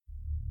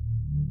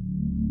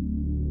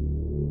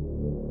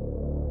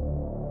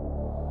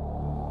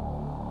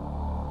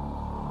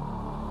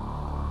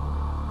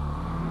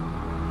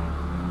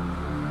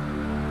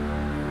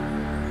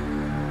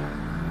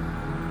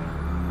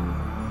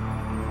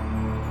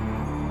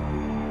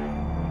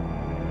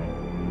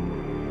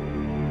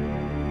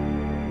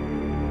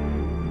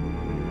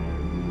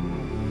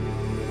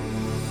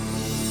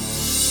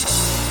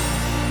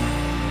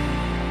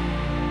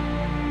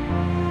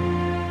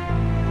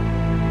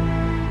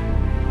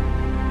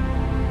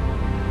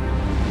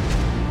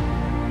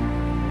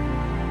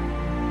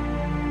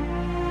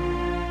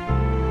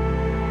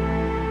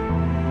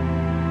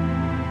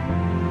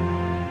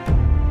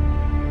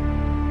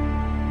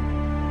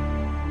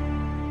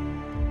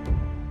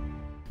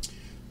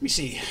Let me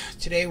see.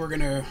 Today we're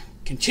going to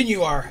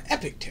continue our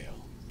epic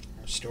tale,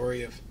 our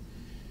story of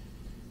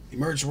the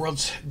Merged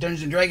Worlds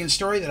Dungeons & Dragons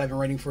story that I've been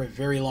writing for a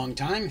very long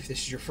time. If this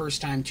is your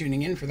first time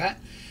tuning in for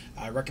that,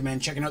 I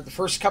recommend checking out the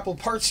first couple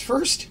parts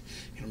first.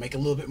 It'll make a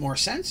little bit more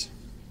sense.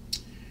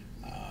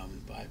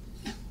 But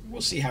we'll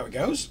see how it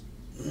goes.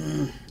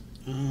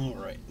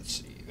 Alright, let's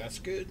see. That's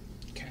good.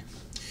 Okay.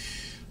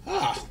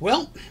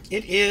 Well,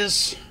 it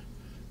is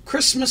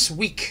Christmas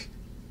week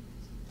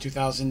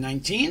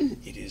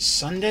 2019. It is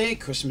Sunday.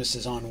 Christmas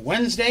is on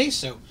Wednesday,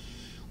 so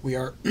we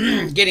are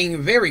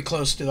getting very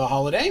close to the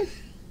holiday.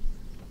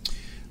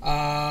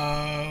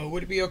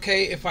 Would it be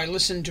okay if I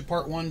listened to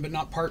part 1 but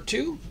not part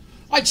 2?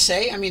 I'd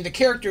say. I mean, the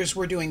characters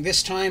we're doing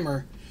this time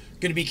are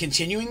going to be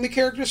continuing the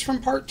characters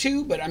from part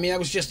 2, but I mean, that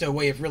was just a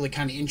way of really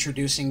kind of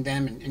introducing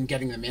them and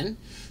getting them in.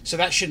 So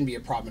that shouldn't be a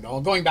problem at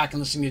all. Going back and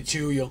listening to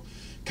 2, you'll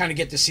kind of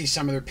get to see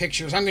some of their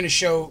pictures. I'm going to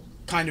show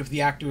kind of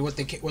the actor, what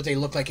they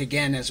look like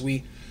again as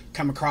we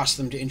come across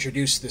them to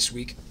introduce this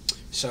week.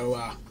 So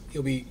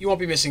you won't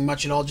be missing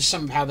much at all, just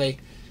some of how they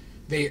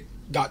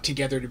got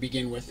together to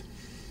begin with.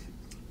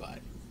 But like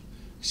I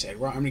said, I'm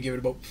going to give it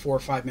about 4 or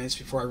 5 minutes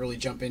before I really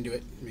jump into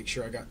it. Make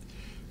sure I got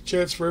a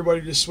chance for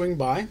everybody to swing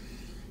by.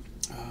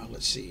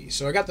 Let's see.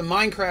 So I got the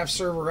Minecraft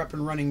server up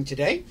and running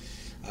today.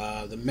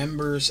 The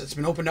members, it's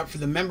been opened up for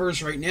the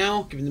members right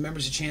now, giving the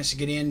members a chance to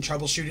get in,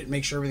 troubleshoot it, and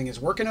make sure everything is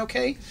working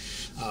okay.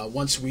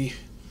 Once we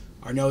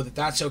know that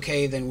that's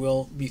okay, then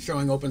we'll be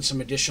throwing open some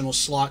additional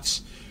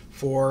slots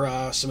for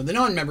some of the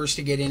non-members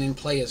to get in and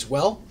play as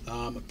well.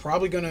 I'm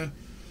probably going to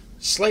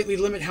slightly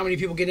limit how many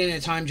people get in at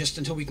a time just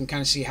until we can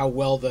kind of see how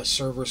well the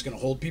server is going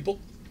to hold people,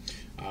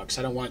 because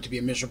I don't want it to be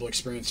a miserable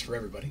experience for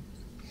everybody.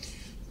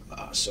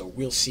 So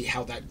we'll see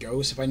how that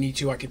goes. If I need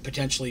to, I could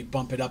potentially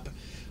bump it up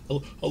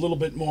a little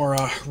bit more.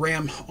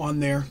 RAM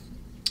on there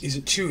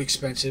isn't too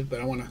expensive, but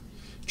I want to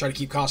try to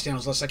keep costs down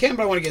as less as I can,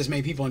 but I want to get as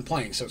many people in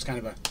playing, so it's kind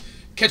of a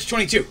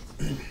catch-22.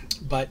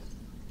 But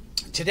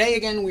today,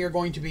 again, we are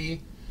going to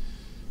be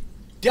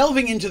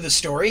delving into the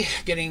story,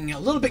 getting a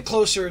little bit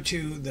closer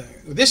to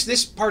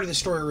this part of the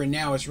story we're in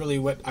now is really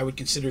what I would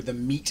consider the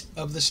meat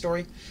of the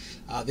story.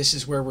 This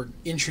is where we're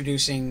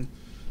introducing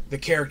the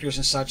characters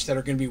and such that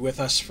are going to be with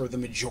us for the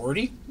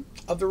majority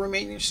of the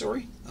remaining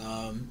story.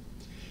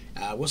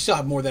 We'll still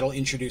have more that'll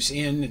introduce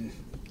in, and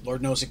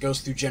Lord knows it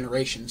goes through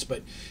generations,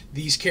 but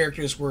these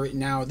characters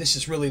this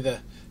is really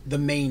the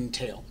main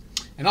tale.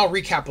 And I'll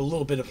recap a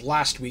little bit of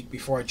last week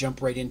before I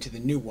jump right into the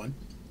new one.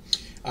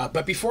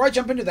 But before I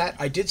jump into that,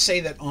 I did say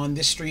that on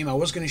this stream I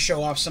was going to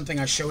show off something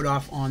I showed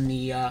off on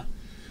the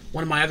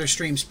one of my other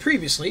streams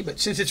previously,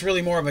 but since it's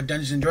really more of a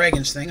Dungeons &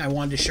 Dragons thing, I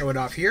wanted to show it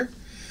off here.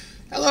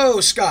 Hello,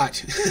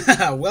 Scott.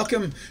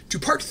 Welcome to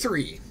part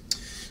 3.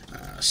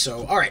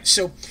 Alright,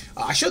 so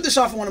I showed this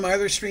off on one of my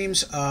other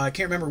streams. I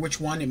can't remember which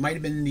one. It might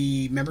have been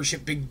the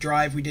membership big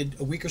drive we did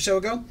a week or so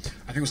ago.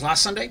 I think it was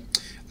last Sunday.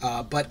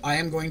 But I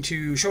am going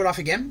to show it off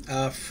again.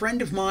 A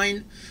friend of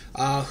mine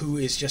who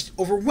is just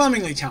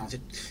overwhelmingly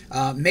talented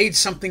made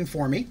something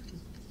for me.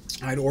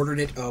 I'd ordered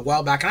it a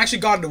while back, and I actually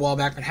got it a while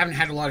back, but haven't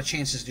had a lot of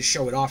chances to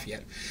show it off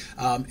yet.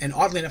 And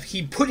oddly enough,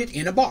 he put it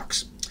in a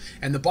box.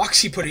 And the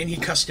box he put in, he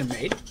custom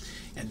made.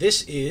 And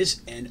this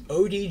is an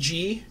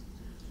ODG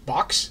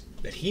box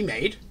that he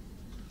made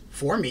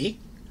for me,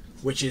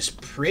 which is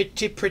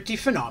pretty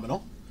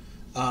phenomenal.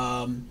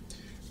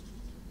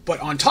 But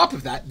on top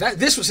of that,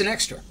 this was an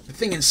extra. The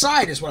thing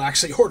inside is what I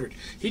actually ordered.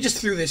 He just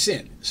threw this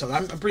in. So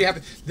I'm pretty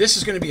happy. This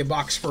is going to be a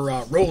box for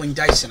rolling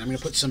dice in. I'm going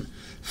to put some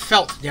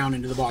felt down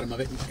into the bottom of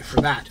it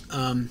for that.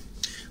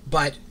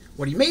 But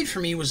what he made for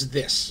me was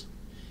this.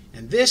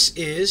 And this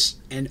is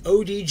an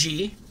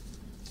ODG.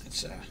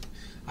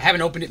 I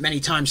haven't opened it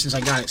many times since I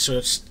got it, so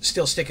it's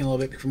still sticking a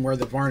little bit from where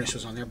the varnish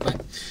was on there.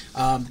 But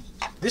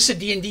this is a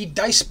D&D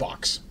dice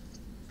box.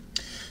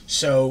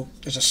 So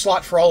there's a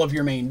slot for all of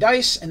your main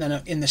dice, and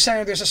then in the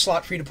center there's a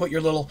slot for you to put your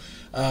little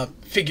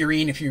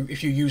figurine if you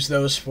use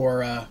those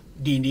for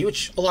D&D,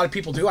 which a lot of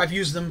people do. I've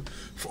used them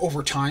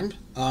over time.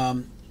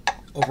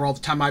 Over all the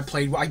time I've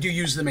played, I do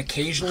use them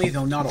occasionally,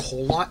 though not a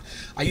whole lot.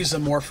 I use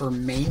them more for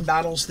main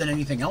battles than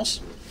anything else,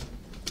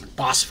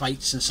 boss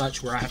fights and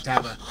such, where I have to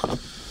have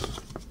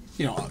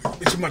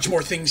it's much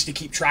more things to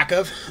keep track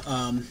of.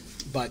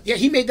 But yeah,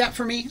 he made that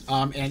for me,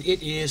 and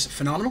it is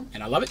phenomenal,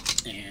 and I love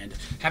it. And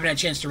haven't had a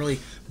chance to really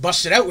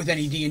bust it out with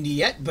any D&D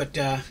yet, but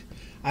I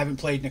haven't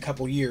played in a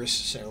couple years,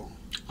 so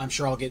I'm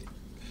sure I'll get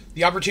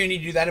the opportunity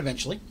to do that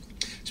eventually.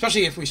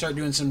 Especially if we start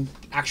doing some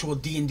actual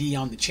D&D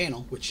on the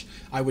channel, which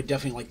I would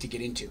definitely like to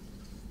get into.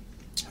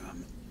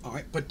 All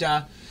right, but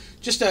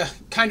just a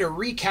kind of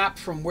recap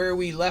from where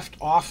we left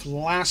off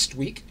last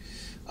week.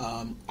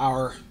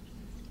 Our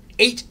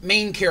 8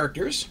 main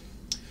characters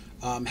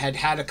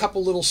had a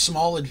couple little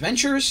small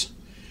adventures,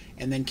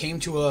 and then came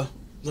to a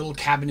little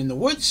cabin in the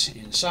woods.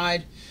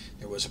 Inside,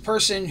 there was a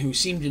person who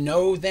seemed to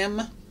know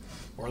them,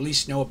 or at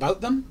least know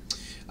about them,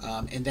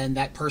 and then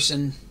that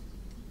person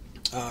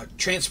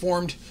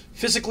transformed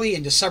physically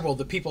into several of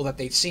the people that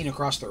they'd seen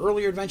across their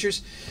earlier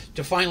adventures,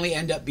 to finally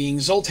end up being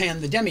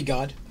Zoltan the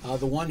demigod,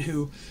 the one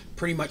who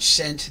pretty much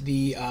sent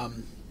the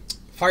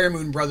Fire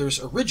Moon Brothers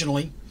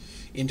originally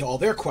into all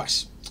their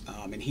quests.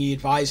 And he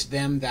advised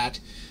them that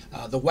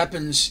the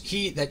weapons,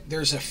 that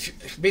there's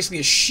basically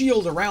a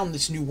shield around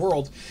this new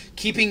world,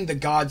 keeping the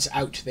gods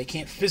out. They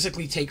can't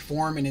physically take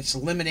form, and it's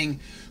limiting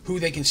who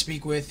they can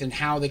speak with and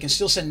how they can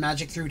still send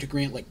magic through to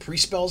grant like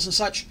pre-spells and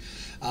such,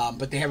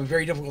 but they have a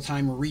very difficult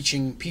time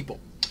reaching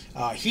people.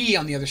 He,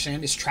 on the other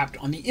hand, is trapped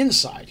on the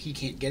inside. He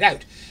can't get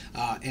out.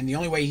 And the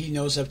only way he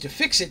knows of to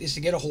fix it is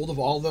to get a hold of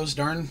all those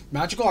darn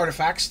magical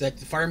artifacts that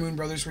the Fire Moon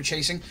Brothers were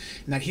chasing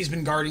and that he's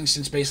been guarding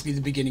since basically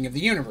the beginning of the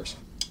universe.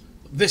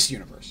 This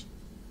universe.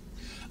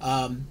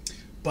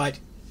 But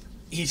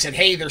he said,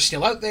 hey, they're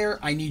still out there.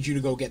 I need you to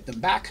go get them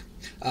back.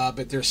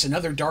 But there's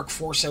another dark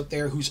force out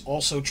there who's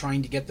also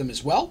trying to get them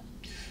as well.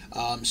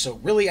 So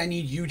really, I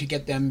need you to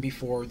get them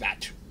before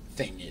that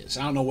thing is.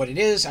 I don't know what it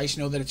is. I just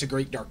know that it's a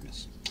great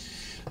darkness.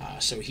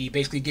 So he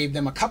basically gave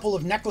them a couple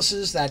of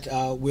necklaces that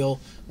will,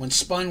 when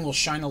spun, will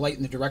shine a light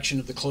in the direction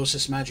of the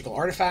closest magical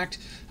artifact.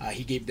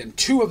 He gave them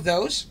 2 of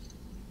those.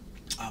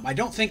 I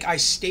don't think I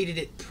stated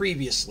it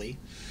previously,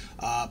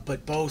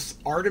 but both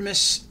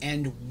Artemis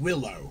and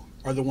Willow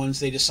are the ones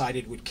they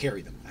decided would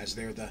carry them, as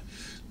they're the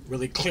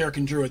really cleric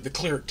and druid, the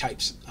cleric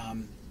types.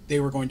 They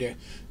were going to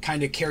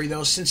kind of carry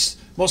those, since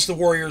most of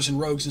the warriors and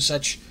rogues and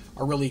such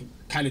are really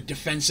kind of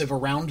defensive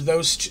around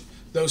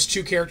those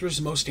two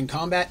characters, most in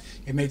combat.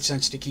 It made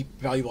sense to keep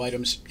valuable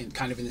items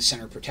kind of in the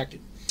center protected.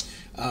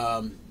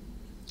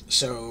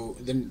 So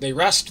then they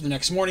rest. The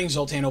next morning,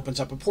 Zoltan opens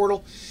up a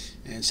portal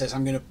and says,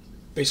 I'm going to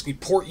basically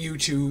port you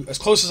to, as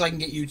close as I can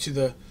get you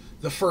to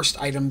the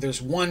first item.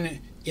 There's one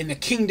in the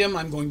kingdom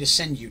I'm going to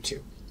send you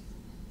to.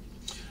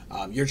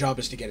 Your job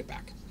is to get it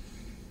back.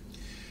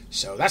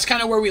 So that's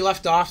kind of where we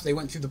left off. They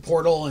went through the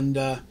portal,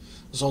 and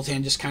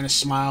Zoltan just kind of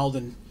smiled,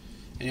 and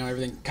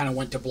everything kind of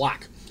went to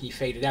black. He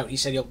faded out. He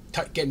said he'll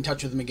get in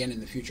touch with them again in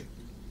the future.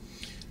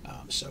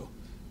 So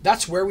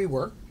that's where we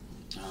were.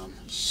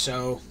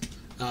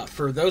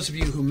 For those of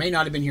you who may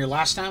not have been here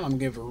last time, I'm going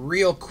to give a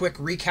real quick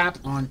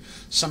recap on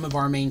some of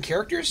our main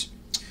characters.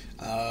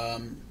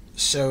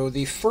 So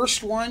the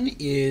first one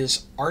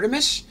is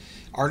Artemis.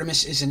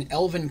 Artemis is an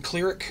elven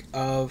cleric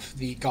of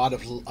the god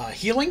of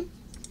healing.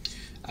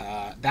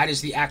 That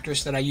is the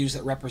actress that I use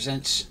that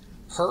represents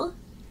her.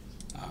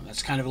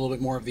 That's kind of a little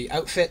bit more of the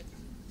outfit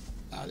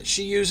that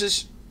she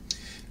uses.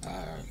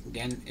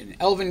 Again, an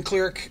elven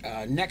cleric.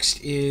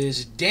 Next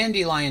is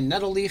Dandelion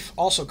Nettleleaf,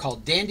 also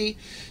called Dandy.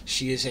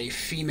 She is a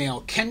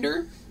female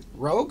Kender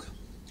rogue.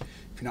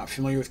 If you're not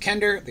familiar with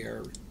Kender, they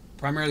are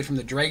primarily from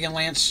the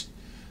Dragonlance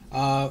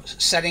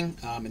setting,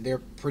 and they're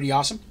pretty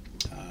awesome.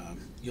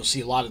 You'll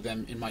see a lot of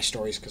them in my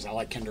stories because I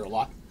like Kender a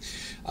lot.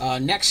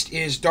 Next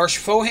is Darsh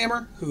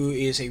Fohammer, who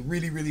is a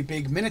really, really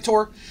big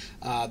Minotaur.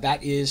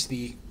 That is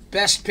the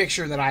best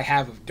picture that I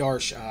have of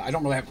Darsh. I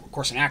don't really have, of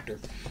course, an actor.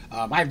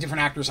 I have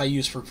different actors I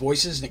use for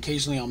voices, and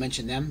occasionally I'll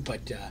mention them,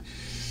 but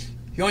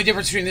the only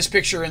difference between this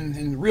picture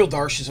and real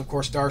Darsh is, of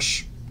course,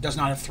 Darsh does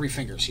not have 3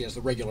 fingers. He has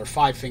the regular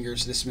 5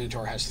 fingers. This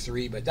Minotaur has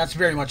 3, but that's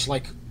very much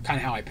like kind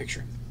of how I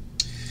picture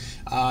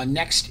him.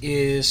 Next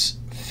is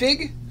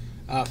Fig.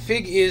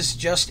 Fig is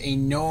just a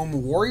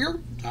gnome warrior.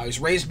 He's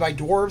raised by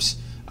dwarves,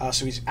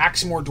 so he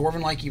acts more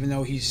dwarven-like, even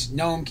though he's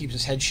gnome, keeps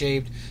his head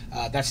shaved.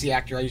 That's the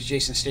actor. I use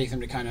Jason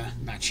Statham to kind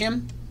of match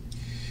him.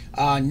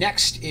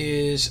 Next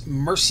is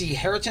Mercy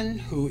Harriton,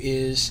 who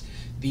is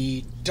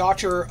the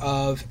daughter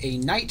of a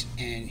knight,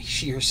 and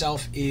she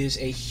herself is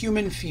a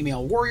human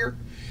female warrior.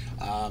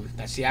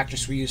 That's the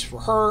actress we use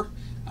for her.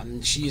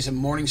 She is a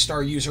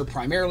Morningstar user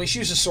primarily. She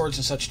uses swords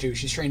and such too.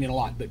 She's trained in a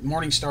lot, but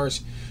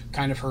Morningstar's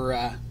kind of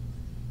her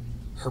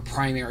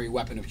primary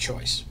weapon of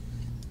choice.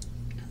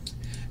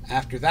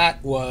 After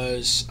that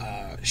was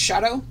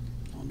Shadow.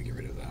 Let me get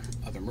rid of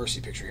the other Mercy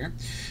picture here.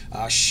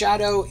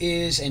 Shadow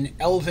is an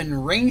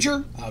elven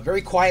ranger.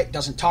 Very quiet,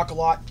 doesn't talk a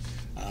lot.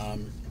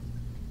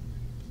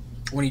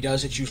 When he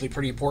does, it's usually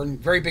pretty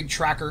important. Very big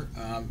tracker.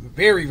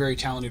 Very, very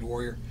talented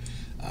warrior.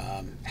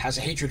 Has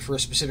a hatred for a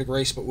specific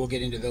race, but we'll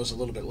get into those a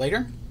little bit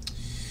later.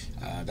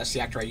 That's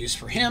the actor I use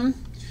for him.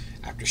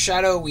 After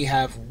Shadow, we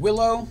have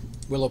Willow.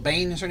 Willow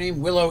Bane is her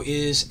name. Willow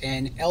is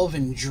an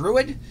elven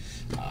druid.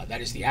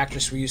 That is the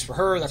actress we use for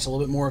her. That's a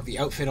little bit more of the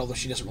outfit, although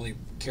she doesn't really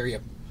carry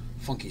a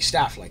funky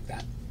staff like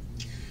that.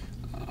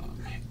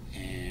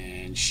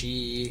 And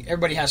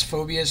everybody has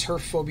phobias. Her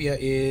phobia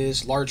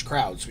is large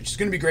crowds, which is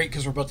going to be great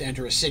because we're about to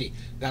enter a city.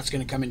 That's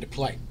going to come into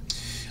play.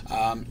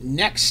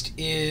 Next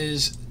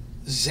is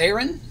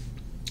Zarin.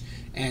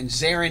 And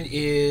Zarin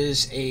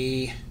is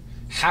a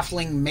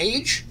halfling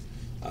mage.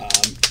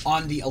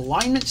 On the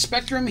alignment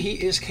spectrum, he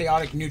is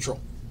chaotic neutral.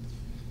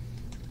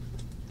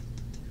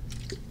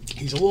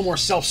 He's a little more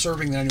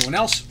self-serving than anyone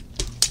else.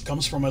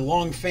 Comes from a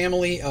long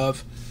family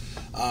of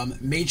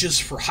mages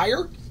for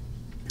hire.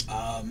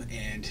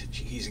 And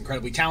he's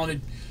incredibly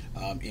talented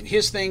in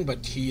his thing,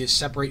 but he is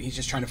separate. He's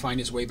just trying to find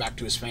his way back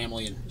to his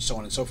family and so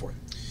on and so forth.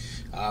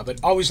 But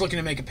always looking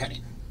to make a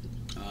penny.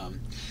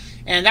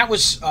 And that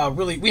was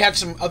really... We had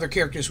some other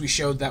characters we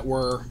showed that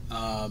were...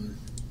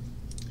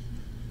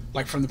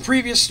 like from the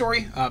previous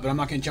story, but I'm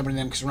not going to jump into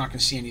them because we're not going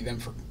to see any of them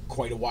for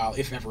quite a while,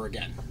 if ever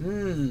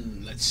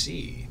again. Let's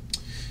see.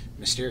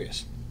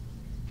 Mysterious.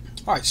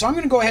 All right, so I'm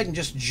going to go ahead and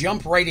just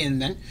jump right in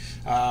then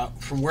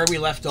from where we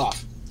left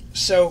off.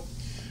 So,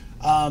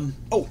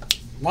 oh,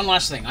 one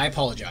last thing. I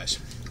apologize.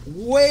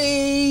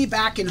 Way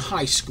back in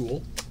high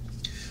school,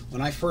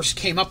 when I first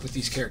came up with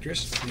these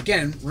characters, and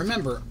again,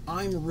 remember,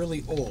 I'm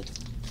really old.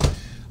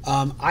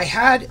 I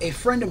had a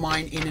friend of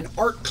mine in an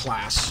art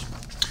class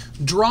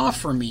draw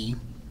for me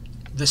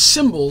the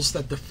symbols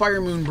that the Fire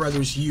Moon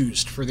Brothers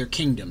used for their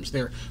kingdoms,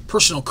 their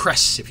personal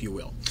crests, if you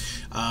will.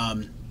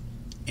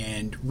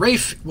 And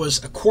Rafe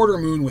was a quarter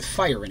moon with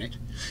fire in it,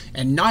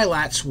 and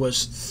Nylat's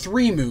was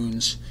 3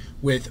 moons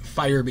with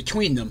fire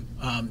between them,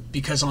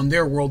 because on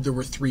their world there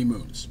were 3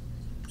 moons.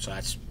 So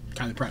that's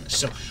kind of the premise.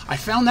 So I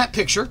found that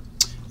picture.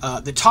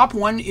 The top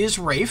one is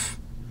Rafe.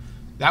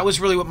 That was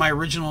really what my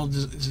original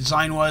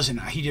design was,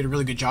 and he did a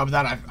really good job of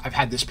that. I've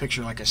had this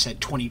picture, like I said,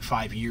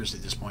 25 years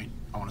at this point,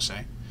 I want to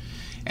say.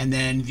 And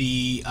then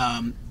the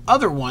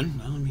other one,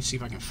 well, let me see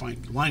if I can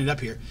line it up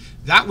here.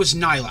 That was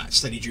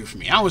Nylat's that he drew for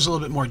me. I was a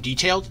little bit more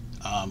detailed,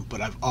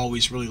 but I've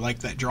always really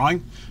liked that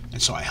drawing, and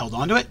so I held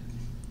on to it.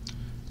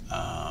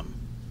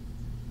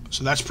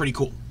 So that's pretty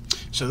cool.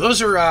 So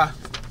those are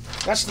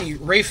that's the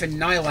Rafe and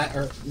Nylat,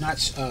 or not,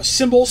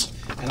 symbols,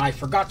 and I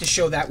forgot to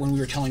show that when we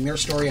were telling their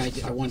story. I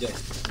wanted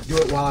to do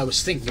it while I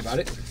was thinking about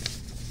it.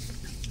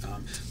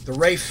 The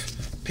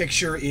Rafe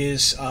picture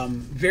is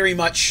very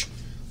much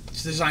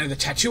it's the design of the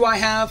tattoo I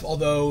have,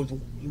 although the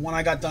one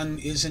I got done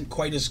isn't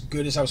quite as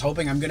good as I was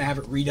hoping. I'm going to have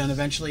it redone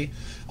eventually,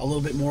 a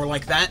little bit more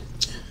like that.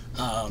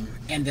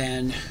 And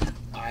then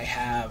I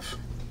have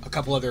a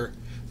couple other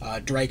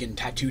dragon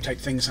tattoo type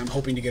things I'm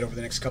hoping to get over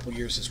the next couple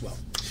years as well.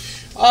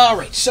 All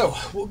right, so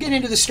we'll get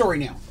into the story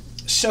now.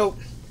 So,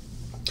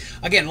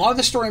 again, a lot of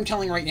the story I'm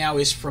telling right now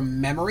is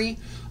from memory.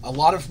 A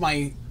lot of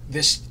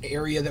this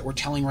area that we're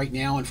telling right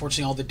now,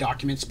 unfortunately, all the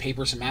documents,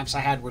 papers, and maps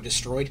I had were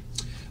destroyed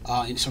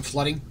in some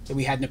flooding that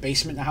we had in a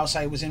basement in the house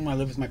I was in when I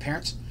lived with my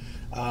parents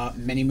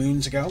many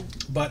moons ago.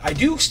 But I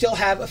do still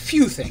have a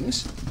few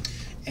things,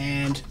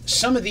 and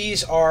some of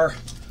these are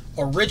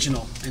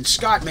original, and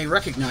Scott may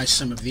recognize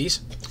some of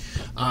these.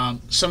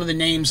 Some of the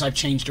names I've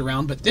changed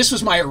around, but this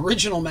was my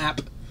original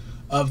map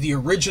of the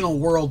original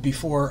world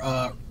before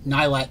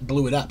Nylat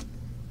blew it up.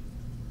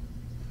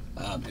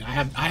 And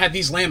I had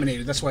these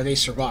laminated, that's why they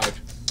survived.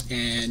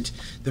 And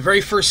the very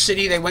first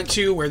city they went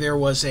to, where there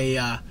was they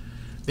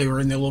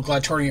were in the little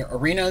gladiatorial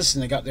arenas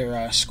and they got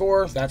their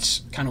score,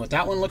 that's kind of what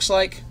that one looks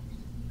like.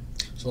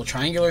 It's a little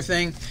triangular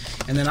thing.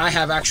 And then I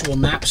have actual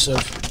maps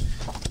of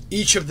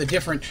each of the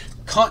different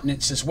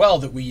continents as well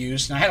that we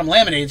used. And I had them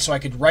laminated so I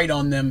could write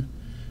on them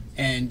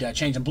and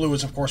change them. Blue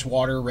is, of course,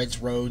 water,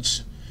 red's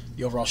roads,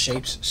 the overall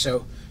shapes.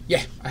 So,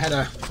 yeah,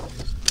 I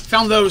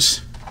found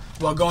those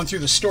while going through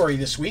the story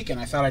this week, and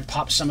I thought I'd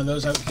pop some of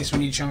those out in case we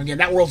need to show them again.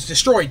 That world's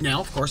destroyed now,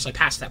 of course. I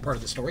passed that part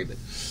of the story, but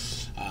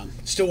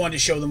still wanted to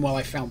show them while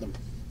I found them.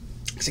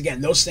 Because,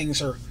 again, those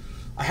things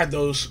I had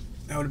those,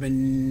 that would have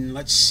been,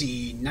 let's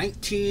see,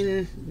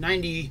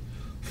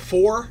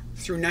 1994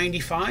 through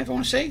 95, I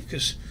want to say,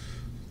 because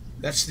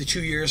that's the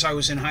 2 years I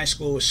was in high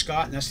school with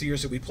Scott, and that's the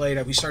years that we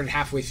played. We started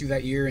halfway through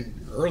that year,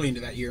 and early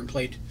into that year, and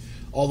played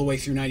all the way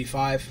through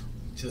 95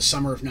 to the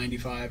summer of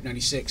 95,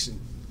 96,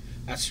 and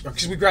that's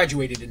because we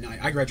graduated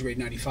I graduated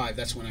in 95.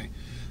 That's when I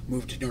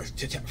moved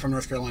from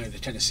North Carolina to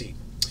Tennessee.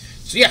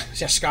 So yeah,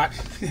 Scott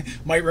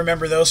might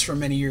remember those from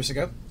many years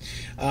ago.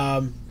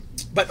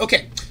 But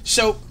okay,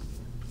 so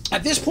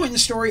at this point in the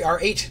story, our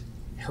 8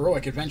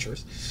 heroic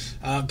adventurers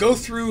go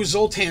through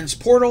Zoltan's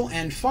portal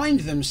and find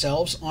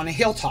themselves on a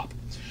hilltop.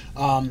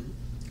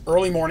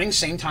 Early morning,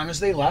 same time as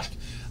they left.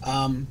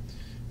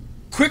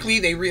 Quickly,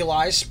 they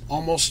realize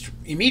almost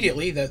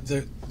immediately that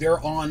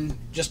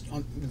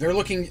they're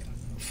looking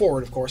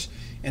forward, of course,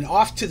 and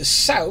off to the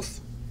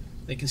south.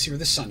 They can see where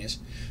the sun is.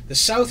 The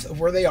south of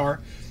where they are,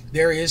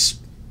 there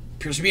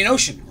appears to be an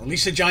ocean, or at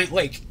least a giant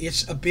lake.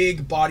 It's a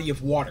big body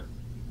of water.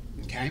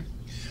 Okay,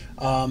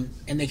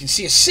 and they can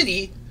see a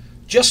city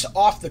just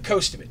off the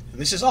coast of it. Now,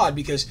 this is odd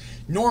because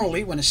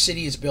normally when a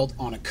city is built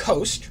on a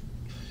coast,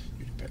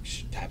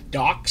 have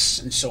docks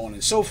and so on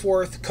and so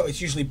forth.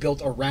 It's usually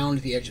built around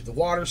the edge of the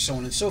water, so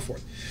on and so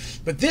forth.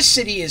 But this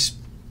city is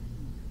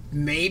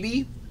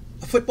maybe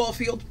a football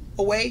field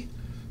away,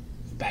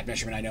 bad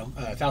measurement I know,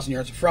 1,000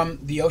 yards from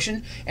the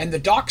ocean, and the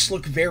docks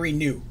look very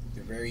new.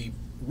 They're very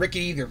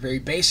rickety, they're very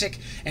basic,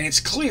 and it's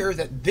clear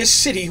that this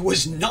city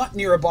was not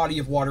near a body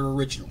of water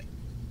originally.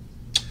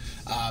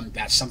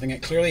 That's something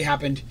that clearly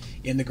happened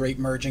in the Great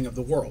Merging of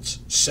the Worlds.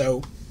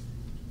 So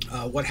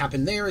what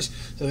happened there is,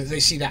 so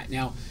they see that.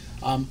 Now,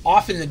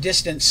 off in the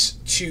distance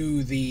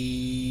to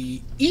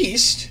the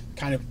east,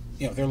 kind of,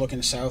 they're looking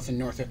south and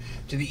north.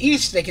 To the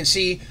east, they can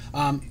see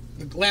the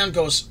land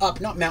goes up,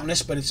 not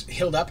mountainous, but it's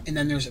hilled up, and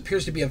then there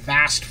appears to be a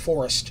vast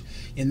forest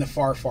in the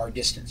far, far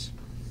distance.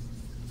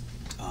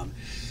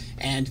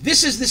 And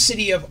this is the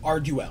city of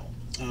Arduel.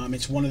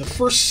 It's one of the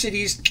first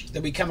cities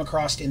that we come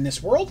across in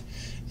this world,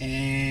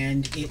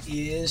 and it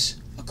is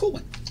a cool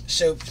one.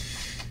 So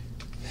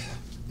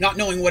not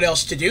knowing what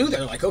else to do,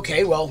 they're like,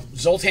 okay, well,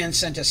 Zoltan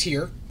sent us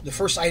here. The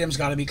first item's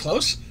got to be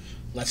close.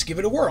 Let's give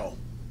it a whirl.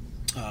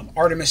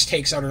 Artemis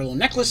takes out her little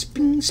necklace,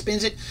 bing,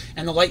 spins it,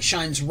 and the light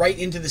shines right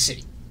into the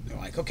city. They're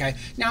like, okay.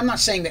 Now, I'm not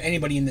saying that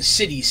anybody in the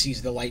city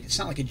sees the light. It's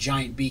not like a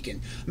giant beacon.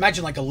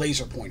 Imagine like a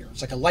laser pointer.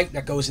 It's like a light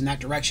that goes in that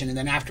direction, and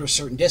then after a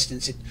certain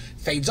distance, it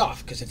fades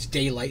off because it's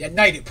daylight. At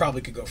night, it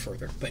probably could go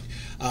further. But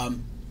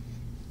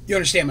you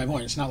understand my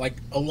point. It's not like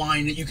a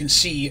line that you can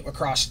see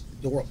across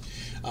the world.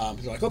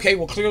 They're like, okay,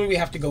 well, clearly we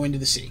have to go into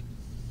the city.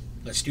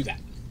 Let's do that.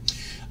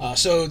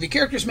 So the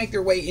characters make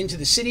their way into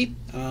the city.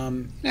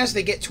 And as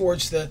they get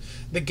towards the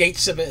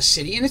gates of a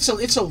city, and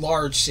it's a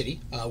large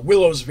city.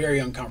 Willow's very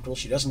uncomfortable.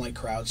 She doesn't like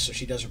crowds, so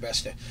she does her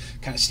best to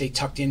kind of stay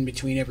tucked in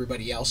between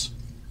everybody else.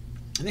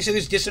 And they say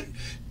there's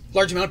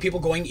large amount of people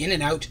going in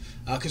and out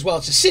because, well,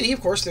 it's a city,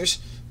 of course,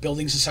 there's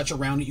buildings and such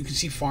around it. You can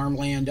see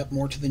farmland up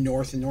more to the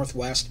north and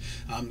northwest.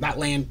 That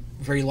land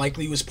very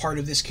likely was part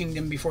of this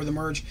kingdom before the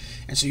merge,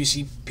 and so you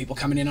see people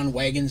coming in on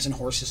wagons and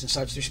horses and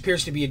such. There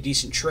appears to be a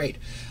decent trade.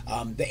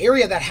 The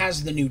area that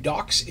has the new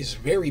docks is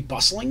very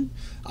bustling.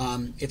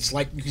 It's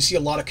like you can see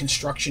a lot of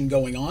construction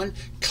going on.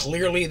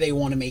 Clearly they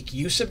want to make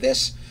use of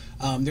this.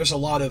 There's a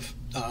lot of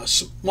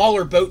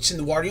smaller boats in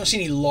the water. You don't see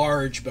any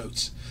large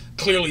boats.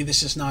 Clearly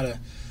this is not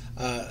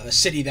a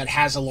city that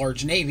has a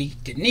large navy.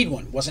 Didn't need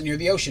one. Wasn't near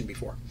the ocean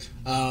before.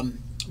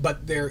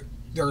 But there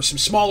are some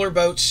smaller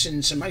boats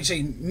and some, I'd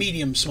say,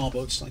 medium small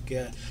boats, like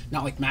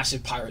not like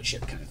massive pirate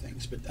ship kind of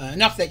things, but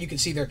enough that you can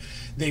see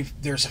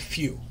there's a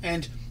few.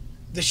 And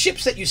the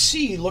ships that you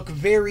see look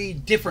very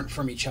different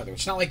from each other.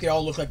 It's not like they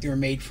all look like they were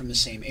made from the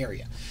same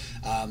area.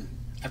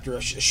 After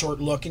a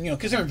short look, and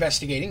because they're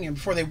investigating, and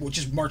before they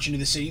just march into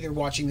the city, they're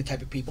watching the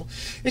type of people.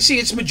 They see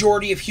it's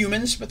majority of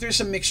humans, but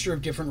there's a mixture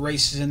of different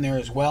races in there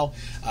as well.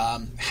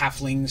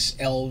 Halflings,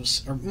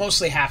 elves, or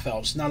mostly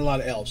half-elves, not a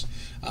lot of elves,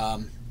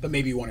 but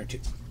maybe one or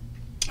two.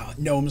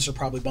 Gnomes are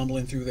probably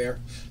bumbling through there.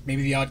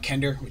 Maybe the odd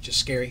Kender, which is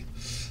scary.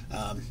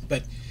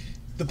 But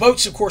the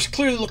boats, of course,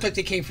 clearly look like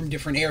they came from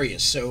different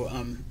areas. So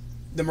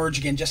the merge,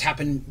 again, just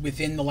happened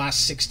within the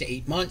last 6 to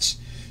 8 months.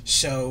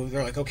 So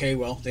they're like, okay,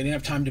 well, they didn't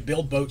have time to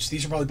build boats.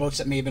 These are probably boats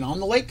that may have been on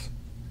the lake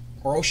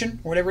or ocean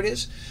or whatever it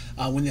is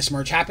when this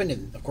merge happened.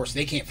 And, of course,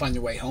 they can't find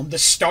their way home. The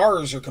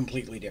stars are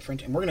completely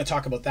different, and we're going to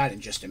talk about that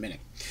in just a minute.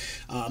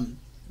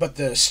 But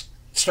the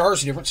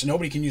stars are different, so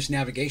nobody can use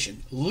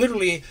navigation.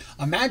 Literally,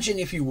 imagine,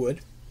 if you would,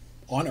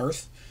 on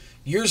Earth,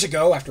 years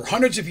ago, after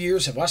hundreds of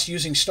years of us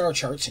using star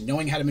charts and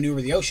knowing how to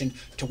maneuver the ocean,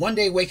 to one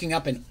day waking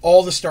up and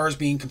all the stars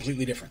being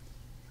completely different.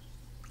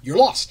 You're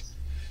lost.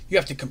 You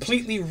have to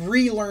completely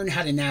relearn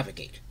how to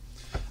navigate,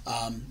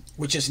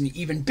 which is an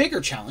even bigger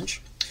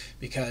challenge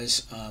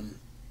because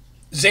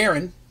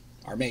Zarin,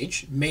 our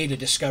mage, made a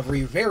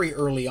discovery very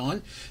early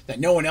on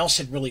that no one else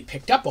had really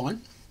picked up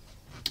on,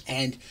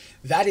 and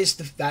that is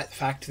that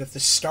fact that the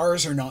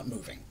stars are not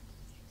moving.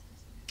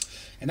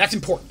 And that's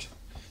important.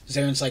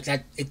 Zarin's like,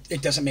 that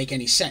it doesn't make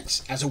any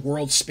sense. As a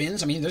world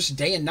spins, I mean, there's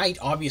day and night,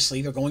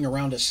 obviously. They're going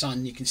around a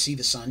sun. You can see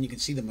the sun. You can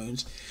see the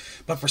moons.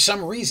 But for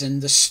some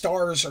reason, the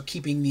stars are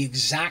keeping the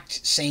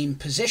exact same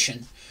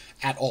position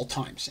at all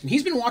times. And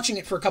he's been watching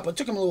it for it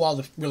took him a little while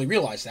to really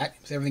realize that.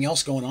 With everything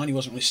else going on, he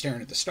wasn't really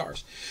staring at the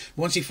stars.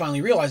 But once he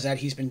finally realized that,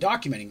 he's been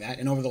documenting that.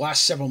 And over the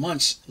last several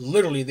months,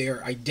 literally, they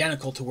are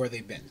identical to where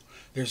they've been.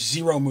 There's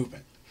zero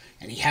movement.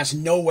 And he has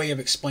no way of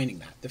explaining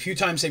that. The few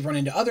times they've run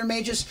into other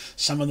mages,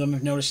 some of them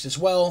have noticed as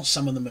well,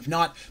 some of them have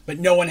not, but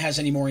no one has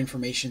any more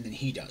information than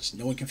he does.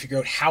 No one can figure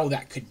out how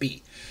that could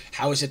be.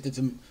 How is it that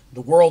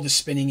the world is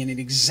spinning in an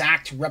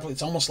exact replica?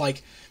 It's almost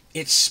like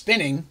it's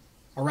spinning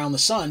around the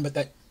sun, but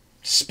that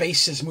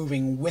space is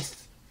moving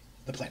with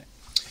the planet.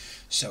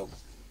 So,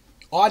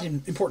 odd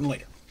and important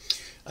later.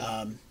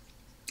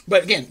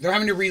 But again, they're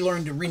having to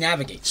relearn to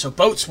re-navigate. So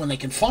boats, when they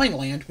can find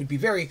land, would be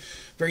very,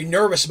 very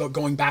nervous about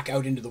going back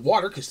out into the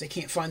water because they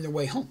can't find their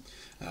way home.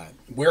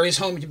 Where is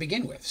home to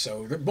begin with?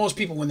 So most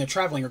people, when they're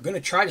traveling, are going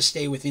to try to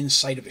stay within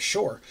sight of a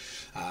shore.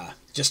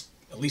 Just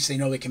at least they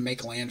know they can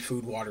make land,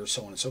 food, water,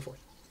 so on and so forth.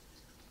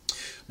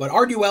 But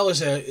Arduel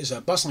is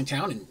a bustling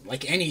town, and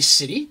like any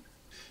city,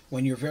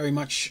 when you're very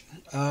much,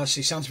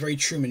 see, sounds very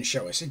Truman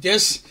Show-ish. It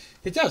does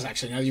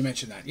actually. Now you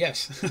mention that,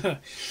 yes.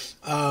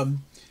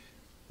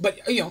 But,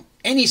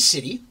 any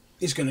city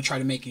is going to try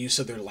to make use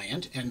of their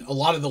land, and a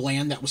lot of the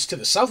land that was to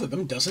the south of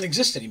them doesn't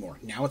exist anymore.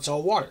 Now it's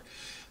all water.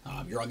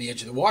 You're on the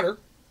edge of the water,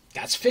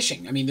 that's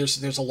fishing. I mean,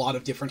 there's a lot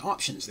of different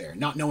options there.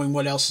 Not knowing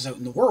what else is out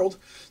in the world,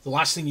 the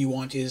last thing you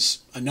want is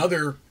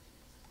another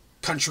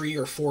country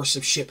or force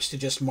of ships to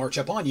just march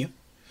up on you.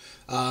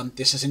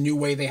 This is a new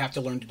way they have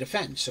to learn to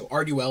defend. So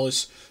Arduel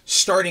is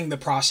starting the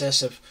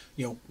process of,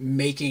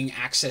 making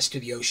access to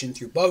the ocean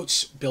through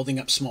boats, building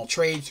up small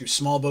trade through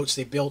small boats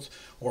they built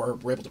or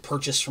were able to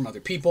purchase from other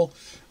people.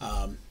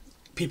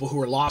 People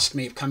who are lost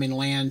may have come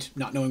inland,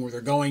 not knowing where they're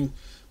going,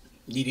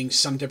 needing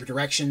some different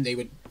direction. They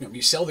would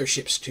sell their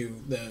ships to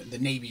the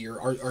Navy or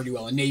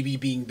Arduel, a Navy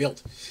being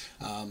built.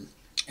 And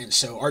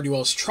so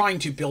Arduel is trying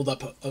to build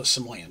up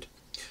some land.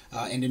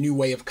 And a new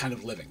way of kind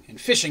of living. And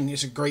fishing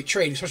is a great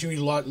trade, especially when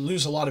you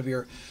lose a lot of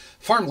your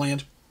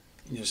farmland.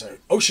 there's an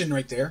ocean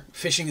right there.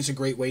 Fishing is a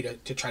great way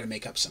to try to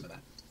make up some of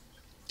that.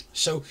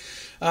 So,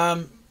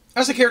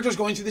 as the character's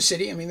going through the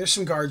city, I mean, there's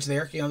some guards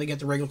there. They get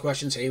the regular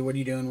questions. Hey, what are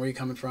you doing? Where are you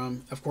coming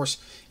from? Of course,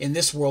 in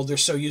this world, they're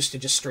so used to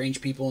just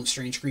strange people and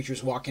strange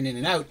creatures walking in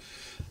and out.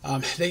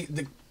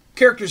 The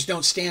characters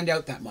don't stand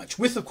out that much,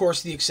 with, of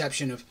course, the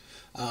exception of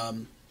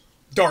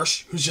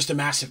Darsh, who's just a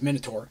massive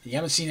minotaur. You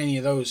haven't seen any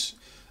of those,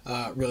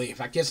 really. In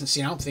fact, he hasn't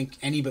seen, I don't think,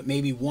 any but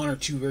maybe one or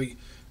two very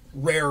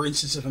rare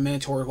instances of a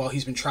minotaur while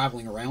he's been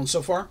traveling around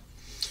so far.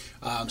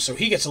 So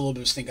he gets a little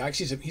bit of stink eye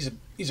because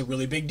he's a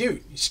really big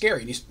dude. He's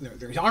scary. And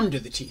they're armed to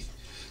the teeth.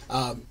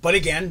 But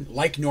again,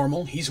 like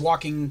normal, he's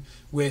walking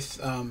with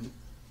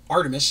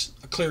Artemis,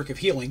 a cleric of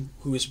healing,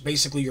 who is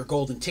basically your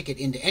golden ticket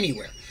into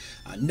anywhere.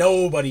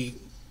 Nobody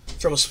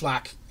throws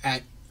flack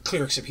at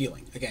clerics of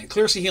healing. Again,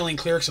 clerics of healing,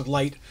 clerics of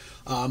light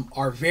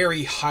are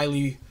very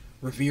highly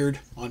revered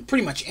on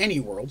pretty much any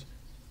world.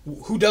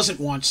 Who doesn't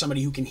want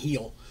somebody who can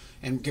heal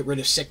and get rid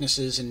of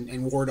sicknesses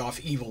and ward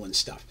off evil and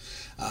stuff?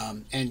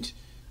 And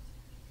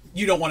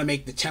you don't want to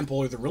make the temple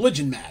or the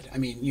religion mad. I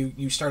mean,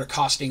 you start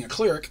accosting a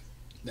cleric,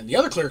 then the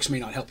other clerics may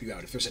not help you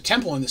out. If there's a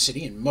temple in the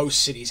city, and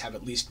most cities have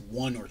at least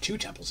 1 or 2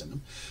 temples in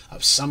them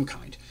of some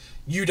kind,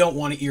 you don't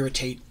want to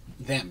irritate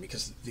them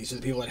because these are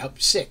the people that help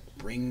you sick,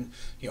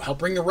 help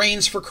bring the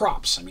rains for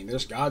crops. I mean,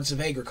 there's gods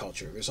of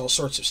agriculture. There's all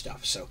sorts of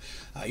stuff. So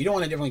you don't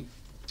want to definitely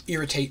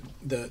irritate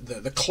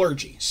the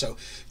clergy. So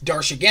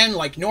Darsh, again,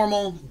 like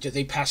normal,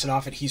 they pass it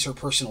off at he's her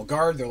personal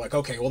guard. They're like,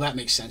 okay, well, that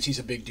makes sense. He's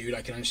a big dude.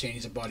 I can understand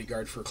he's a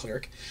bodyguard for a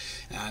cleric.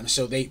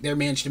 So they're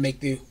managed to make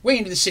the way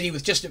into the city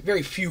with just a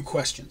very few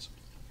questions.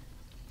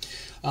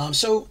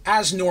 So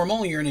as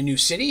normal, you're in a new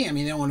city. I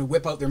mean, they don't want to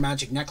whip out their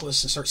magic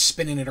necklace and start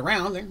spinning it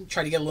around. They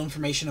try to get a little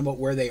information about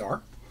where they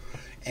are.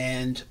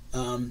 And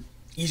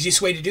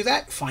easiest way to do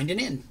that, find an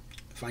inn.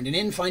 Find an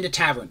inn, find a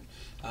tavern.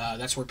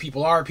 That's where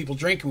people are, people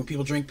drink, and when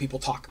people drink, people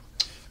talk.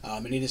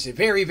 And it is a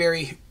very,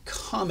 very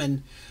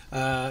common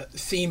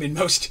theme in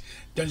most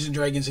Dungeons &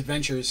 Dragons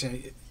adventures.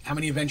 How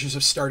many adventures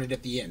have started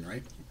at the inn,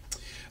 right?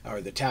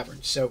 Or the tavern.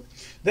 So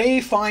they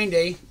find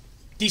a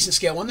decent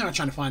scale one. They're not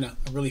trying to find a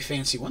really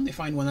fancy one. They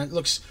find one that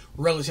looks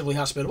relatively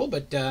hospitable,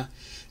 but at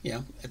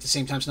the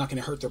same time, it's not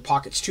going to hurt their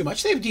pockets too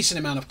much. They have a decent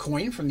amount of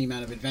coin from the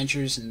amount of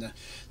adventures, and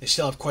they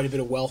still have quite a bit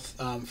of wealth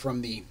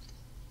from the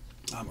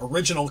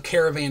original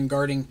caravan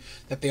guarding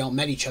that they all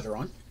met each other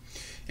on.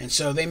 And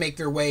so they make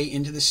their way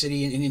into the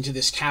city and into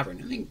this tavern.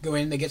 And they go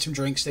in, they get some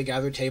drinks, they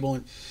gather a table,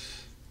 and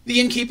the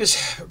innkeep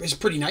is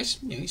pretty nice.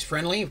 He's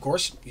friendly, of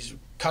course. He's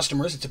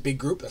customers. It's a big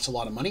group. That's a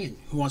lot of money. And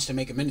who wants to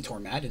make a minotaur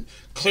mad? And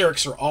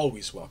clerics are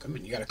always welcome.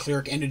 And you got a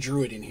cleric and a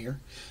druid in here.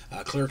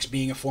 Clerics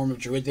being a form of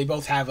druid. They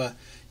both have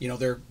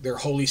their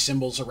holy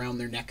symbols around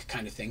their neck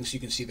kind of thing, so you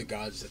can see the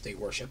gods that they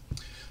worship.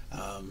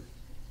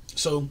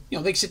 So,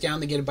 they sit down,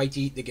 they get a bite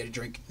to eat, they get a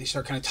drink, they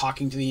start kind of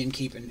talking to the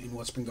innkeep and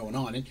what's been going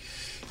on. And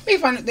they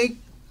find that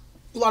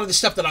a lot of the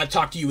stuff that I've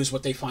talked to you is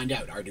what they find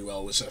out.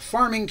 Arduel was a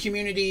farming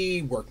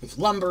community, worked with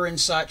lumber and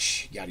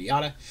such, yada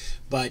yada.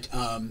 But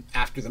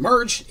after the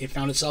merge, it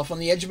found itself on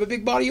the edge of a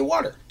big body of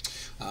water.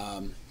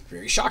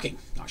 Very shocking.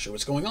 Not sure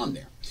what's going on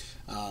there.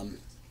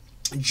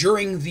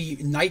 During the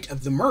night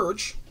of the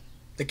merge,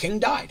 the king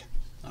died.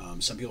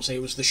 Some people say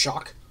it was the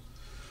shock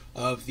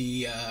of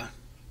the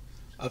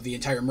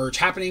entire merge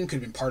happening. Could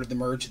have been part of the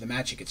merge of the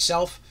magic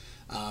itself.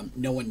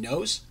 No one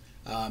knows.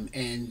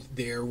 And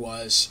there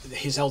was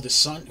his eldest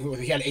son, who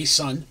he had a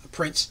son, a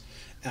prince,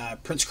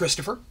 Prince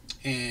Christopher,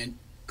 and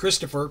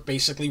Christopher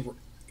basically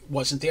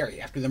wasn't there.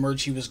 After the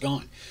merge, he was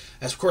gone.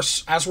 As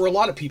were a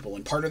lot of people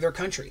in part of their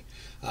country.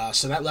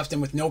 So that left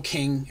them with no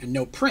king and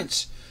no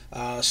prince.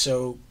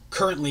 So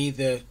currently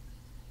the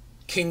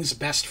king's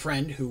best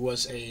friend, who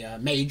was a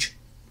mage,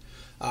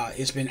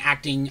 has been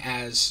acting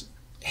as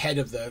head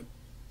of the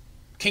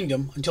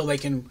kingdom until they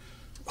can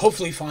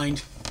hopefully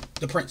find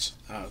the prince.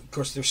 Of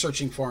course, they're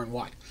searching far and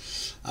wide.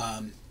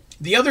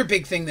 The other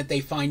big thing that they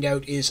find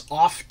out is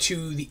off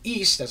to the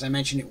east. As I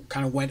mentioned, it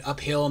kind of went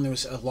uphill and there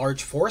was a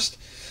large forest.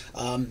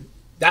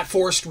 That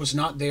forest was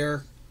not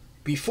there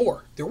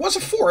before. There was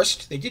a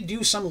forest. They did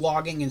do some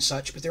logging and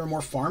such, but they were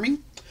more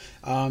farming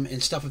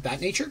and stuff of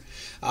that nature.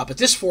 But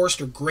this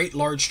forest are great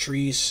large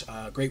trees,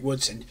 great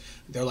woods, and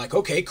they're like,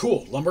 okay,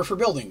 cool, lumber for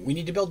building. We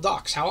need to build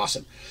docks. How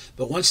awesome.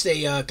 But once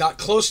they got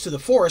close to the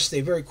forest,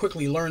 they very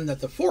quickly learned that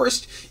the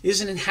forest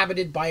isn't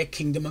inhabited by a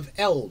kingdom of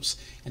elves.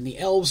 And the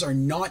elves are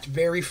not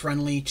very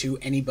friendly to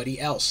anybody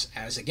else,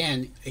 as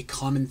again, a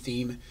common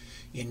theme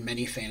in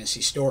many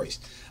fantasy stories.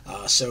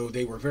 So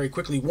they were very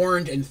quickly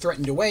warned and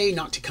threatened away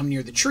not to come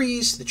near the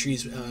trees. The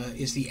trees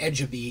is the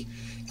edge of the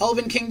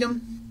elven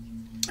kingdom.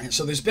 And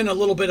so there's been a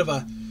little bit of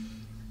a,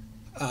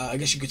 I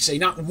guess you could say,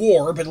 not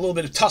war, but a little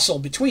bit of tussle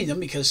between them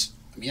because,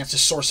 that's a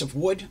source of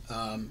wood.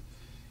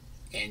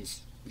 And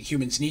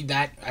humans need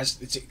that, as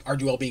it's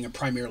Arduel being a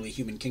primarily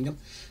human kingdom.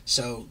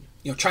 So,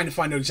 trying to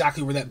find out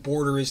exactly where that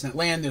border is in that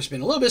land. There's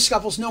been a little bit of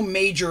scuffles, no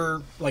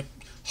major,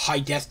 high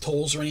death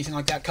tolls or anything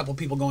like that. A couple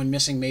people going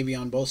missing maybe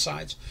on both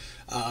sides.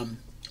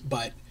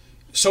 But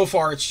so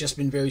far it's just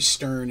been very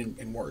stern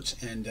in words.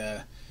 And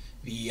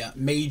the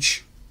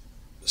mage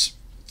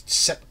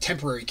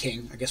temporary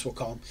king, I guess we'll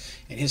call him,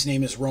 and his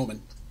name is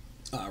Roman.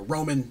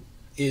 Roman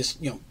is,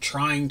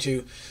 trying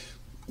to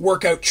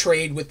work out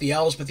trade with the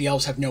elves, but the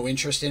elves have no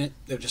interest in it.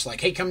 They're just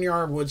like, hey, come near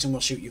our woods and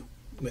we'll shoot you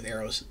with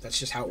arrows. That's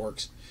just how it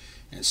works.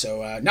 And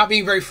so not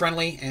being very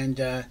friendly, and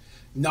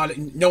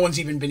no one's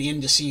even been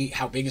in to see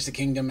how big is the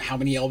kingdom, how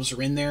many elves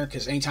are in there,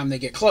 because anytime they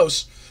get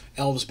close,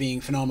 elves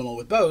being phenomenal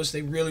with bows,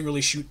 they really,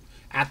 really shoot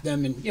at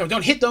them, and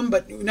don't hit them,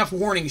 but enough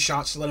warning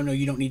shots to let them know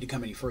you don't need to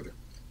come any further.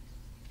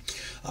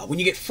 When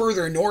you get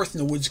further north and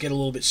the woods get a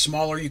little bit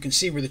smaller, you can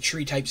see where the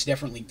tree types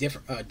definitely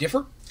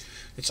differ.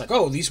 It's like,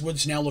 oh, these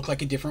woods now look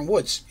like a different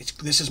woods.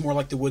 This is more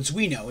like the woods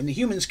we know. And the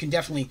humans can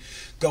definitely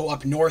go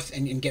up north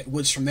and get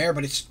woods from there,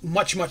 but it's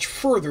much, much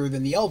further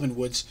than the elven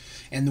woods.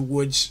 And the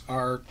woods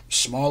are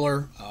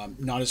smaller,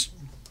 not as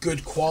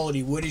good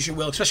quality wood as you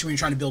will, especially when you're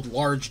trying to build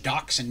large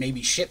docks and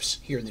maybe ships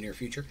here in the near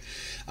future.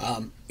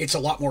 It's a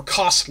lot more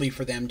costly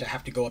for them to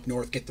have to go up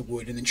north, get the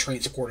wood, and then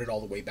transport it all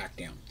the way back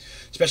down.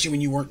 Especially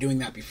when you weren't doing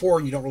that before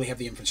and you don't really have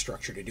the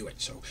infrastructure to do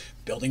it. So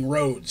building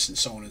roads and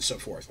so on and so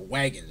forth.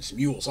 Wagons,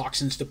 mules,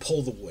 oxen to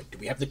pull the wood. Do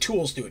we have the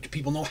tools to do it? Do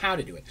people know how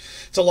to do it?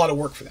 It's a lot of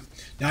work for them.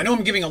 Now I know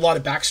I'm giving a lot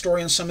of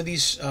backstory on some of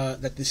these,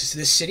 that this is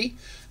this city,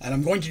 and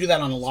I'm going to do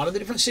that on a lot of the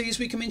different cities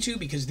we come into,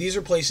 because these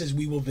are places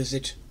we will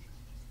visit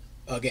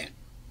again.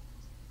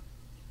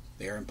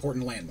 They are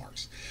important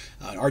landmarks.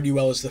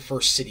 Arduel is the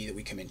first city that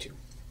we come into.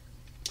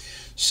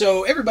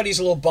 So everybody's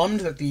a little bummed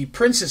that the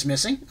prince is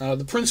missing.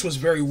 The prince was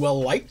very well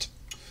liked,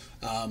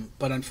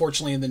 but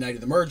unfortunately in the night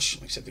of the merge,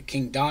 like I said, the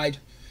king died,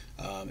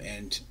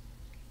 and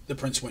the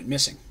prince went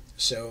missing.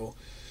 So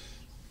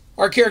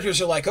our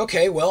characters are like,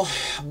 okay, well,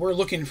 we're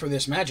looking for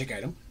this magic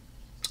item.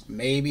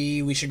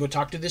 Maybe we should go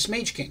talk to this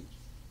mage king.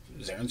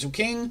 Zaren's a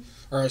king,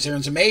 or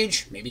Zaren's a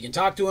mage. Maybe you can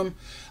talk to him.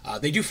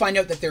 They do find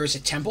out that there is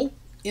a temple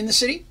in the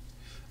city.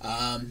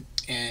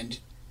 And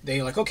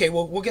they're like, okay,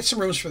 well, we'll get some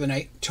rooms for the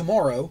night.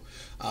 Tomorrow,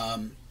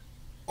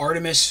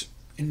 Artemis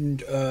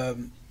and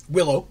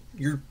Willow,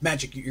 your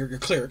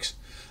clerics,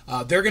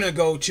 they're going to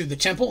go to the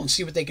temple and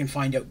see what they can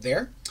find out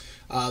there.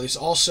 There's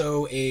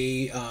also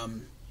I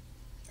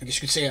guess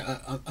you could say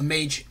a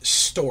mage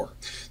store.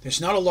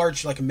 There's not a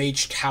large, like a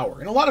mage tower.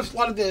 In a lot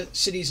of the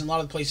cities and a lot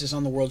of the places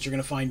on the world, you're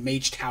going to find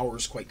mage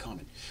towers quite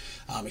common.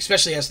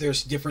 Especially as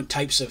there's different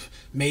types of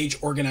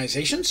mage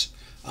organizations.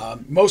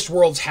 Most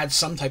worlds had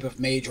some type of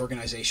mage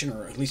organization,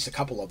 or at least a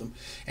couple of them,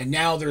 and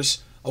now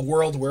there's a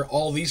world where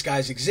all these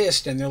guys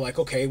exist, and they're like,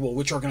 okay, well,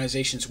 which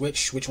organization's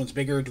which one's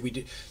bigger? Do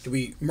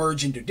we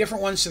merge into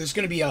different ones? So there's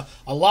going to be a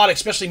lot,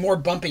 especially more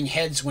bumping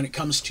heads when it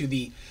comes to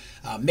the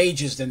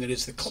mages than it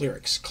is the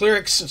clerics.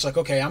 Clerics, it's like,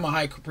 okay, I'm a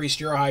high priest,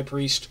 you're a high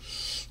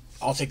priest.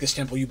 I'll take this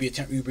temple, you be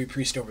a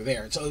priest over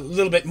there. It's a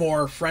little bit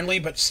more friendly,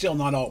 but still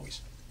not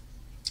always.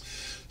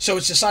 So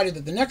it's decided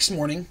that the next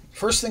morning,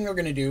 first thing they're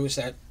going to do is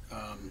that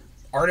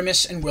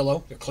Artemis and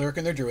Willow, their cleric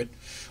and their druid,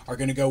 are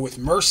going to go with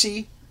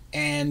Mercy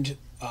and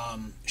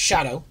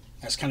Shadow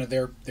as kind of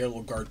their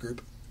little guard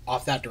group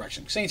off that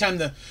direction. Because anytime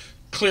the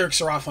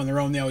clerics are off on their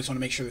own, they always want to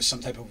make sure there's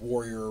some type of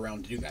warrior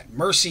around to do that.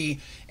 Mercy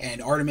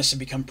and Artemis have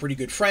become pretty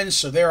good friends,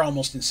 so they're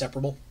almost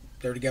inseparable.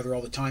 They're together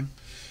all the time.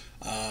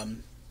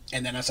 And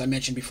then, as I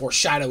mentioned before,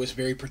 Shadow is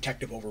very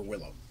protective over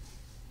Willow.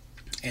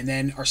 And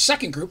then our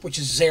second group, which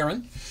is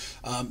Zaren,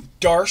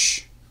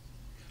 Darsh,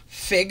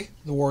 Fig,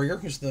 the warrior,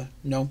 who's the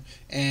gnome,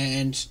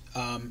 and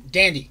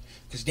Dandy,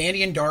 because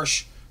Dandy and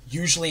Darsh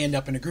usually end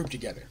up in a group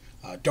together.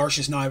 Darsh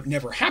is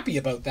never happy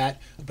about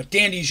that, but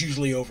Dandy's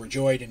usually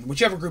overjoyed, and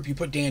whichever group you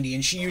put Dandy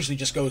in, she usually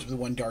just goes with the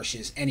one Darsh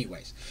is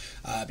anyways,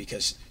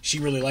 because she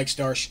really likes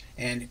Darsh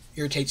and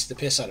irritates the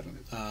piss out of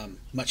him,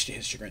 much to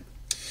his chagrin.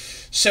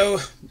 So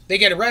they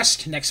get a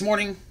rest. Next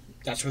morning,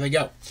 that's where they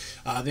go.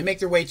 They make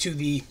their way to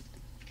the...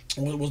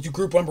 We'll do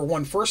group number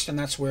 1 first, and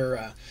that's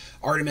where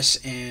Artemis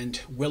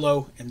and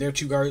Willow and their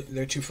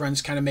two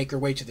friends kind of make their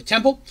way to the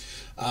temple.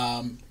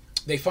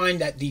 They find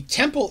that the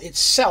temple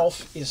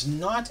itself is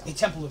not a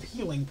temple of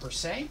healing per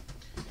se.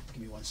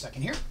 Give me 1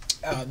 second here.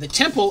 The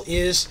temple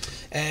is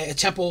a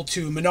temple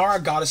to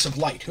Minara, goddess of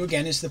light, who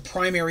again is the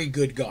primary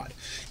good god.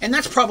 And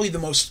that's probably the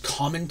most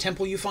common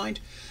temple you find.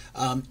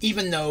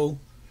 Even though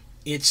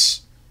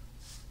that's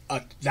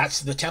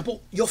the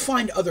temple, you'll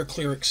find other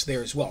clerics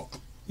there as well.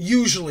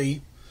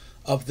 Usually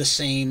of the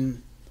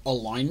same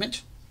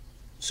alignment.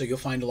 So you'll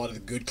find a lot of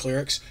the good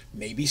clerics,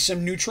 maybe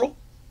some neutral.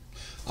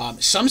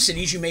 Some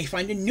cities you may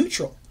find a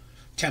neutral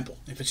temple.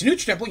 If it's a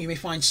neutral temple, you may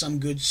find some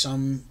good,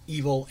 some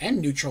evil,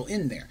 and neutral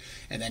in there.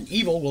 And then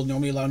evil will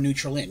normally allow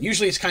neutral in.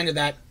 Usually it's kind of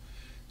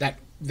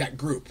that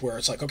group where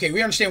it's like, okay,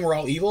 we understand we're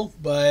all evil,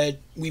 but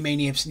we may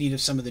need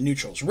some of the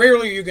neutrals.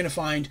 Rarely you're going to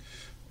find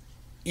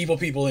evil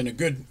people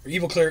in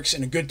evil clerics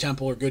in a good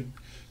temple, or good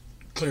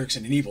clerics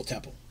in an evil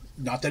temple.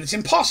 Not that it's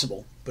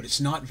impossible, but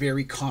it's not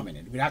very common.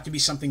 It would have to be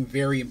something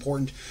very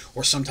important,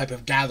 or some type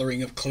of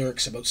gathering of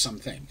clerics about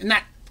something. And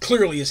that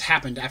clearly has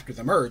happened after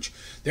the merge.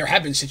 There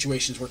have been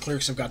situations where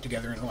clerics have got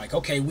together and are like,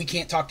 okay, we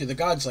can't talk to the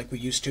gods like we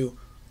used to.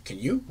 Can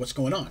you? What's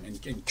going on?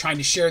 And trying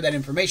to share that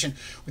information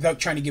without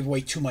trying to give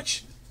away too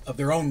much of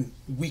their own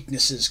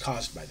weaknesses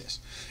caused by this.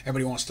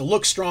 Everybody wants to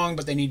look strong,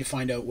 but they need to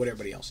find out what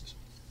everybody else is.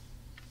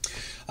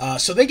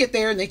 So they get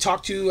there and they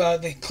talk to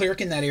the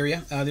cleric in that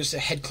area. There's a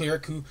head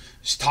cleric who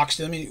talks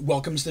to them and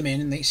welcomes them in,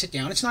 and they sit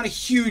down. It's not a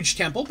huge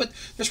temple, but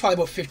there's probably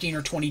about 15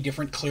 or 20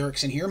 different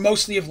clerics in here,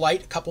 mostly of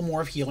light, a couple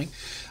more of healing.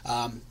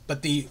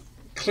 But the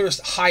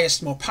clearest,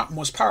 highest,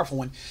 most powerful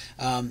one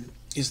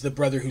is the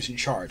brother who's in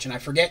charge. And I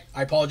forget,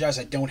 I apologize,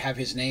 I don't have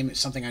his name. It's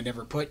something I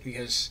never put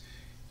because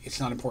it's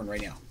not important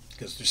right now,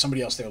 because there's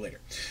somebody else there later.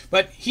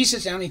 But he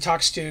sits down and he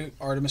talks to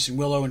Artemis and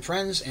Willow and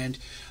friends and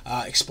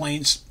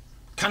explains,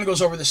 kind of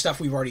goes over the stuff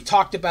we've already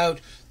talked about,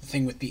 the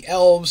thing with the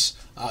elves,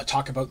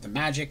 talk about the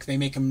magic. They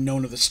make them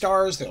known of the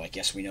stars. They're like,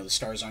 yes, we know the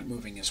stars aren't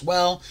moving as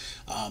well.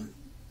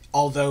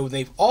 Although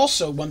they've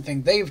also, one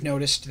thing they've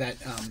noticed that,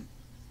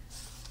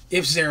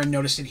 if Zarin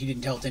noticed it, he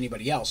didn't tell it to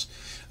anybody else.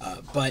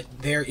 But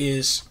there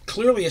is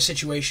clearly a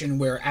situation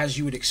where, as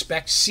you would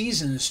expect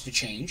seasons to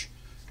change,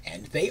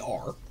 and they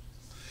are,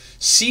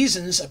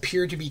 seasons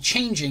appear to be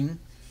changing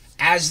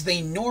as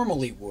they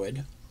normally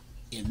would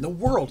in the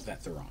world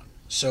that they're on.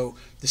 So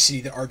the city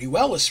that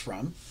Arduel is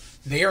from,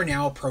 they are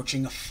now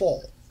approaching a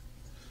fall.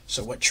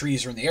 So what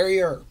trees are in the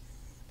area are,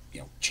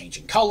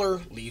 changing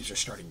color, leaves are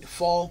starting to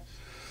fall.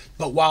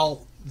 But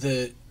while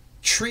the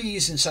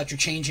trees and such are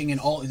changing and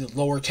all the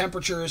lower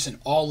temperatures and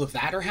all of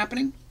that are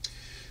happening,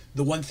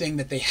 the one thing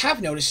that they have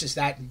noticed is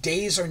that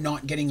days are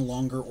not getting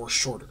longer or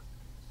shorter,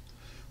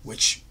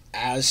 which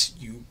as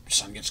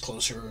sun gets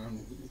closer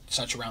and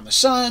such around the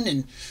sun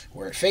and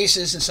where it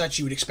faces and such,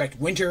 you would expect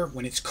winter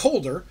when it's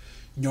colder.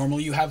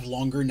 Normally you have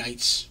longer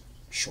nights,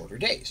 shorter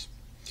days.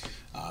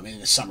 And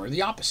in the summer,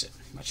 the opposite,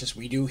 much as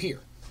we do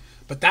here.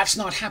 But that's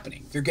not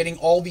happening. They're getting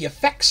all the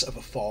effects of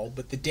a fall,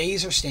 but the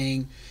days are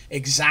staying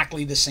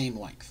exactly the same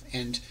length.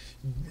 And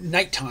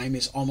nighttime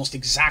is almost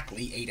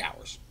exactly 8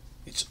 hours.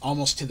 It's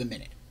almost to the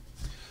minute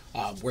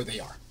where they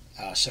are.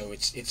 So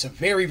it's a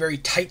very, very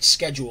tight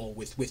schedule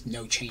with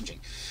no changing.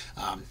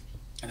 And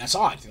that's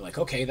odd. They're like,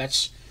 okay,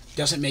 that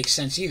doesn't make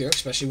sense either,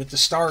 especially with the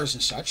stars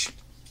and such.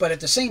 But at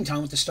the same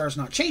time, with the stars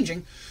not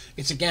changing,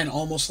 it's again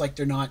almost like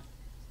they're not,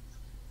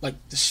 like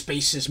the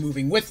space is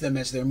moving with them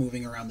as they're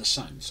moving around the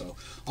sun. So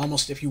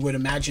almost if you would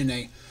imagine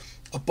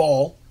a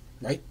ball,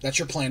 right? That's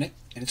your planet,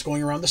 and it's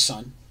going around the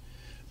sun.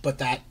 But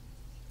that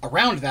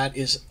around that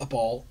is a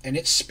ball, and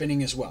it's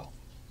spinning as well.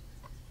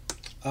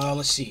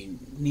 Let's see.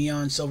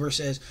 Neon Silver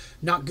says,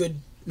 not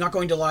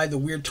going to lie, the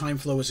weird time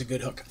flow is a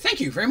good hook. Thank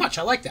you very much.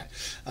 I like that.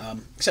 I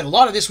said a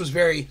lot of this was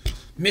very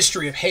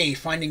mystery of, hey,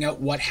 finding out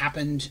what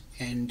happened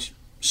and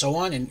so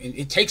on, and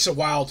it takes a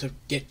while to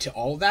get to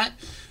all of that,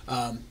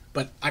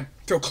 but I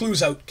throw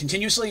clues out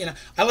continuously, and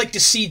I like to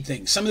seed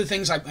things. Some of the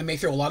things I may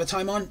throw a lot of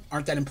time on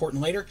aren't that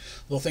important later.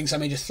 Little things I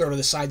may just throw to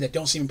the side that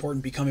don't seem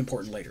important become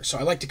important later. So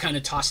I like to kind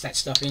of toss that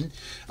stuff in,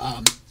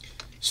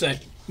 so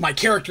that my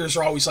characters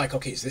are always like,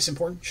 okay, is this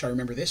important? Should I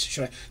remember this?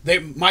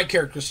 My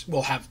characters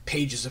will have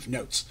pages of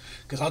notes,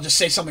 because I'll just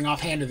say something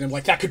offhand and they're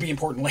like, that could be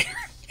important later,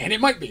 and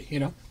it might be,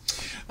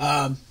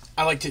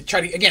 I like to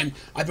try to, again,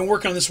 I've been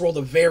working on this world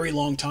a very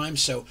long time,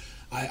 so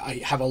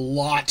I have a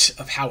lot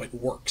of how it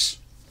worked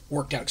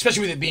out,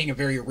 especially with it being a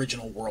very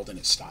original world in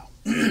its style.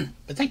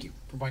 But thank you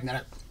for pointing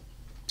that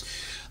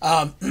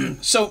out.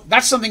 So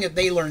that's something that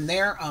they learn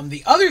there.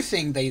 The other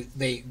thing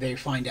they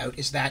find out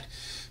is that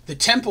the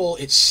temple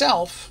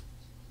itself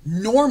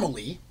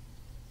normally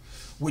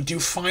would do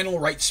final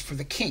rites for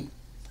the king.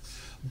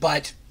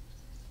 But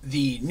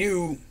the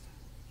new,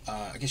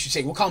 I guess you'd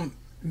say, we'll call him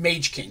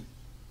Mage King,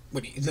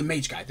 the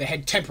mage guy, the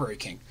head temporary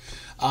king,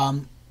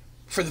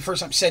 for the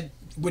first time said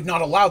would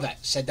not allow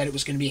that, said that it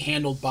was going to be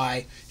handled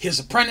by his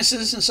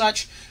apprentices and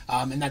such,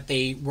 and that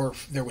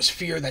there was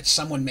fear that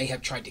someone may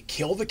have tried to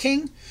kill the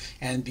king,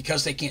 and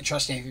because they can't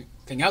trust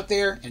anything out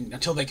there, and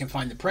until they can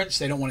find the prince,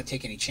 they don't want to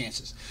take any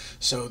chances.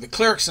 So the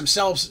clerics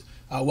themselves,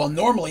 well,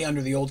 normally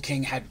under the old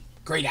king, had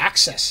great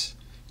access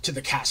to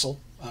the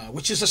castle,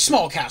 which is a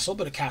small castle,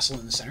 but a castle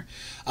in the center.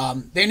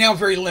 They're now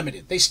very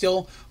limited. They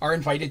still are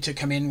invited to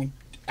come in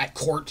at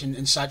court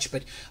and such,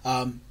 but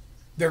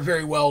they're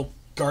very well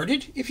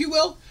guarded, if you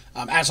will,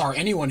 as are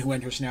anyone who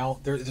enters now.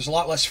 There's a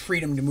lot less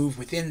freedom to move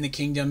within the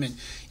kingdom,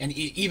 and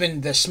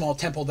even the small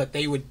temple that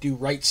they would do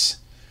rites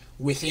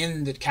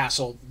within the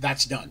castle,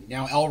 that's done.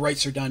 Now all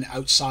rites are done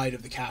outside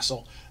of the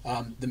castle.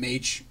 The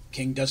Mage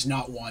King does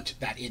not want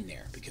that in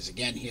there, because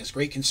again, he has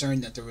great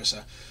concern that there was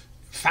a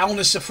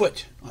foulness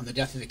afoot on the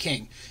death of the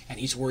king, and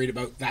he's worried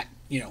about that,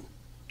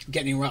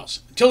 getting anywhere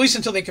else. At least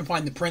until they can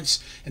find the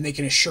prince and they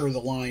can assure the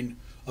line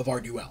of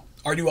Arduel.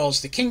 Arduel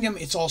is the kingdom.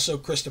 It's also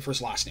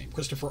Christopher's last name.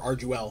 Christopher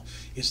Arduel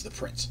is the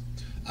prince.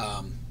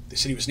 The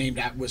city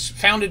was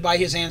founded by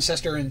his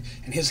ancestor, and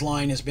his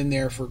line has been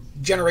there for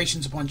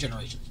generations upon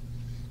generations.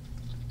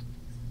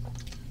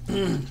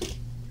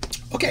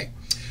 Okay,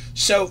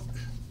 so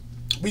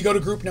we go to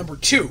group number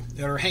 2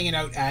 that are hanging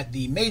out at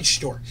the mage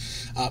store.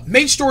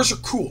 Mage stores are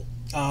cool.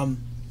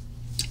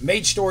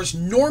 Mage stores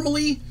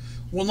normally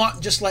will not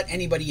just let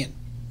anybody in.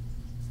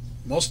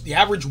 The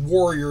average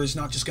warrior is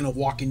not just going to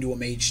walk into a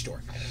mage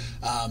store.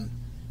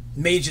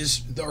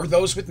 mages, or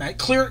those with magic.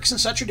 Clerics and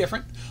such are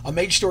different. A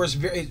mage store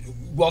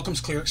welcomes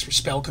clerics for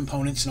spell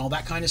components and all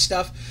that kind of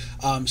stuff.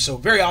 So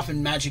very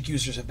often magic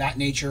users of that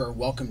nature are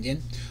welcomed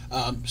in.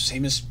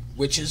 Same as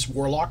witches,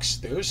 warlocks.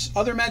 There's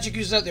other magic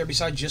users out there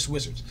besides just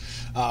wizards.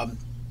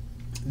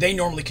 They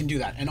normally can do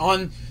that.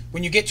 And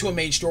when you get to a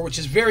mage store, which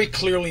is very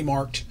clearly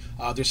marked,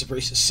 there's a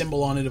very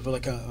symbol on it of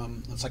like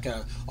it's like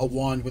a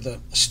wand with a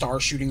star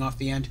shooting off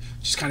the end,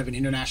 which is kind of an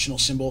international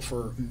symbol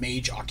for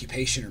mage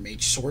occupation or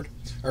mage sword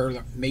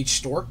or mage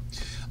store.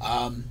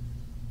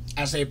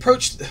 As they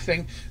approach the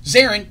thing,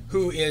 Zarin,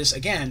 who is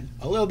again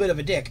a little bit of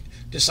a dick,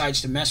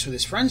 decides to mess with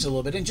his friends a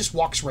little bit and just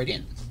walks right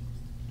in.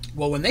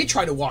 Well, when they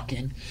try to walk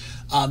in,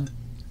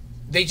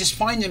 they just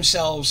find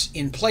themselves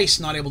in place,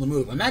 not able to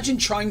move. Imagine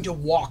trying to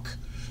walk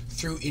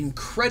through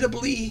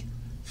incredibly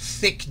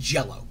thick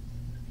jello.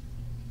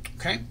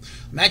 Okay?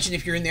 Imagine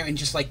if you're in there and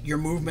just like your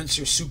movements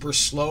are super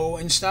slow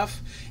and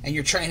stuff, and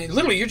you're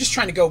just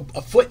trying to go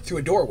a foot through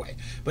a doorway,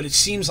 but it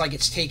seems like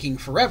it's taking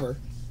forever.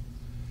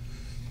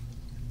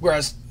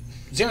 Whereas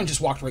Zarin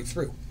just walked right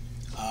through.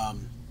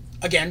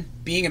 Again,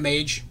 being a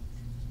mage,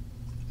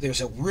 there's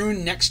a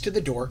rune next to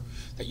the door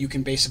that you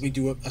can basically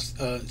do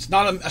it's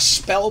not a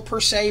spell per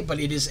se, but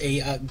it is a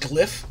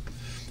glyph.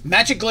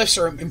 Magic glyphs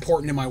are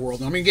important in my world,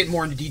 and I'm going to get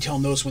more into detail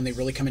on those when they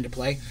really come into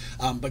play.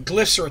 But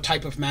glyphs are a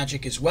type of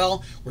magic as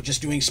well. We're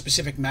just doing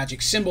specific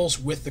magic symbols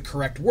with the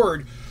correct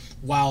word,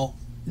 while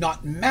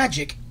not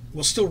magic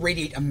will still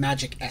radiate a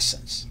magic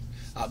essence.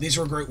 These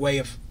are a great way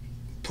of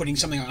putting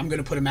something. I'm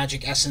going to put a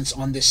magic essence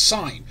on this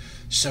sign,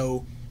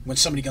 so when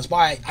somebody comes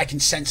by, I can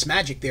sense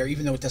magic there,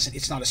 even though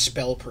it's not a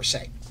spell per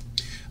se.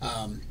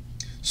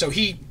 So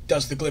he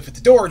does the glyph at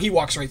the door, and he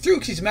walks right through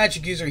because he's a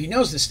magic user. He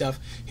knows this stuff.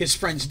 His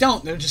friends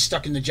don't. They're just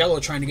stuck in the jello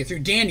trying to get through.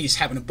 Dandy's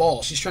having a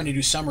ball. She's trying to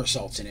do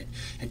somersaults in it.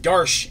 And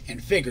Darsh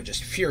and Fig are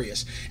just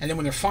furious. And then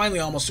when they're finally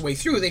almost way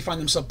through, they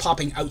find themselves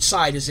popping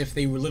outside as if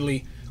they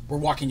were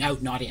walking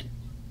out, not in.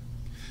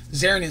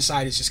 Zarin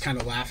inside is just kind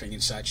of laughing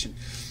and such. And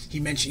he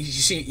mentioned,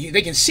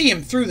 they can see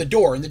him through the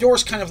door, and the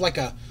door's kind of like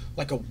a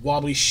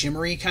wobbly,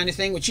 shimmery kind of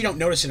thing, which you don't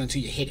notice it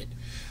until you hit it.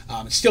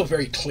 It's still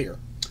very clear.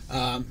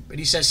 But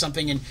he says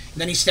something, and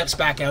then he steps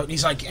back out,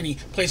 and he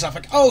plays off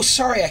like, "Oh,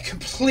 sorry, I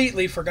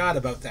completely forgot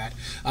about that.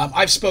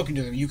 I've spoken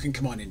to them. You can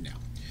come on in now."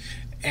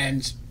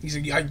 And he's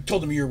like, "I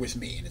told them you're with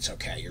me, and it's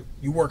okay.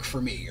 You work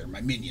for me, or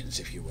my minions,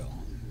 if you will."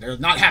 They're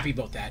not happy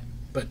about that,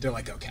 but they're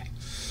like, "Okay."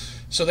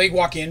 So they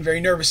walk in,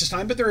 very nervous this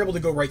time, but they're able to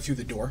go right through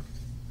the door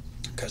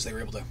because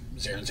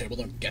Zarin's able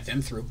to get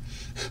them through,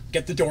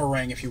 get the door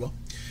rang, if you will.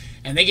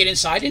 And they get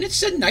inside, and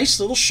it's a nice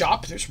little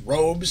shop. There's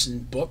robes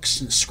and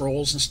books and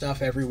scrolls and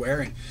stuff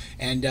everywhere.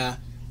 And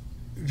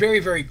very,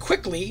 very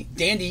quickly,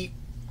 Dandy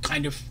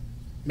kind of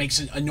makes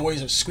a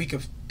noise, a squeak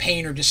of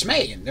pain or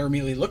dismay. And they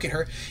immediately look at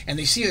her, and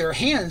they see their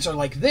hands are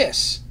like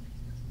this.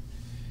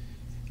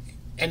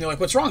 And they're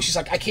like, "What's wrong?" She's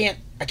like, I can't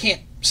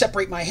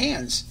separate my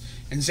hands.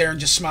 And Zarin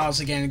just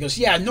smiles again and goes,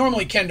 "Yeah,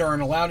 normally Kender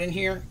aren't allowed in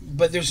here,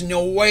 but there's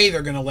no way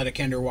they're going to let a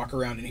Kender walk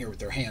around in here with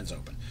their hands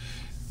open.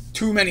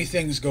 Too many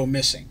things go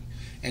missing."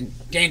 And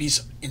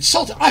Dandy's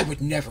insulted. "I would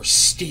never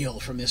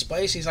steal from this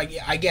place." He's like,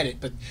 "Yeah, I get it,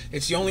 but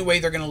it's the only way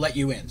they're going to let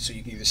you in. So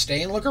you can either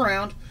stay and look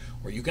around,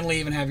 or you can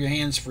leave and have your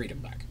hands freedom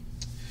back."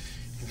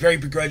 Very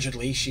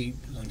begrudgingly, she's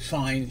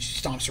fine.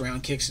 She stomps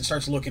around, kicks, and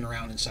starts looking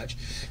around and such.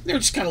 And they're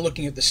just kind of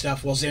looking at the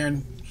stuff while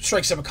Zarin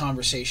strikes up a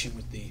conversation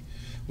with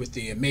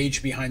the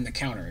mage behind the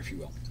counter, if you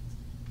will.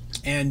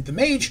 And the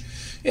mage,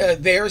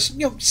 there's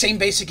same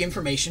basic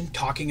information,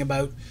 talking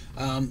about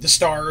the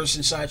stars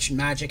and such,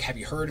 magic. Have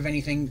you heard of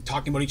anything?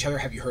 Talking about each other.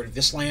 Have you heard of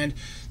this land?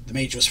 The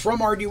mage was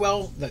from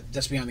Arduel,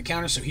 that's behind the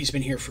counter, so he's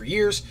been here for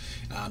years.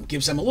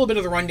 Gives them a little bit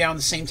of the rundown,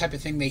 the same type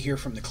of thing they hear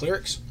from the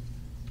clerics.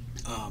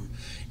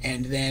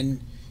 And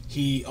then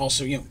he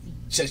also,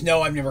 says,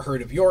 "No, I've never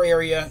heard of your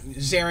area."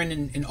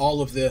 Zarin and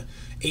all of the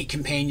 8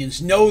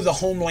 companions know the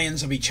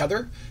homelands of each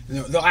other.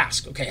 And they'll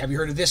ask, "Okay, have you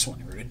heard of this one?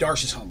 Have you heard of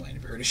Darsh's homeland?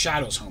 Have you heard of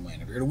Shadow's homeland?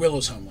 Have you heard of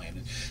Willow's homeland?"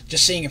 And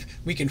just seeing if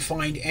we can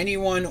find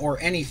anyone or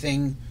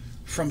anything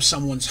from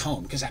someone's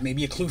home, because that may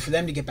be a clue for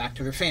them to get back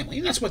to their family.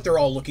 And that's what they're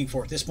all looking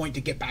for at this point,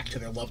 to get back to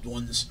their loved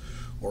ones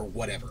or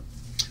whatever.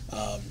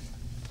 And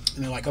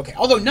they're like, okay.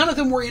 Although none of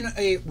them were in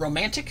a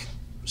romantic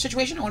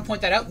situation, I want to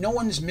point that out. No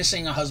one's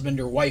missing a husband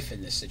or wife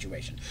in this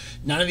situation.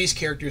 None of these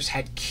characters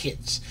had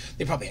kids.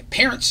 They probably had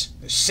parents,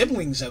 there's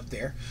siblings out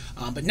there,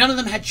 but none of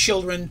them had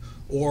children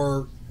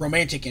or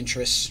romantic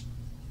interests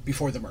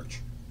before the merge.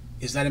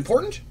 Is that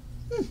important?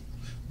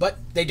 But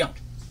they don't.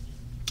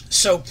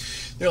 So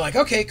they're like,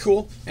 okay,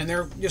 cool, and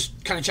they're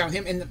just kind of chatting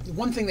with him. And the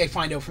one thing they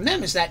find out from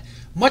them is that,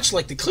 much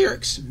like the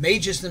clerics,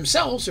 mages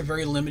themselves are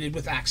very limited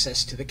with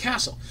access to the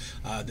castle.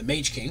 The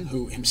Mage King,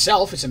 who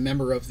himself is a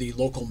member of the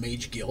local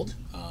mage guild,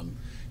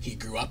 he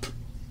grew up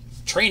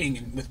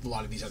training with a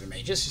lot of these other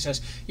mages. He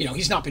says,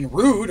 he's not been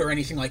rude or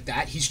anything like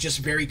that. He's just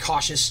very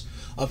cautious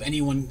of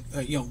anyone,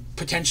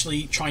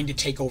 potentially trying to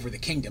take over the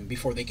kingdom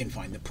before they can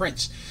find the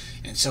prince.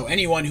 And so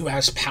anyone who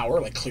has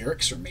power, like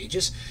clerics or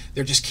mages,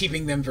 they're just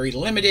keeping them very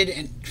limited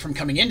and from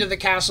coming into the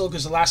castle,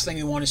 because the last thing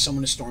they want is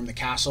someone to storm the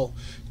castle,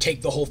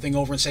 take the whole thing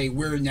over and say,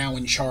 we're now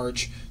in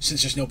charge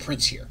since there's no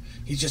prince here.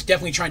 He's just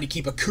definitely trying to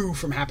keep a coup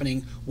from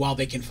happening while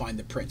they can find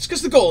the prince.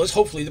 Because the goal is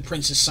hopefully the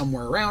prince is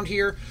somewhere around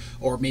here,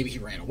 or maybe he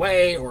ran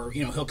away, or,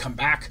 he'll come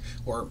back,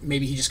 or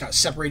maybe he just got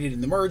separated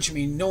in the merge. I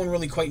mean, no one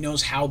really quite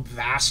knows how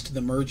vast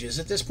the merge is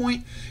at this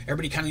point.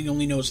 Everybody kind of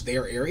only knows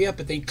their area,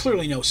 but they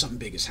clearly know something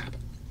big has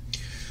happened.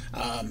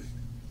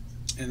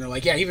 And they're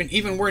like, yeah,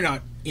 even we're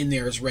not in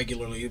there as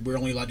regularly. We're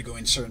only allowed to go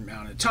in a certain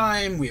amount of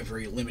time. We have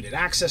very limited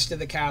access to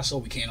the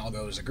castle. We can't all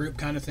go as a group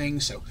kind of thing.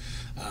 So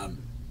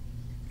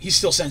he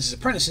still sends his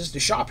apprentices to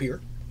shop here.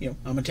 I'm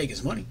going to take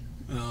his money.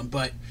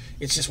 But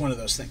it's just one of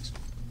those things.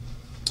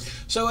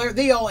 So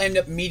they all end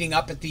up meeting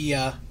up at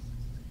the...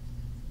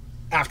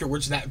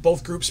 afterwards, that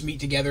both groups meet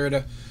together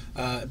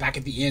at back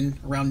at the inn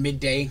around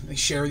midday. They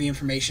share the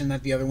information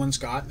that the other one's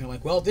got. And they're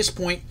like, well, at this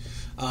point,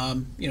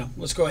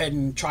 let's go ahead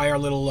and try our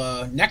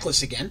little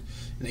necklace again.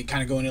 And they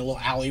kind of go in a little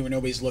alley where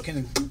nobody's looking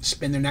and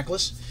spin their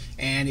necklace.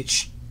 And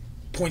it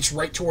points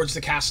right towards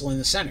the castle in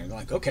the center. They're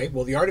like, okay,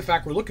 well, the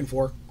artifact we're looking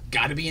for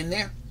got to be in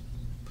there.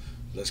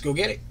 Let's go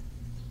get it.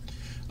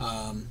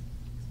 And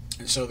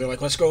so they're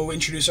like, let's go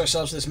introduce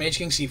ourselves to this Mage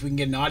King, see if we can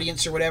get an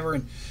audience or whatever,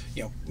 and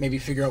maybe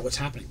figure out what's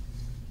happening.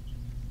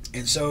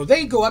 And so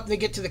they go up, they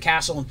get to the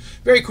castle, and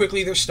very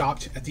quickly they're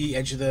stopped at the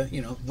edge of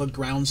the, the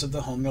grounds of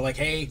the home. They're like,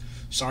 hey,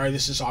 sorry,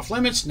 this is off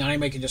limits. Not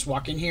anybody can just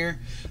walk in here.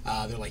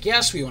 They're like,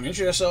 yes, we want to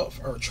introduce ourselves,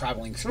 or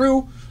traveling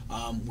through.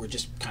 We're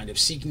just kind of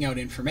seeking out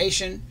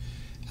information.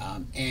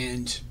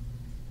 And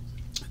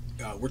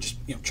we're just,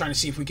 trying to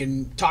see if we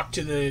can talk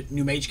to the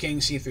new Mage King,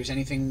 see if there's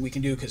anything we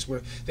can do, because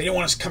they don't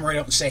want us to come right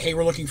out and say, hey,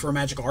 we're looking for a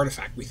magical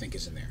artifact we think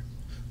is in there.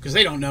 Because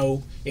they don't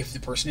know if the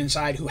person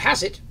inside who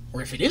has it,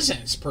 or if it is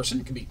this person,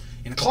 it could be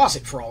in a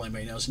closet for all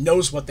anybody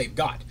knows what they've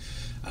got.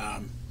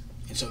 And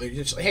so they're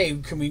just like, hey,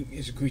 can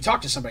we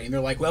talk to somebody? And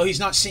they're like, well, he's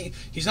not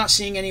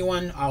seeing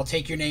anyone. I'll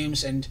take your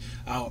names and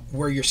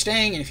where you're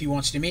staying, and if he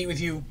wants to meet with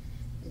you,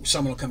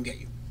 someone will come get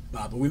you.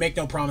 But we make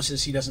no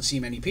promises. He doesn't see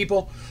many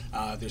people.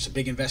 There's a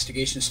big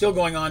investigation still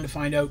going on to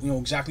find out,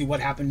 exactly what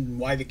happened and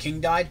why the king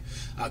died.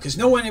 Because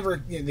no one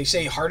ever, they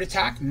say heart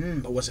attack,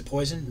 but was it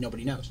poison?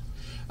 Nobody knows.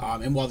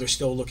 And while they're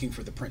still looking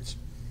for the prince.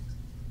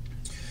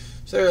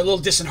 So they're a little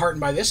disheartened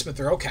by this, but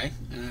they're okay.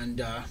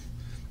 And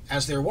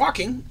as they're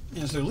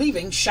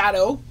leaving,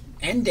 Shadow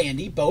and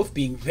Dandy, both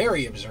being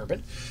very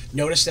observant,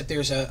 notice that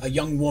there's a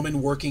young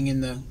woman working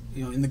in the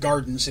in the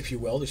gardens, if you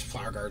will. There's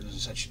flower gardens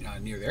and such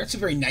near there. It's a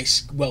very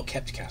nice,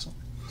 well-kept castle.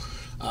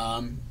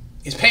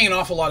 Is paying an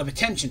awful lot of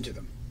attention to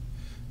them.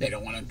 They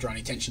don't want to draw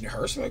any attention to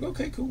her, so they're like,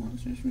 okay, cool.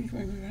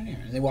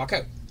 And they walk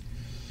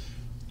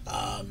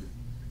out.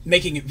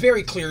 Making it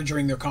very clear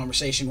during their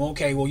conversation, well,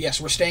 okay, well,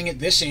 yes, we're staying at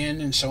this inn,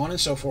 and so on and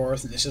so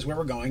forth, and this is where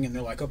we're going. And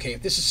they're like, okay,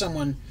 if this is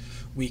someone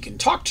we can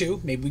talk to,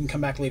 maybe we can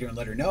come back later and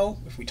let her know.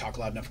 If we talk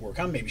loud enough for her to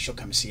come, maybe she'll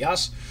come and see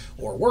us.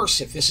 Or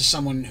worse, if this is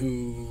someone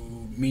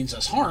who means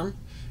us harm,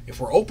 if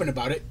we're open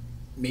about it,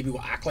 maybe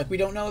we'll act like we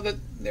don't know that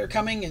they're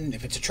coming, and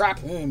if it's a trap,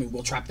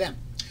 we'll trap them.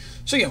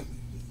 So,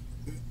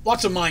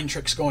 lots of mind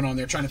tricks going on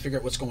there, trying to figure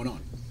out what's going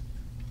on.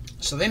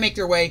 So they make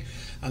their way,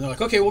 and they're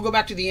like, okay, we'll go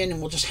back to the inn, and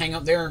we'll just hang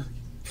out there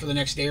for the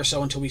next day or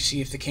so until we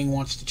see if the king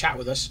wants to chat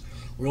with us.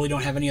 We really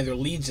don't have any other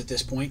leads at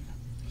this point.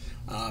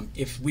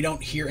 If we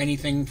don't hear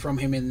anything from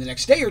him in the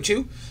next day or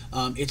two,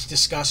 it's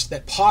discussed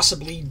that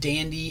possibly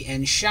Dandy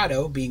and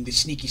Shadow, being the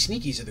sneaky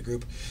sneakies of the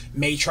group,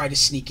 may try to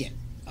sneak in.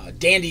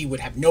 Dandy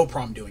would have no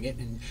problem doing it,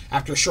 and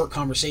after a short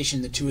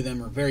conversation, the two of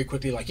them are very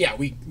quickly like, yeah,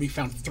 we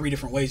found 3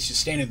 different ways to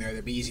stand in there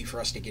that'd be easy for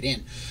us to get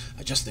in.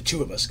 Just the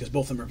two of us, because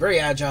both of them are very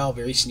agile,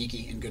 very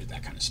sneaky, and good at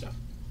that kind of stuff.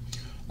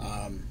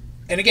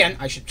 And again,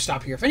 I should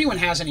stop here. If anyone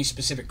has any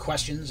specific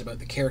questions about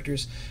the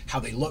characters,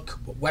 how they look,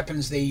 what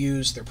weapons they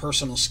use, their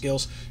personal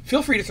skills,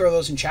 feel free to throw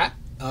those in chat.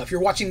 If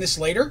you're watching this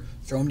later,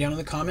 throw them down in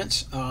the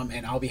comments,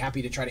 and I'll be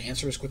happy to try to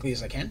answer as quickly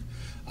as I can,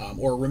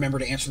 or remember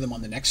to answer them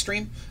on the next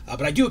stream.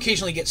 But I do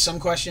occasionally get some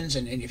questions,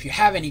 and if you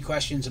have any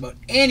questions about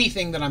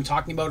anything that I'm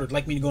talking about, or would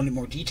like me to go into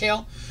more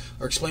detail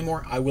or explain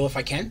more, I will if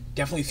I can.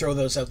 Definitely throw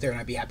those out there, and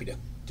I'd be happy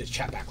to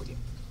chat back with you.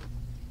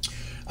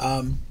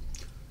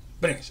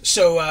 But anyways,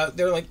 so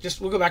they're like,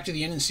 we'll go back to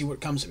the inn and see what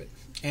comes of it.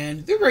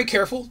 And they're very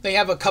careful. They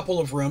have a couple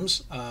of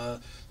rooms.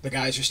 The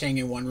guys are staying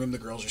in one room, the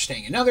girls are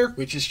staying in another,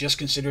 which is just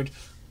considered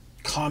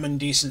common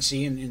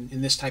decency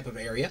in this type of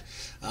area.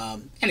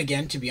 And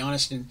again, to be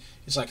honest,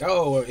 it's like,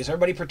 oh, is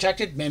everybody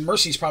protected? Man,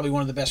 Mercy's probably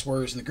one of the best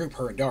warriors in the group,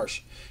 her and Darsh.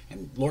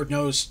 And Lord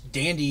knows,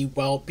 Dandy,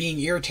 while being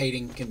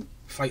irritating, can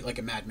fight like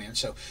a madman.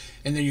 So,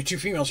 and then your 2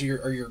 females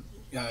are your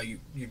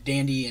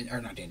Dandy and, or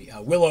not Dandy,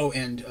 Willow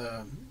and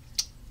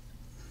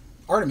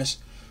Artemis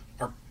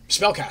are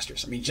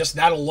spellcasters. I mean, just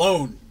that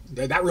alone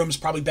That room's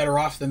probably better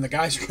off than the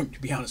guys' room, to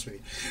be honest with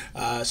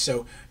you.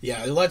 So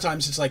yeah, a lot of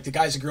times it's like the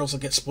guys and girls will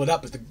get split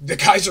up, but the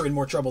guys are in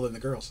more trouble than the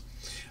girls.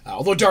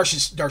 Although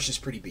Darsh is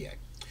pretty BA.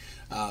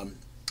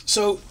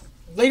 So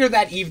later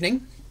that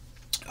evening,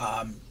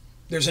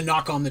 there's a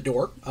knock on the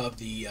door of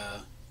the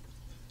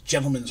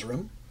gentleman's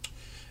room,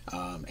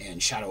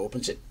 and Shadow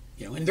opens it.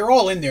 And they're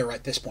all in there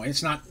at this point.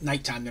 It's not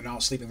nighttime; they're not all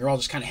sleeping. They're all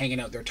just kind of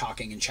hanging out there,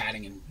 talking and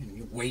chatting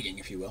and waiting,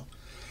 if you will.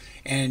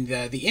 And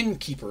the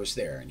innkeeper is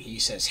there, and he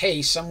says,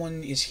 "Hey,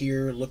 someone is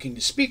here looking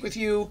to speak with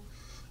you.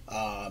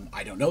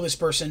 I don't know this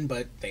person,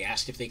 but they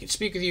asked if they could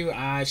speak with you.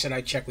 I said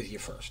I'd check with you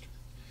first."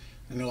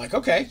 And they're like,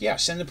 "Okay, yeah,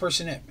 send the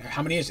person in.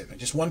 How many is it?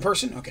 Just one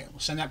person? Okay, we'll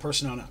send that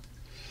person on up."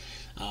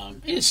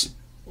 And it's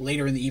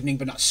later in the evening,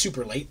 but not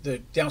super late. The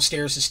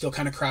downstairs is still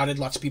kind of crowded.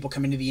 Lots of people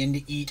come into the inn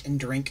to eat and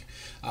drink.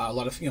 A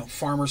lot of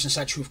farmers and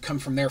such who've come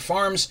from their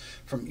farms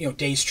from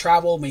days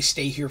travel may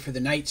stay here for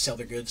the night, sell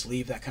their goods,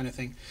 leave, that kind of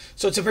thing.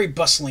 So it's a very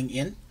bustling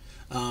inn.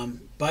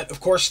 But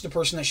of course, the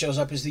person that shows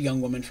up is the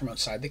young woman from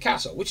outside the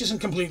castle, which isn't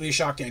completely a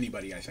shock to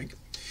anybody, I think.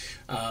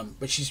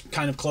 But she's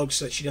kind of cloaked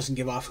so that she doesn't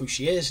give off who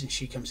she is, and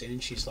she comes in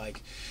and she's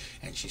like,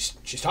 and she's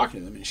talking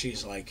to them, and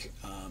she's like,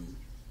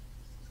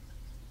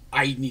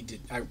 I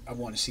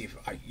want to see if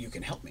you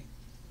can help me.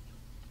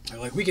 I'm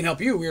like, "We can help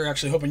you. We were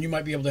actually hoping you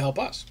might be able to help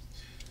us."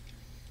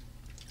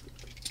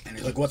 And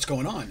they're like, "What's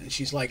going on?" And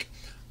she's like,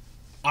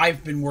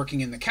 "I've been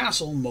working in the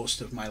castle most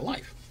of my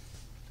life.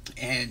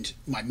 And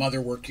my mother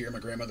worked here, my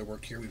grandmother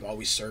worked here. We've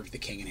always served the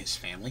king and his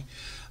family.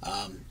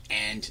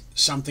 And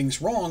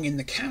something's wrong in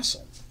the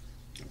castle."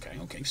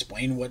 Okay,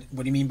 explain what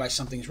do you mean by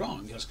something's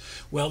wrong? He goes,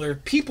 "Well, there are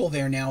people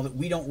there now that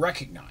we don't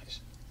recognize.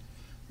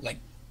 Like,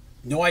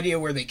 no idea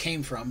where they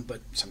came from,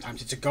 but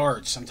sometimes it's a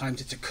guard,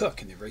 sometimes it's a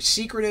cook, and they're very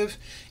secretive,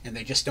 and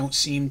they just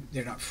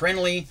they're not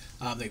friendly,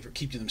 they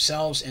keep to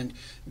themselves, and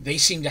they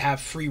seem to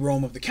have free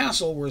roam of the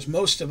castle, whereas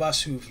most of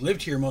us who've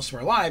lived here most of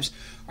our lives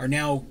are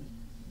now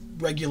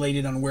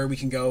regulated on where we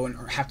can go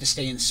or have to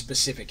stay in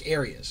specific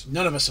areas.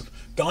 None of us have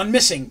gone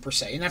missing, per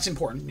se, and that's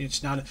important.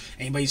 It's not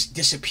anybody's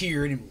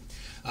disappeared, and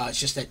it's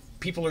just that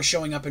people are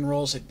showing up in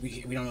roles that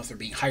we don't know if they're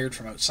being hired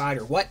from outside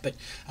or what, but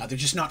they're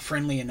just not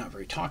friendly and not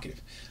very talkative."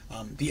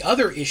 The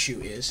other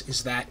issue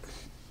is that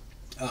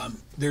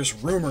there's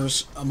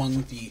rumors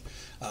among the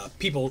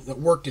people that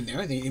worked in there,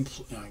 I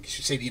guess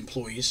you say the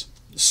employees,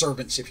 the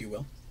servants, if you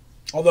will,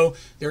 although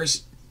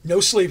there's no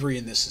slavery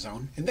in this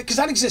zone, and because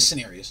that exists in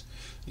areas.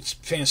 It's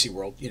fantasy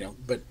world,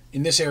 but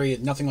in this area,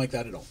 nothing like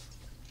that at all.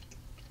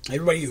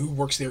 Everybody who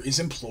works there is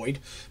employed.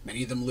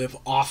 Many of them live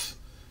off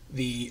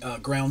the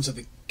grounds of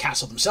the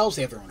castle themselves.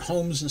 They have their own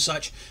homes and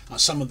such.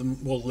 Some of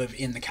them will live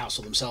in the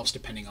castle themselves,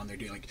 depending on their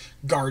doing. Like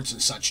guards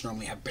and such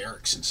normally have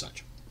barracks and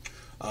such.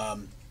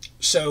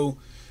 So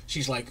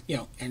she's like,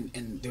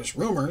 and there's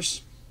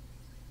rumors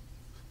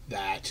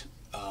that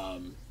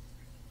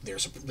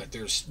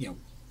there's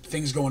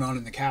things going on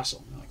in the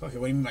castle. I'm like, "Okay,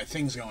 what do you mean by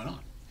things going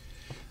on?"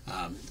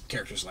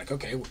 Character's like,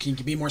 "Okay, well, can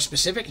you be more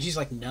specific?" And she's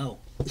like, "No,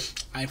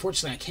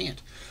 unfortunately, I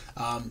can't.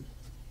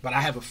 But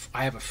I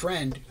have a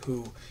friend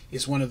who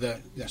is one of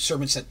the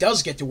servants that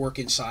does get to work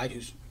inside,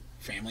 whose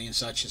family and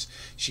such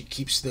she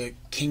keeps the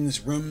king's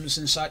rooms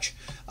and such,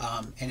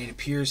 and it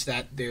appears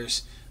that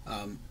there's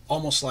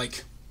almost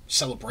like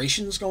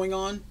celebrations going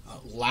on,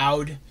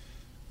 loud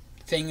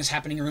things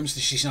happening in rooms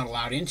that she's not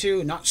allowed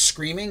into, not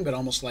screaming, but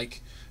almost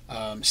like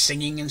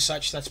singing and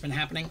such that's been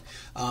happening.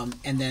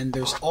 And then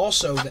there's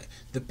also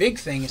the big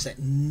thing is that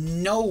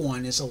no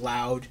one is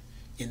allowed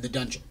in the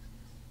dungeon.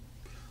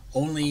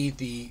 Only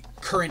the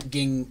current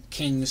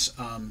king's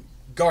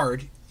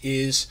guard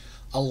is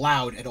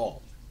allowed at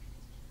all.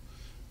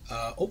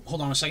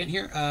 Hold on a second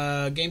here.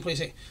 Gameplay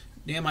say,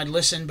 "Damn, I'd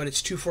listen, but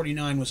it's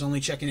 2:49. Was only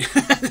checking in."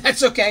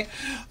 That's okay.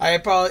 I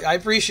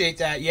appreciate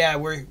that. Yeah,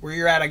 where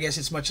you're at, I guess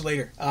it's much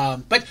later.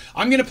 But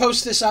I'm gonna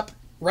post this up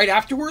right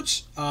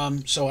afterwards.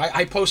 So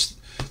I post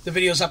the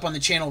videos up on the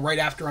channel right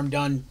after I'm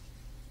done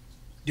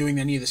doing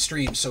any of the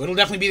streams. So it'll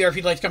definitely be there if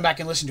you'd like to come back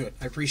and listen to it.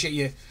 I appreciate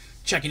you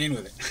checking in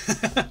with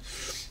it.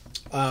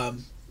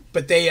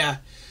 But they,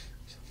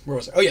 where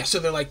was I? Oh yeah, so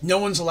they're like, no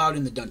one's allowed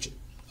in the dungeon.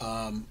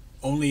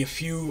 Only a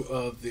few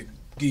of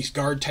these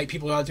guard type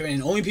people are out there,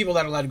 and the only people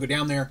that are allowed to go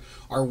down there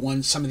are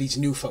some of these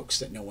new folks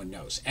that no one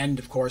knows. And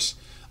of course,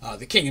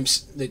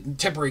 the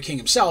temporary king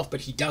himself,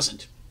 but he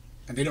doesn't.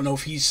 And they don't know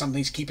if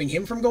something's keeping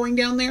him from going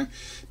down there,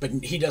 but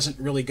he doesn't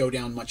really go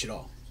down much at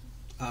all.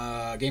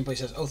 Gameplay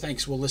says, "Oh,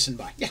 thanks, we'll listen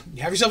by." Yeah,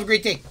 have yourself a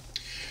great day.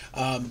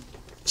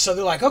 So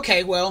they're like,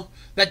 "Okay, well,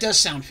 that does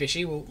sound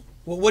fishy. Well,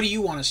 what do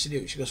you want us to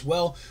do?" She goes,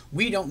 "Well,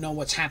 we don't know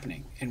what's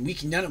happening, and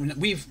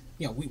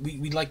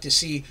we'd like to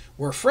see.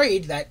 We're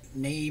afraid that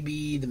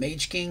maybe the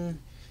Mage King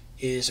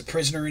is a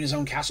prisoner in his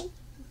own castle,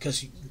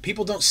 because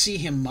people don't see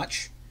him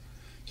much.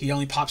 He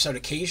only pops out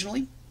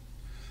occasionally.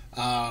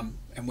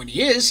 And when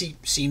he is, he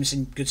seems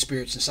in good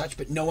spirits and such,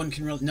 but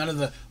none of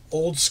the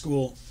old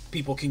school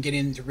people can get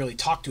in to really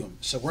talk to him.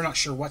 So we're not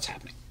sure what's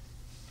happening."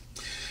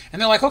 And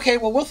they're like, "Okay,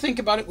 well, we'll think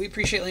about it. We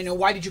appreciate letting you know.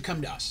 Why did you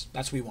come to us?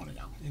 That's what we want to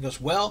know." And he goes,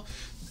 "Well,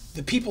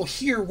 the people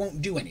here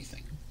won't do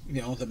anything.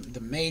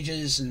 the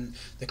mages and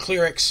the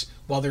clerics,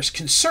 while there's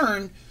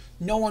concern,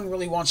 no one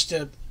really wants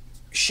to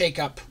shake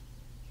up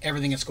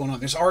everything that's going on.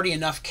 There's already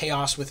enough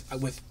chaos with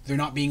there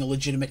not being a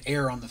legitimate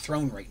heir on the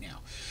throne right now.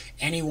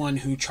 Anyone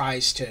who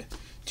tries to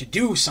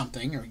do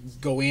something or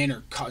go in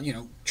or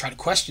try to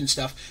question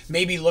stuff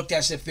may be looked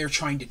as if they're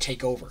trying to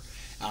take over,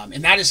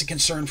 and that is a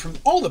concern from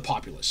all the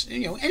populace.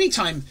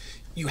 Anytime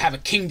you have a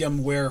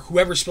kingdom where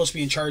whoever's supposed to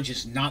be in charge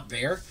is not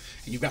there,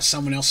 and you've got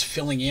someone else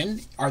filling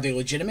in, are they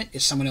legitimate?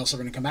 Is someone else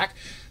ever going to come back?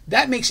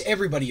 That makes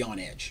everybody on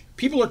edge.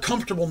 People are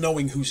comfortable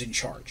knowing who's in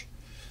charge,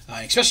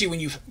 especially when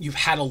you've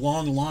had a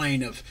long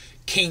line of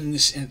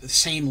kings in the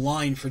same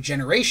line for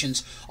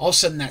generations. All of a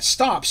sudden that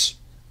stops.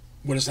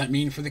 What does that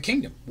mean for the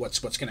kingdom? What's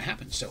going to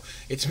happen? So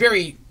it's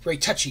very, very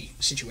touchy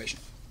situation.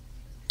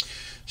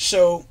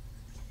 So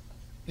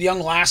the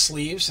young lass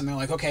leaves, and they're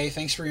like, okay,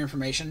 thanks for your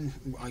information.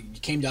 You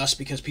came to us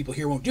because people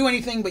here won't do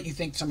anything, but you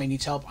think somebody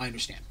needs help. I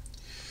understand.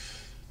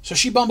 So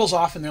she bumbles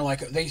off, and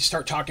they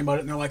start talking about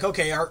it, and they're like,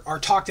 okay, our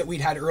talk that we'd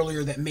had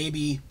earlier that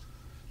maybe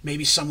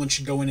someone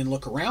should go in and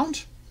look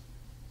around,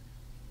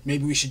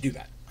 maybe we should do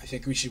that. I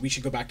think we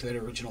should go back to that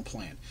original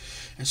plan.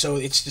 And so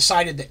it's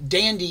decided that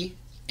Dandy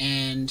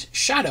and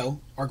Shadow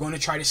are going to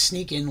try to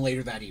sneak in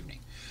later that evening.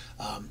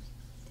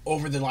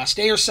 Over the last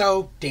day or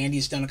so,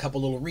 Dandy's done a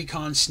couple little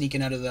recons,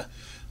 sneaking out of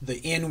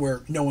the inn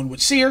where no one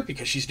would see her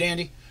because she's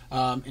Dandy,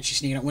 and she's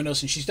sneaking out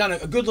windows, and she's done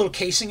a good little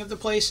casing of the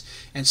place,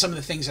 and some of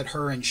the things that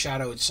her and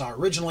Shadow had saw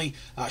originally,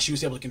 she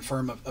was able to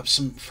confirm of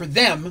some, for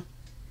them,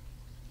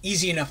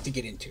 easy enough to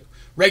get into.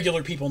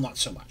 Regular people, not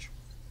so much.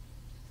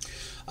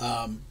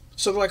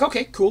 So they're like,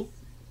 okay, cool.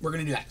 We're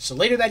going to do that. So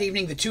later that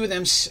evening, the two of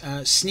them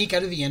sneak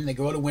out of the inn. They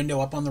go out a window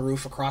up on the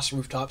roof, across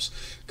rooftops,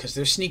 because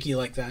they're sneaky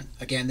like that.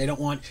 Again, they don't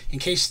want, in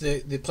case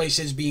the place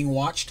is being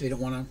watched, they don't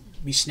want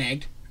to be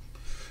snagged.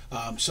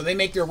 So they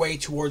make their way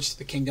towards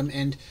the kingdom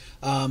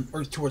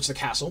or towards the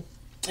castle.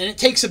 And it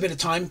takes a bit of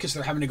time because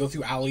they're having to go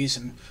through alleys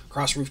and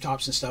across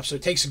rooftops and stuff. So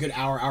it takes a good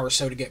hour or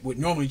so to get would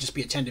normally just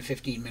be a 10 to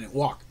 15 minute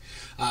walk.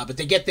 But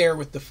they get there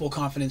with the full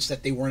confidence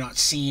that they were not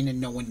seen and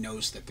no one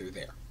knows that they're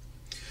there.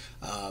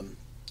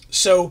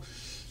 So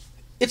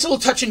it's a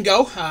little touch and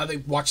go. They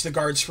watch the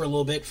guards for a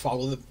little bit,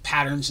 follow the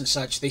patterns and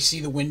such. They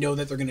see the window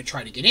that they're going to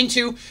try to get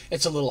into.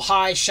 It's a little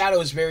high. Shadow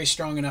is very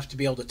strong enough to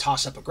be able to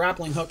toss up a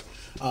grappling hook.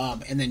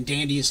 And then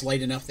Dandy is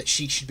light enough that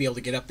she should be able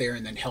to get up there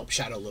and then help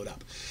Shadow load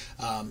up.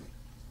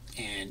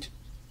 And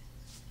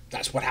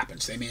that's what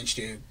happens. They manage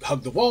to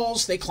hug the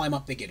walls. They climb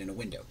up. They get in a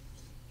window.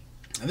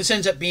 Now, this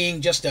ends up being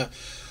just a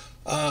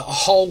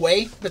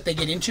hallway that they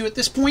get into at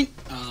this point.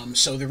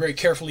 So they're very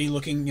carefully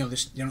looking. You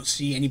don't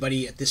see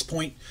anybody at this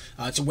point.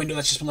 It's a window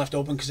that's just been left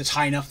open because it's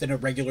high enough that a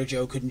regular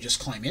Joe couldn't just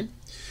climb in.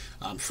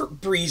 For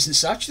breeze and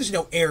such, there's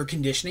no air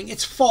conditioning.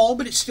 It's fall,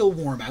 but it's still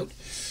warm out.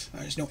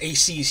 There's no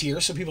ACs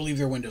here, so people leave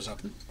their windows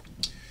open.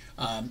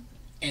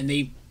 And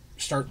they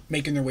start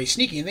making their way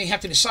sneaky, and they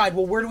have to decide,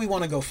 well, where do we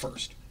want to go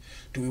first?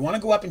 Do we want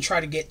to go up and try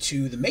to get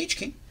to the Mage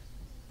King?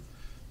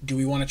 Do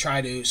we want to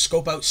try to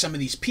scope out some of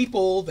these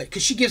people?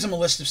 Because she gives them a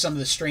list of some of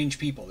the strange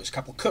people. There's a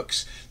couple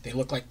cooks. They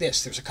look like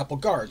this. There's a couple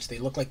guards. They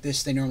look like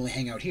this. They normally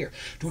hang out here.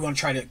 Do we want to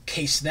try to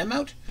case them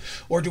out?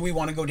 Or do we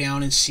want to go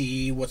down and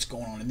see what's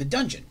going on in the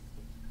dungeon?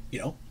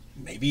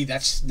 Maybe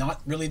that's not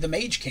really the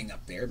Mage King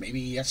up there.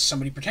 Maybe that's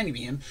somebody pretending to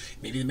be him.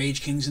 Maybe the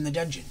Mage King's in the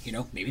dungeon.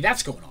 Maybe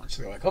that's going on.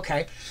 So they're like,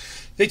 okay.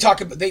 They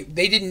talk about they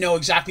didn't know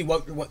exactly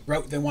what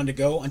route they wanted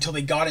to go until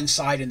they got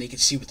inside and they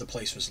could see what the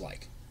place was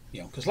like.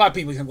 Because a lot of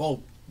people think,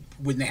 well,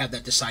 wouldn't they have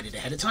that decided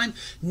ahead of time?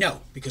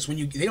 No, because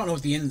they don't know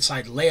what the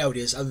inside layout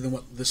is other than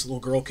what this little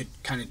girl could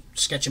kind of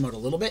sketch them out a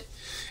little bit,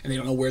 and they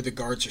don't know where the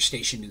guards are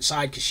stationed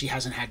inside because she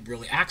hasn't had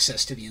really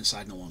access to the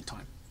inside in a long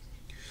time.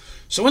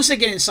 So once they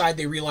get inside,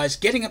 they realize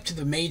getting up to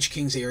the Mage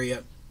King's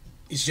area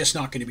is just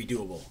not going to be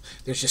doable.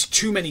 There's just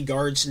too many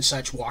guards and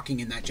such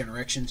walking in that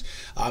direction.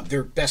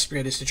 Their best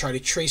bet is to try to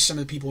trace some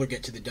of the people or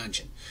get to the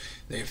dungeon.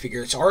 They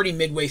figure it's already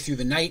midway through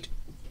the night.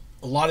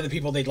 A lot of the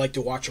people they'd like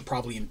to watch are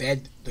probably in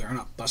bed. They're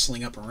not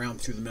bustling up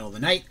around through the middle of the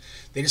night.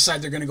 They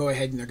decide they're going to go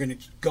ahead and they're going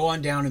to go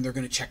on down and they're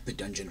going to check the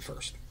dungeon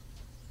first.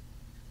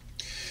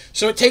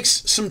 So it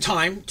takes some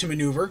time to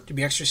maneuver, to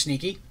be extra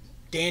sneaky.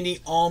 Dandy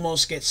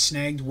almost gets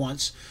snagged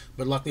once,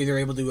 but luckily they're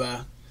able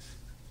to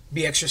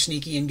be extra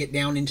sneaky and get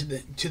down into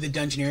the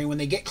dungeon area. When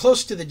they get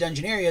close to the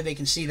dungeon area, they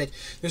can see that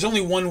there's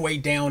only one way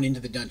down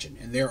into the dungeon,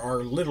 and there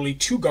are literally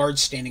two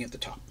guards standing at the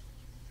top.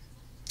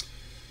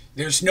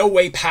 There's no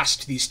way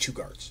past these two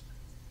guards.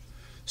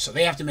 So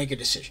they have to make a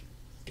decision.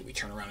 Do we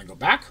turn around and go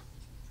back?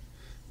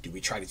 Do we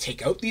try to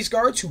take out these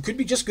guards, who could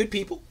be just good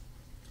people,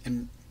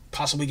 and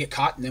possibly get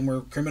caught, and then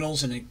we're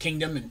criminals in a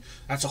kingdom, and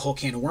that's a whole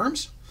can of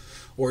worms?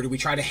 Or do we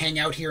try to hang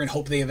out here and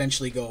hope they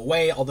eventually go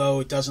away, although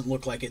it doesn't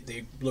look like it.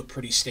 They look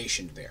pretty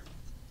stationed there.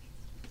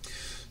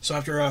 So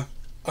after a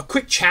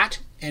quick chat,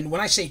 and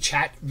when I say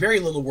chat, very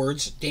little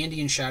words,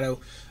 Dandy and Shadow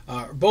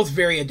are both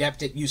very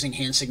adept at using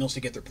hand signals to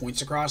get their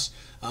points across.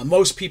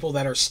 Most people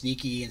that are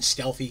sneaky and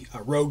stealthy,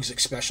 rogues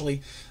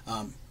especially,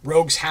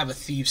 rogues have a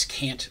thieves'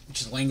 cant,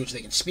 which is a language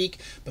they can speak,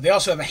 but they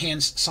also have a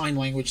hand sign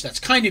language that's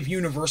kind of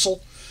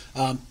universal.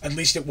 At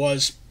least it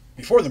was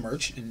before the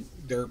merge, and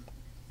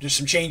there's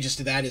some changes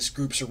to that as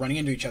groups are running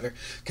into each other.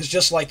 Because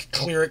just like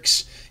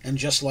clerics and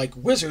just like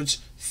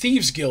wizards,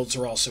 thieves guilds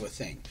are also a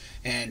thing.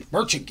 And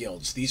merchant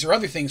guilds. These are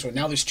other things where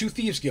now there's 2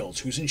 thieves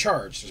guilds. Who's in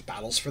charge? There's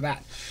battles for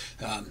that.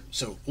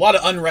 So a lot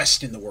of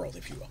unrest in the world,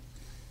 if you will.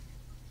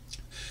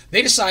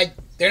 They decide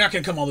they're not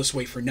going to come all this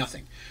way for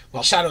nothing.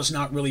 While Shadow's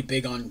not really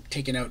big on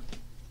taking out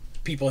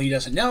people he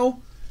doesn't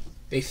know,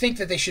 they think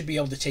that they should be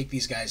able to take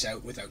these guys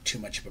out without too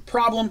much of a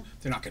problem.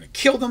 They're not going to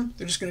kill them.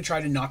 They're just going to try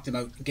to knock them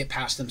out, get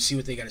past them, see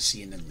what they got to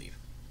see, and then leave.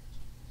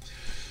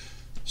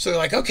 So they're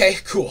like, okay,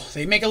 cool.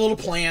 They make a little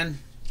plan.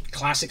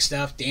 Classic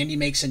stuff. Dandy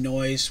makes a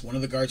noise. One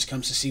of the guards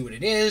comes to see what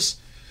it is.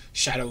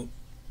 Shadow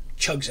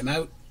chugs him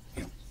out,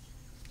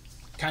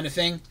 kind of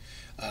thing.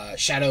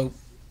 Shadow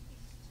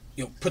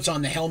puts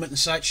on the helmet and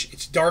such.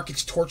 It's dark,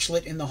 it's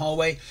torchlit in the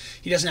hallway.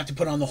 He doesn't have to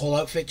put on the whole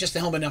outfit, just the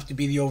helmet enough to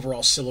be the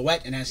overall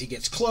silhouette, and as he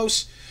gets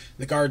close,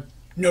 the guard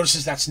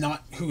notices that's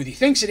not who he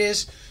thinks it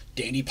is.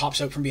 Dandy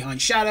pops out from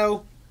behind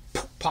Shadow,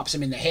 pops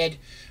him in the head,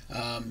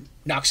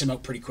 knocks him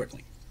out pretty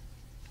quickly.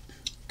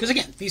 Because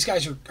again, these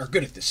guys are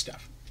good at this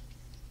stuff.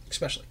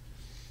 Especially.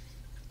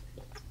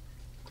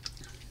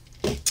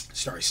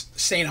 Sorry,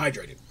 staying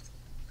hydrated.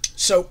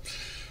 So,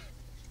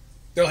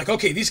 they're like,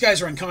 okay, these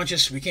guys are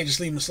unconscious. We can't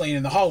just leave them laying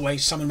in the hallway.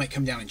 Someone might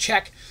come down and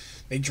check.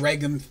 They drag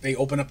them. They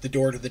open up the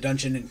door to the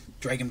dungeon and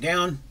drag them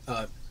down.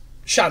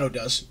 Shadow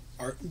does.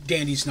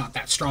 Dandy's not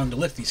that strong to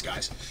lift these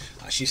guys.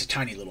 She's a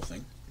tiny little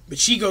thing. But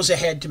she goes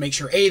ahead to make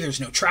sure, A, there's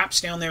no traps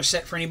down there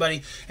set for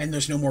anybody, and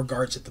there's no more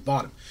guards at the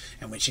bottom.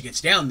 And when she gets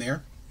down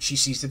there, she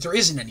sees that there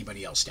isn't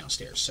anybody else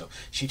downstairs. So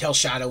she tells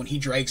Shadow, and he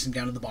drags them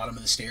down to the bottom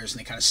of the stairs, and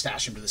they kind of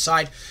stash him to the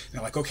side. And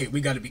they're like, okay,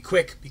 we got to be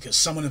quick, because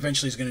someone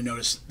eventually is going to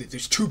notice that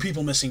there's 2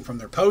 people missing from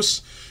their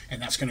posts,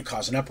 and that's going to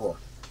cause an uproar.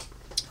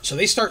 So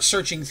they start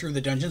searching through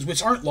the dungeons,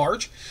 which aren't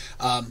large,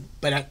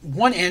 but at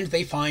one end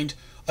they find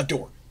a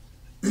door.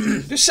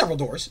 There's several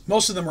doors.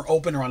 Most of them are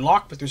open or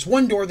unlocked, but there's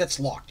one door that's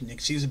locked, and you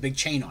can see there's a big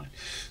chain on it.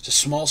 It's a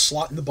small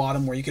slot in the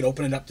bottom where you could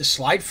open it up to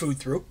slide food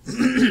through.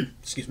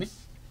 Excuse me.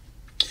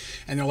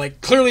 And they're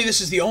like, clearly this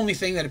is the only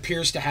thing that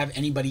appears to have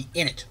anybody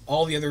in it.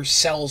 All the other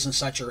cells and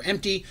such are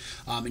empty,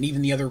 and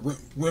even the other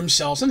room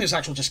cells, and there's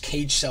actual just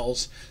cage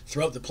cells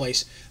throughout the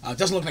place. It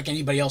doesn't look like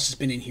anybody else has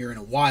been in here in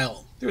a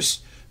while.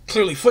 There's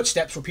clearly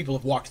footsteps where people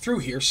have walked through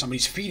here.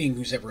 Somebody's feeding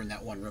who's ever in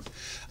that one room.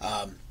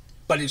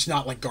 But it's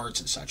not like guards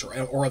and such,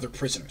 or other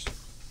prisoners.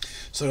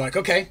 So they're like,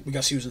 okay, we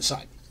got to see who's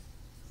inside.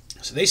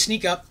 So they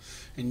sneak up,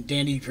 and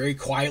Dandy very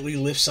quietly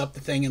lifts up the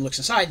thing and looks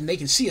inside, and they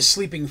can see a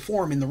sleeping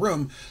form in the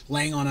room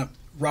laying on a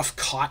rough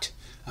cot.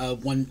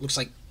 One looks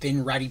like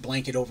thin ratty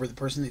blanket over the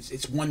person.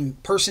 It's one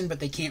person, but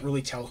they can't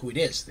really tell who it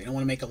is. They don't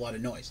want to make a lot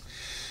of noise.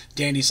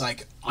 Dandy's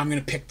like, I'm going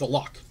to pick the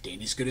lock.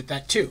 Dandy's good at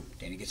that too.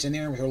 Dandy gets in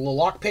there with her little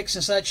lock picks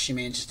and such. She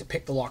manages to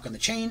pick the lock on the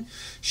chain.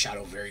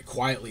 Shadow very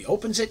quietly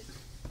opens it,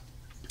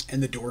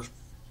 and the door,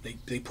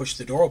 they push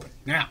the door open.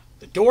 Now,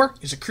 the door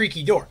is a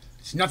creaky door.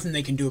 There's nothing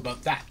they can do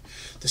about that.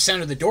 The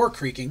sound of the door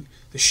creaking,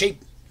 the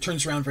shape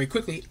turns around very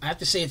quickly. I have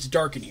to say it's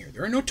dark in here.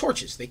 There are no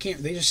torches. They're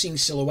just seeing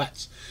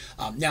silhouettes.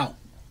 Now,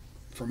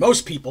 for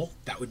most people,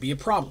 that would be a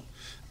problem.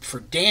 For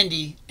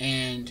Dandy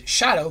and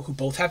Shadow, who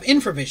both have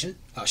infravision,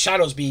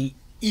 Shadow's being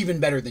even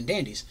better than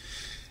Dandy's,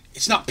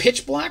 it's not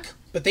pitch black,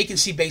 but they can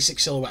see basic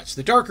silhouettes.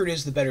 The darker it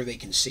is, the better they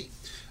can see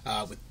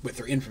with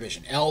their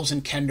infravision. Elves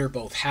and Kender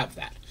both have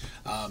that.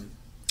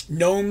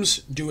 Gnomes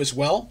do as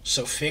well,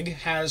 so Fig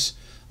has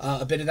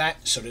a bit of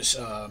that. So does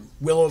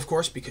Willow, of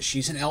course, because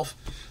she's an elf.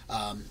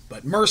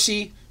 But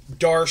Mercy,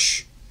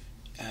 Darsh,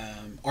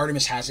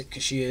 Artemis has it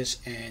because she is,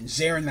 and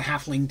Zarin the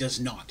Halfling does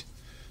not.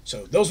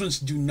 So those ones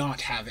do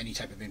not have any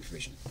type of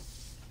infravision.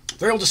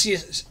 They're able to see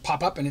it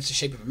pop up, and it's the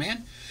shape of a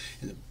man.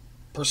 And the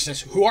person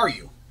says, "Who are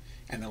you?"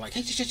 And they're like,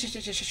 "Hey,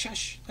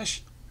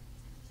 hush.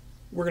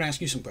 We're going to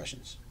ask you some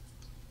questions.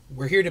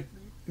 We're here to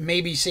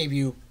maybe save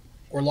you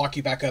or lock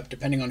you back up,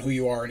 depending on who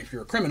you are. And if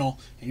you're a criminal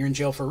and you're in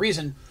jail for a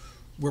reason,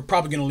 we're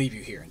probably going to leave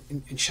you here."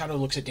 And Shadow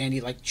looks at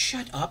Dandy like,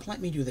 "Shut up, let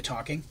me do the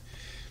talking."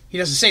 He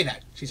doesn't say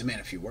that. He's a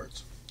man of few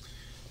words.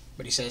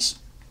 But he says,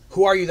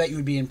 "Who are you that you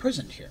would be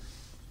imprisoned here?"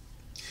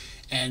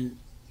 And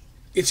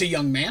it's a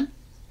young man,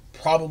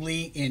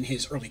 probably in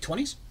his early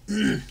 20s,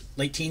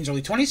 late teens,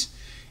 early 20s,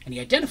 and he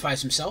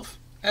identifies himself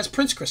as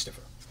Prince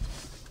Christopher.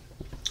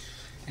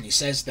 And he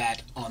says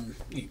that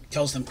he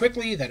tells them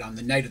quickly that on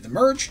the night of the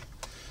merge,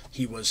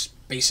 he was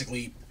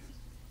basically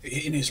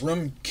in his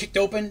room, kicked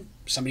open.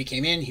 Somebody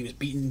came in, he was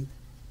beaten,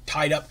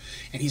 tied up,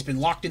 and he's been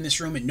locked in this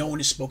room, and no one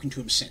has spoken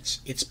to him since.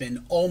 It's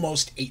been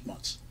almost 8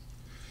 months.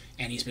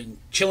 And he's been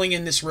chilling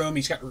in this room.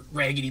 He's got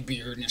raggedy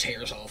beard, and his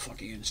hair's all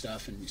funky and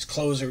stuff, and his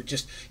clothes are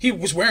just... He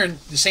was wearing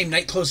the same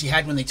night clothes he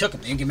had when they took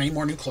him. They didn't give him any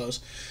more new clothes.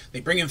 They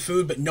bring him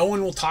food, but no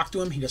one will talk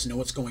to him. He doesn't know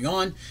what's going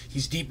on.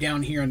 He's deep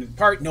down here in the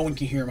part. No one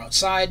can hear him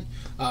outside.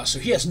 So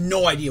he has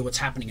no idea what's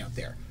happening out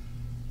there.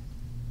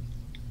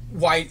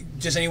 Why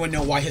does anyone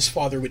know why his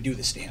father would do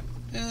this to him?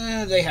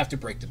 They have to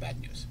break the bad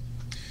news.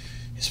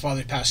 His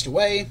father passed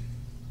away,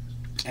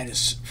 and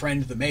his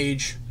friend, the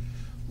mage,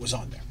 was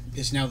on there.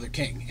 Is now the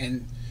king.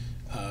 And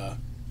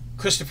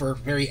Christopher,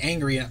 very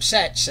angry and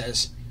upset,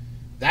 says,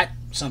 "That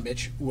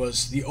sumbitch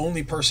was the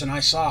only person I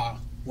saw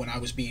when I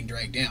was being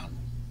dragged down.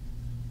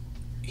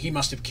 He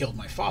must have killed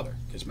my father,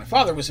 because my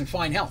father was in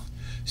fine health.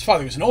 His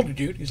father was an older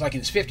dude. He was like in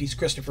his 50s.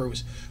 Christopher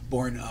was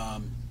born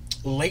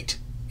late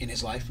in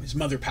his life. His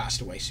mother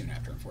passed away soon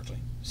after,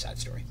 unfortunately. Sad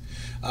story.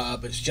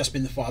 But it's just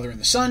been the father and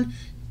the son.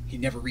 He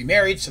never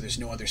remarried, so there's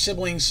no other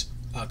siblings.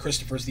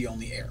 Christopher's the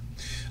only heir."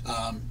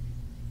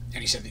 And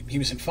he said that he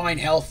was in fine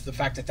health. The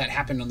fact that that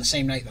happened on the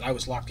same night that I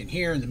was locked in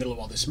here in the middle of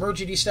all this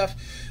mergedy stuff,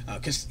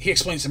 because he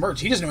explains the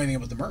merge. He doesn't know anything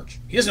about the merge.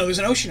 He doesn't know there's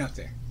an ocean out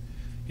there.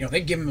 You know,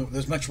 they give him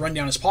as much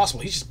rundown as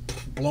possible. He's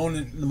just blown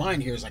in the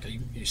mind here. He's like, are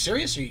you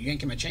serious? Are you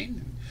yanking my chain?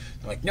 And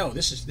they're like, no,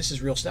 this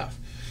is real stuff.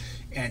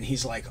 And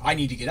he's like, I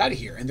need to get out of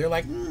here. And they're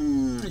like,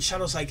 and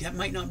Shadow's like, that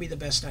might not be the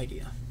best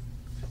idea.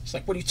 It's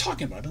like, what are you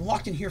talking about? I've been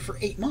locked in here for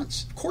 8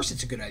 months. Of course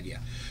it's a good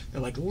idea.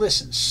 They're like,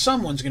 listen,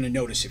 someone's going to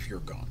notice if you're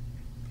gone.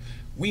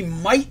 We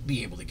might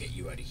be able to get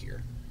you out of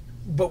here,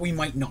 but we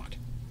might not.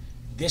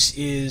 This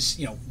is,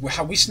 you know,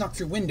 how we snuck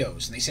through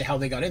windows, and they say how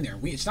they got in there.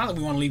 It's not that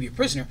we want to leave you a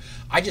prisoner.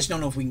 I just don't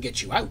know if we can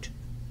get you out.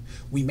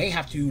 We may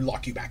have to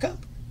lock you back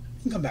up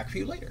and come back for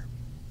you later.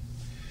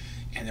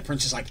 And the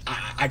prince is like,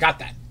 I got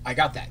that. I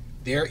got that.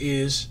 There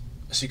is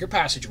a secret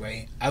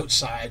passageway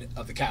outside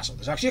of the castle.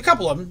 There's actually a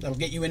couple of them that'll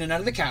get you in and out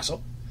of the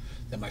castle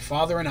that my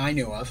father and I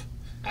knew of,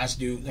 as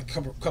do a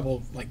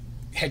couple like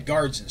head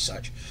guards and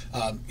such,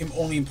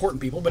 only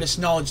important people, but it's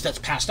knowledge that's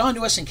passed on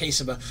to us in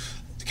case of the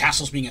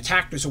castle's being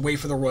attacked. There's a way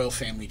for the royal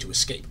family to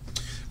escape.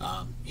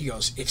 He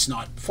goes, it's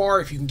not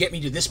far. If you can get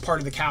me to this part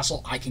of the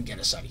castle, I can get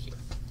us out of here.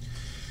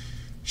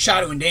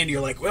 Shadow and Dandy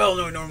are like, well,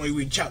 no, normally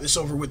we'd chat this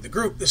over with the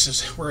group.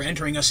 We're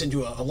entering us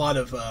into a lot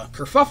of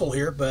kerfuffle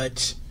here,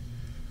 but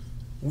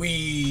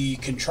we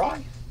can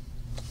try.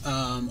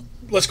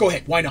 Let's go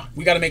ahead. Why not?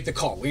 We got to make the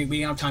call. We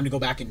don't have time to go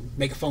back and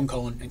make a phone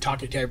call and talk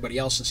to everybody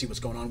else and see what's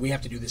going on. We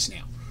have to do this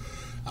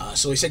now.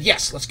 So he said,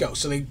 yes, let's go.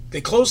 So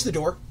they close the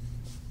door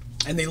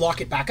and they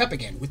lock it back up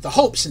again with the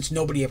hope, since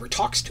nobody ever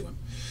talks to him,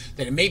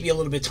 that it may be a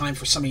little bit of time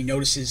for somebody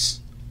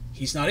notices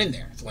he's not in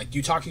there. It's like, do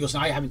you talk? He goes,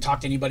 no, I haven't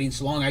talked to anybody in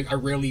so long. I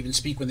rarely even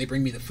speak when they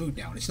bring me the food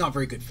now. And it's not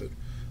very good food.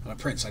 I'm a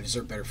prince. I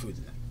deserve better food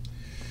than that.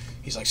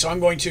 He's like, so I'm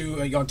going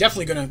to,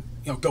 definitely going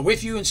to, go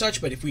with you and such,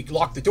 but if we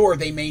lock the door,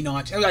 they may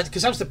not,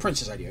 because that was the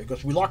prince's idea. He goes,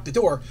 if we lock the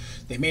door,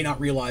 they may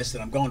not realize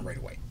that I'm gone right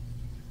away.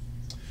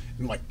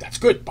 I'm like, that's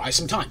good, buy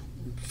some time.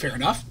 Fair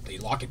enough. They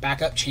lock it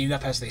back up, chain it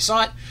up as they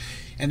saw it,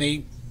 and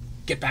they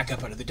get back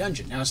up out of the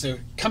dungeon. Now, as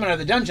they're coming out of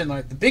the dungeon,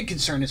 the big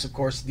concern is, of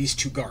course, these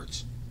two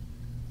guards.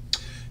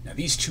 Now,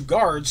 these two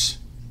guards,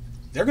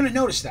 they're going to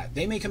notice that.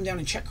 They may come down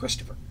and check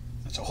Christopher.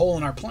 That's a hole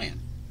in our plan.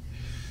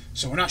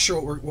 So we're not sure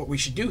what we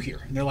should do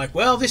here. And they're like,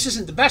 well, this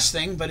isn't the best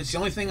thing, but it's the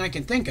only thing I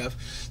can think of.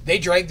 They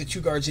drag the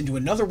two guards into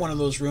another one of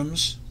those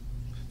rooms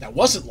that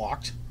wasn't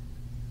locked,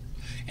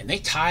 and they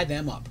tie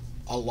them up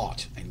a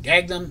lot and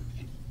gag them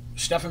and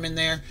stuff them in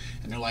there.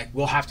 And they're like,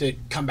 we'll have to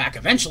come back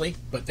eventually,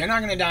 but they're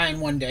not going to die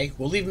in one day.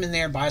 We'll leave them in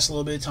there, buy us a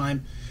little bit of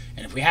time,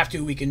 and if we have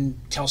to, we can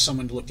tell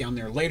someone to look down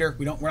there later.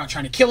 We're not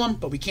trying to kill them,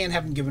 but we can't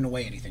have them giving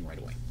away anything right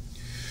away.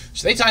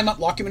 So they tie him up,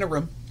 lock him in a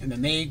room, and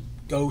then they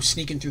go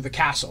sneaking through the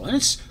castle. And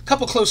it's a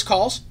couple close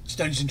calls. It's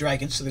Dungeons &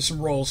 Dragons, so there's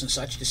some rolls and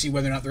such to see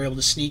whether or not they're able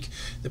to sneak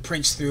the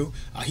prince through.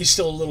 He's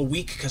still a little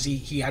weak because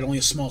he had only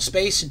a small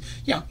space, and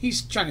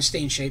he's trying to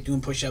stay in shape, doing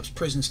push-ups,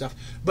 prison stuff.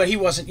 But he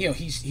wasn't,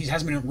 he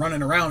hasn't been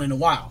running around in a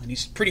while, and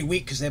he's pretty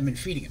weak because they haven't been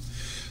feeding him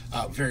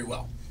very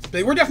well. But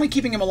they were definitely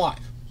keeping him alive.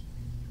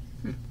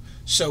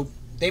 So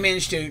they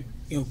managed to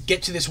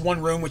get to this one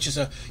room, which is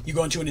you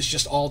go into, and it's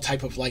just all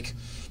type of like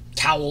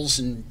towels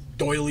and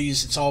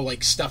doilies. It's all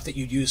like stuff that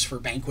you'd use for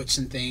banquets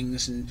and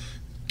things, and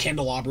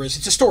candelabras.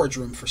 It's a storage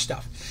room for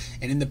stuff.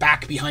 And in the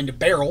back, behind a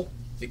barrel,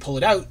 they pull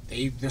it out.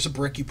 There's a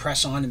brick you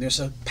press on, and there's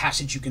a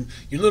passage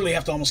you literally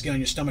have to almost get on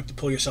your stomach to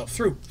pull yourself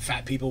through.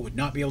 Fat people would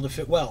not be able to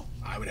fit well.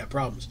 I would have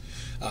problems.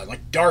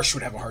 Like Darsh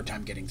would have a hard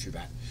time getting through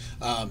that.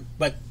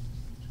 But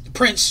the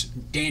prince,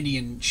 Dandy,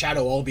 and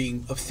Shadow, all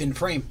being of thin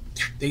frame,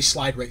 they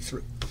slide right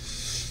through.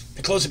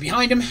 They close it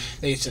behind him.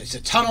 It's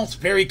a tunnel. It's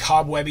very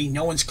cobwebby.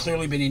 No one's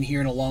clearly been in here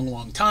in a long,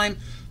 long time.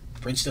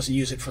 The prince doesn't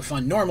use it for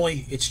fun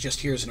normally. It's just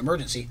here as an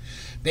emergency.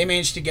 They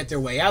manage to get their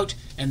way out,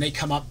 and they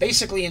come up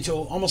basically into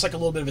almost like a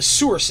little bit of a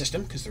sewer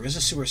system, because there is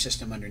a sewer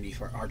system underneath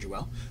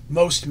Arduel.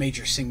 Most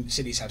major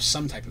cities have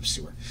some type of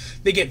sewer.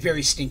 They get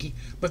very stinky,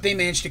 but they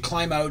manage to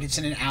climb out. It's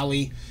in an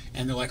alley,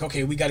 and they're like,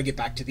 okay, we got to get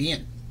back to the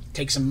inn.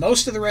 Takes them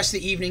most of the rest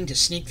of the evening to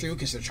sneak through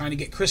because they're trying to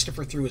get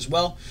Christopher through as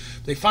well.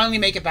 They finally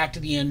make it back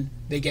to the inn.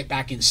 They get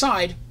back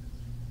inside,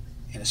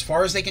 and as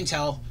far as they can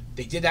tell,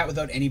 they did that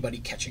without anybody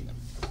catching them.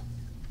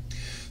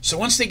 So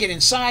once they get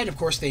inside, of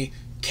course, they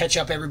catch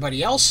up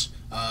everybody else.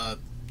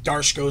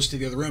 Darsh goes to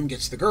the other room,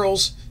 gets the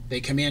girls. They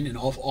come in, and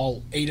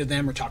all 8 of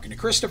them are talking to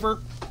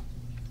Christopher.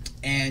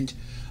 And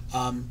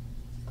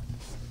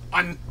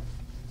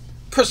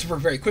Christopher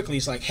very quickly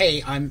is like,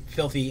 hey, I'm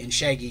Filthy and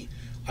Shaggy.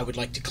 I would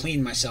like to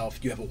clean myself.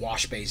 Do you have a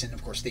wash basin?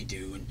 Of course they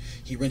do. And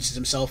he rinses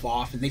himself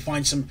off, and they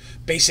find some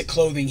basic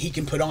clothing he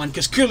can put on,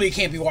 because clearly he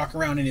can't be walking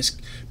around in his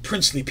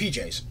princely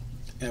PJs,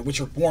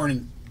 which are worn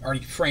and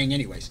already fraying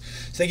anyways.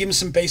 So they give him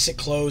some basic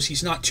clothes.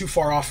 He's not too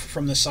far off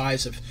from the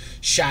size of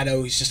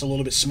Shadow. He's just a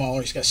little bit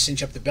smaller. He's got to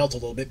cinch up the belt a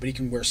little bit, but he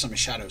can wear some of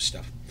Shadow's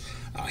stuff.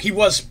 He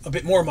was a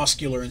bit more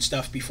muscular and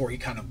stuff before he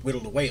kind of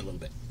whittled away a little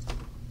bit.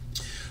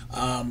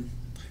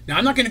 Now,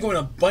 I'm not going to go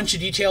into a bunch of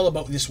detail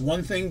about this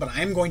one thing, but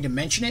I am going to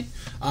mention it.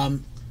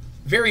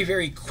 Very,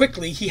 very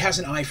quickly, he has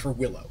an eye for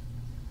Willow.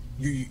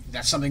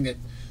 That's something that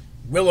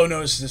Willow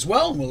notices as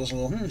well. Willow's a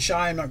little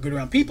shy, I'm not good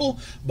around people,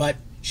 but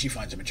she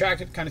finds him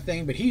attractive kind of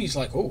thing. But he's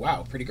like, oh,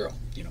 wow, pretty girl,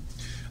 you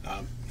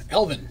know.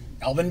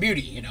 Elven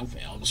beauty, you know.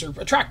 Elves are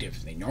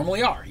attractive. They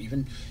normally are.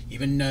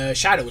 Even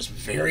Shadow is a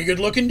very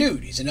good-looking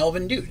dude. He's an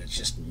elven dude. It's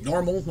just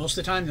normal most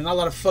of the time. There's not a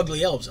lot of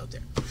fugly elves out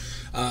there.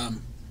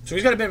 So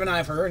he's got a bit of an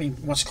eye for her, and he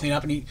wants to clean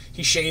up, and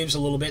he shaves a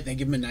little bit, and they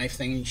give him a knife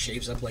thing, and he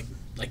shaves up like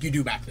you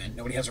do back then.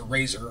 Nobody has a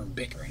razor or a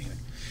bic or anything.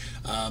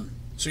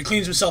 So he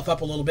cleans himself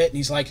up a little bit, and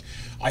he's like,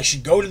 I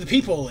should go to the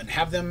people and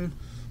have them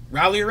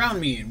rally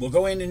around me, and we'll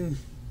go in and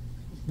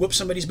whoop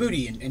somebody's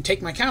booty and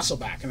take my castle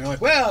back. And they're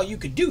like, well, you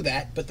could do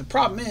that, but the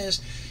problem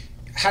is,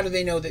 how do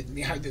they know that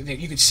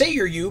you could say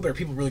you're you, but are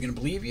people really going to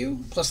believe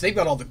you? Plus, they've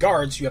got all the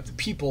guards. You have the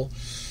people.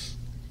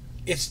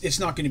 It's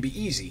not going to be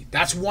easy.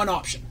 That's one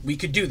option. We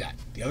could do that.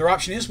 The other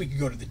option is we could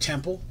go to the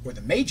temple or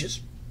the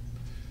mages,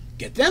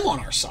 get them on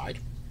our side.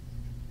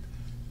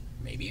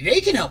 Maybe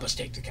they can help us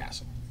take the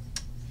castle.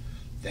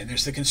 Then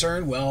there's the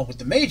concern, well, with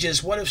the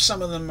mages, what if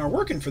some of them are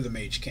working for the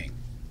Mage King?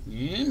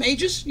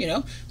 Mages, you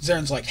know.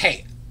 Zaren's like,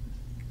 hey,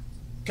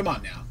 come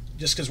on now,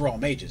 just because we're all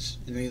mages.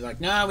 And they're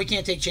like, nah, we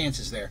can't take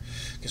chances there.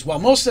 Because while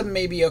most of them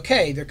may be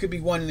okay, there could be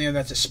one in there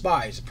that's a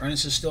spy. His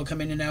apprentices still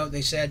come in and out,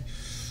 they said.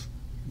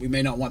 We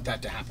may not want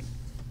that to happen.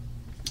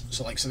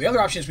 So the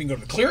other option is we can go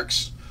to the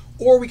clerics,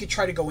 or we could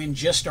try to go in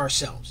just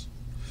ourselves.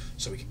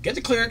 So we could get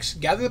the clerics,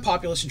 gather the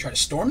populace, and try to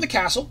storm the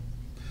castle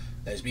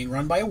that is being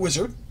run by a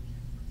wizard.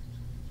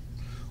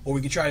 Or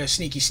we could try to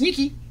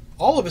sneaky,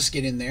 all of us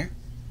get in there,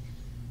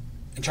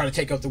 and try to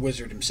take out the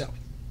wizard himself.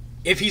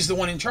 If he's the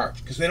one in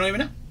charge, because they don't even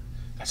know.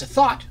 That's a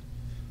thought,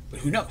 but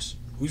who knows?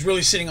 Who's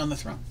really sitting on the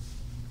throne?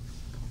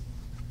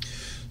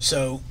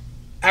 So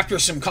after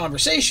some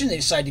conversation, they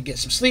decide to get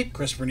some sleep.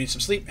 Christopher needs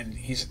some sleep, and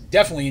he's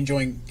definitely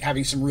enjoying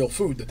having some real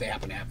food that they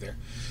happen to have there.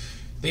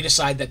 They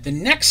decide that the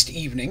next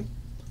evening,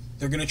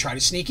 they're going to try to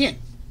sneak in.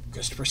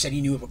 Christopher said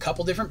he knew of a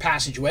couple different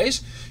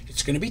passageways.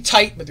 It's going to be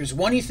tight, but there's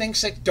one he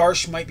thinks that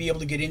Darsh might be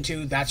able to get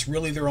into. That's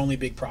really their only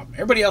big problem.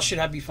 Everybody else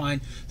should be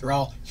fine. They're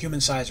all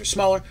human size or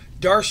smaller.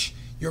 Darsh,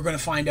 you're going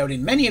to find out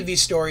in many of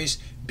these stories,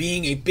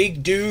 being a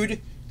big dude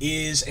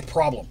is a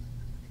problem.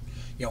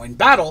 You know, in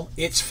battle,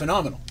 it's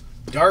phenomenal.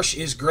 Darsh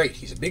is great.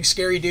 He's a big,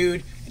 scary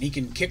dude, and he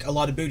can kick a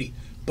lot of booty.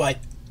 But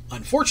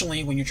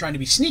unfortunately, when you're trying to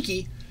be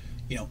sneaky,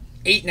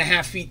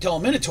 8.5 feet tall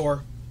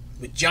Minotaur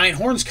with giant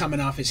horns coming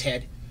off his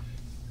head,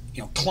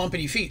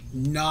 clumpity feet,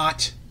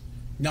 not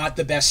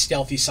the best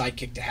stealthy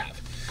sidekick to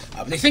have.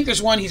 But they think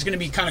there's one. He's going to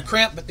be kind of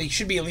cramped, but they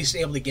should be at least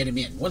able to get him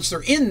in. Once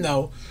they're in,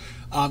 though,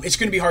 it's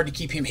going to be hard to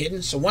keep him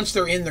hidden. So once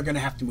they're in, they're going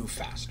to have to move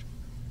fast.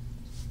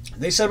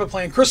 They set up a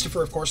plan.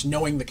 Christopher, of course,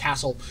 knowing the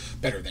castle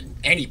better than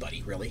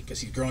anybody, really,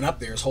 because he's grown up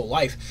there his whole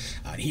life.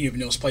 And he even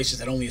knows places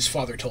that only his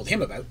father told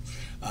him about.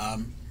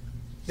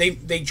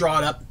 They draw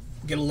it up,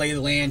 get a lay of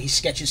the land. He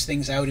sketches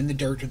things out in the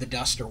dirt or the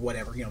dust or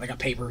whatever. They got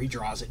paper. He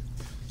draws it.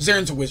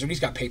 Zaren's a wizard. He's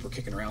got paper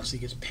kicking around, so he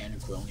gets a pen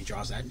and quill, and he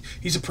draws that.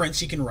 He's a prince.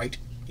 He can write.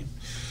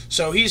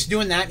 So he's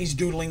doing that. He's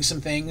doodling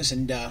some things,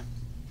 and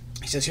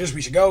he says, here's where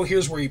we should go.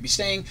 Here's where you'd be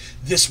staying.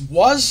 This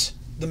was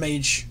the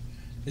mage's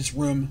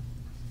room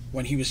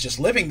when he was just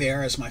living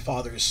there as my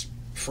father's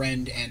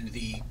friend and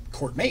the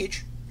court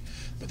mage.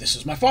 But this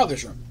is my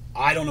father's room.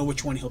 I don't know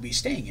which one he'll be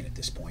staying in at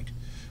this point.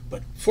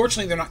 But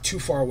fortunately, they're not too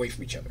far away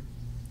from each other.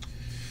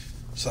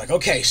 So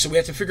okay, so we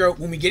have to figure out,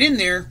 when we get in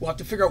there, we'll have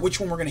to figure out which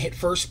one we're going to hit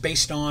first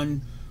based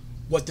on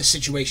what the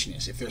situation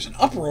is. If there's an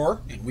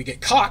uproar and we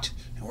get caught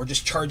and we're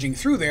just charging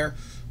through there,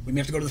 we may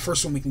have to go to the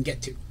first one we can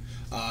get to.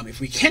 If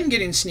we can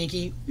get in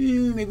sneaky,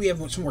 maybe we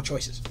have some more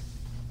choices.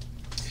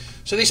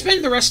 So they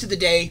spend the rest of the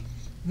day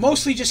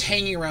mostly just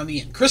hanging around the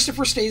inn.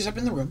 Christopher stays up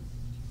in the room.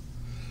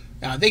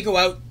 They go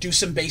out, do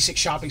some basic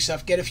shopping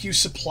stuff, get a few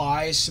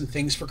supplies, some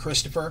things for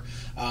Christopher.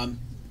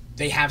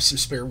 They have some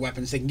spare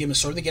weapons. They can give him a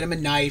sword. They get him a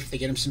knife. They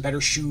get him some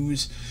better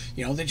shoes.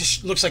 They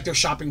just looks like they're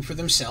shopping for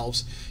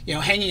themselves.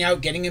 Hanging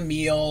out, getting a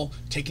meal,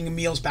 taking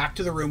meals back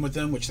to the room with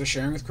them, which they're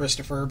sharing with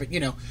Christopher. But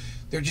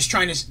they're just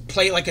trying to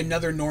play like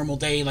another normal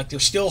day. Like they're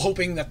still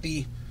hoping that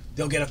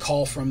they'll get a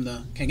call from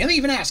the king. And they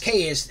even ask,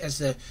 hey, has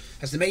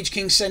the Mage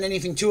King sent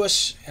anything to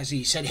us? Has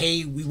he said,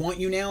 hey, we want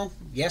you now?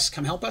 Yes,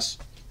 come help us.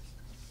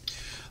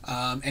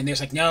 And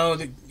there's like, no,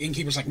 the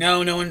innkeeper's like, no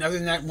one other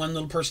than that one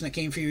little person that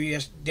came for you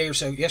day or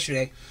so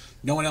yesterday,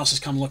 no one else has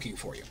come looking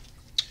for you.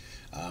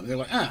 They're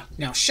like,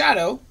 Now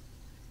Shadow,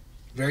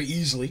 very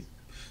easily,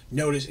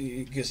 notice,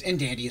 because and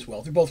Dandy as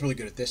well, they're both really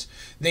good at this.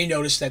 They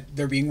notice that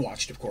they're being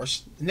watched, of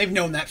course, and they've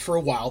known that for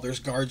a while. There's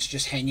guards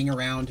just hanging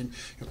around and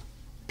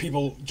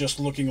people just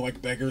looking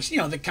like beggars,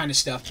 the kind of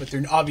stuff. But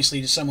they're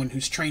obviously, to someone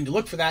who's trained to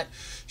look for that,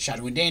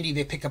 Shadow and Dandy,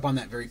 they pick up on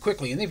that very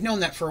quickly, and they've known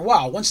that for a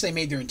while. Once they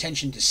made their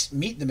intention to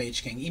meet the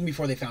Mage King, even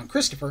before they found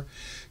Christopher,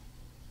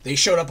 they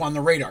showed up on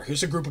the radar.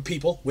 Here's a group of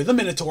people with a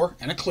Minotaur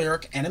and a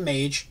Cleric and a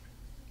Mage.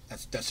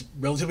 That's a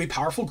relatively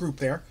powerful group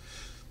there.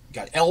 You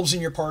got elves in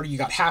your party, you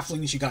got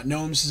halflings, you got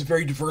gnomes. This is a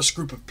very diverse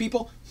group of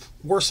people.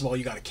 Worst of all,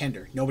 you got a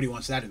Kender. Nobody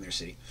wants that in their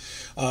city.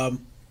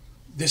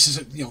 This is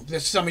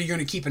this is somebody you're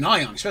going to keep an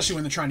eye on, especially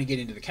when they're trying to get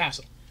into the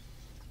castle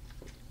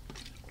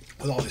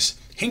with all this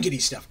hinkety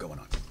stuff going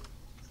on.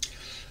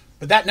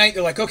 But that night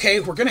they're like, okay,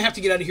 we're going to have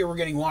to get out of here. We're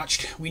getting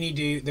watched. We need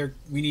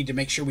to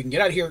make sure we can get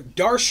out of here.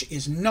 Darsh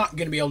is not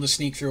going to be able to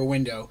sneak through a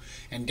window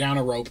and down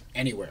a rope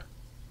anywhere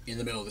in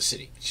the middle of the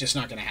city. It's just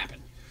not going to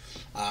happen.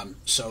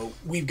 So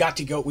we've got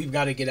to go. We've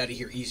got to get out of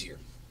here easier.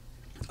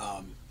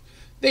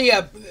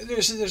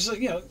 There's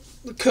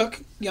the cook,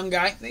 young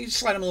guy. They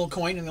slide him a little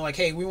coin and they're like,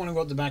 hey, we want to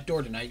go out the back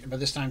door tonight. By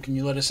this time, can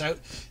you let us out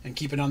and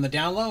keep it on the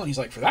down low? And he's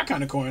like, for that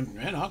kind of coin,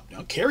 man, I'll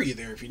carry you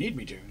there if you need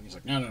me to. And he's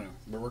like, no,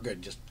 we're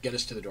good. Just get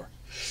us to the door.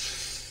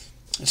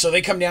 And so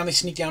they come down. They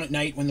sneak down at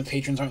night when the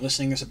patrons aren't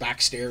listening. There's a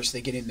back stairs.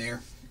 They get in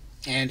there,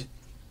 and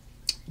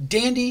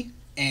Dandy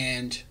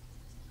and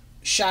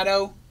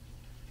Shadow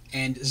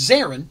and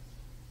Zarin.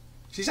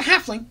 He's a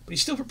halfling, but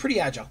he's still pretty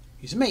agile.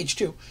 He's a mage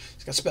too.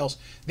 He's got spells.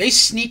 They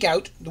sneak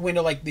out the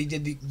window like they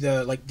did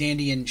like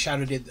Dandy and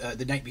Shadow did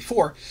the night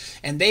before,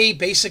 and they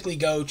basically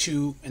go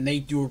to and they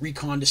do a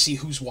recon to see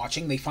who's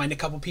watching. They find a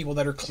couple people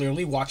that are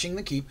clearly watching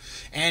the keep,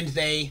 and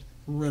they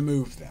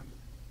remove them.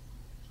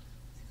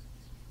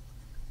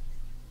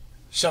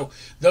 So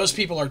those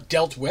people are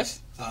dealt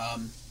with.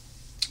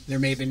 There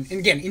may have been, and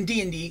again, in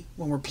D&D,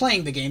 when we're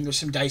playing the game, there's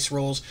some dice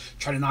rolls.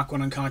 Try to knock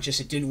one unconscious.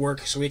 It didn't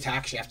work, so he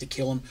attacks. You have to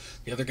kill him.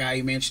 The other guy,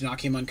 you managed to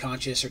knock him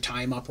unconscious or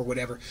tie him up or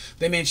whatever.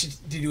 They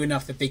managed to do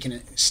enough that they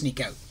can sneak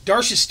out.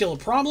 Darsh is still a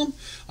problem,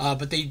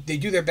 but they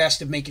do their best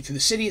to make it through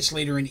the city. It's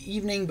later in the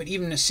evening, but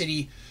even the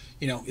city,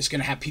 is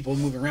going to have people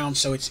moving around,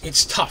 so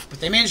it's tough. But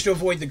they managed to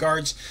avoid the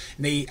guards,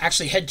 and they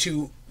actually head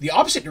to the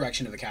opposite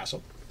direction of the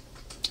castle,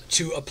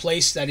 to a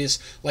place that is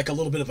like a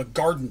little bit of a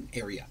garden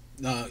area.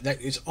 That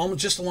is almost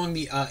just along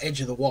the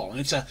edge of the wall, and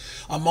it's a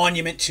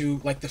monument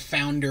to like the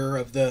founder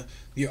of the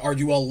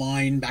Arduel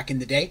line back in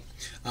the day.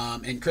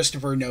 And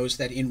Christopher knows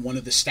that in one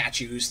of the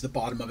statues, the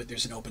bottom of it,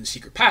 there's an open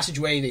secret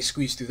passageway. They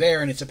squeeze through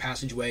there, and it's a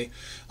passageway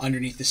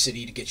underneath the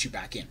city to get you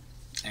back in.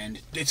 And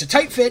it's a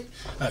tight fit,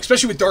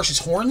 especially with Darsh's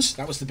horns.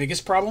 That was the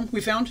biggest problem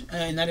we found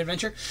in that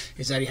adventure,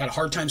 is that he had a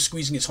hard time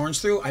squeezing his horns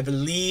through. I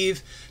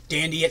believe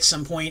Dandy at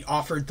some point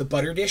offered the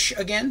butter dish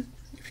again.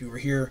 If you were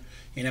here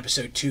in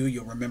episode 2,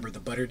 you'll remember the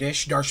butter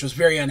dish. Darsh was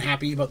very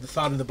unhappy about the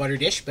thought of the butter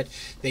dish, but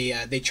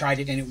they tried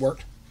it and it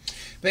worked.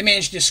 They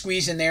managed to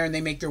squeeze in there and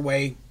they make their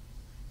way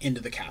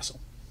into the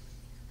castle.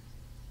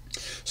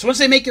 So once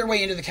they make their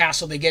way into the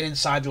castle, they get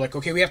inside. They're like,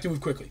 okay, we have to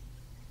move quickly.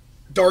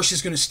 Darsh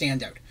is going to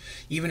stand out.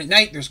 Even at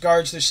night, there's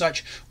guards, there's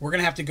such. We're going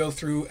to have to go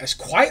through as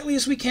quietly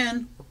as we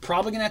can. We're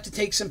probably going to have to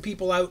take some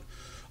people out.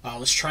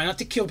 Let's try not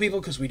to kill people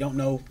because we don't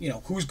know,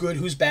 who's good,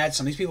 who's bad.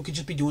 Some of these people could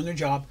just be doing their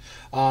job.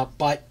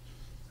 But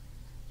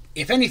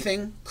if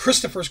anything,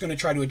 Christopher's going to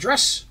try to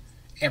address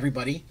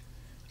everybody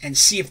and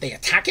see if they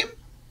attack him,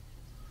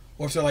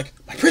 or if they're like,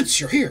 my prince,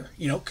 you're here,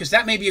 because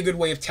that may be a good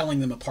way of telling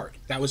them apart.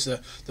 That was the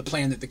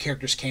plan that the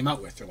characters came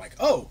out with. They're like,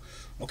 oh,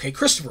 okay,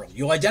 Christopher,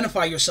 you'll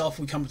identify yourself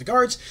when we come with the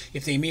guards.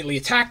 If they immediately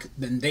attack,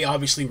 then they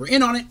obviously were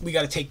in on it. We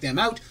got to take them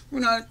out.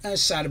 We're not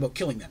as sad about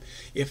killing them.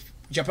 If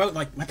you jump out and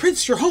like, my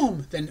prince, you're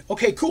home, then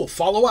okay, cool,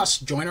 follow us,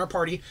 join our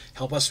party,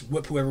 help us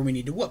whip whoever we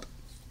need to whoop.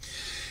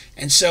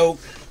 And so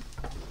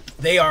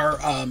they are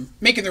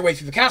making their way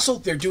through the castle.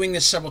 They're doing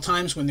this several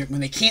times. When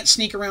they can't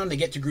sneak around, they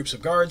get to groups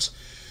of guards.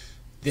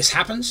 This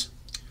happens.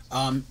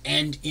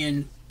 And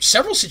in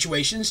several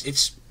situations,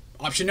 it's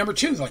option number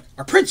 2. They're like,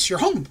 our prince, you're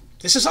home.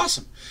 This is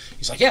awesome.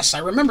 He's like, yes, I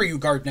remember you,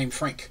 guard named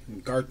Frank,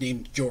 and guard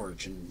named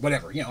George, and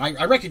whatever.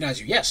 I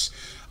recognize you. Yes,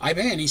 I've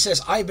been. And he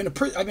says, I've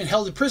been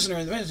held a prisoner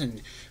in the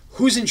and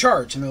who's in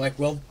charge? And they're like,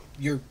 well,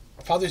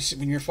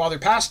 when your father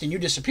passed and you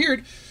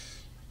disappeared,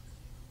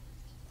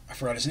 I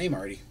forgot his name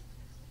already.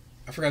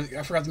 I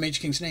forgot the Mage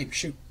King's name.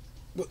 Shoot.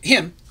 Well,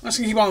 him. I was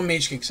going to keep on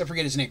Mage King because I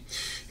forget his name.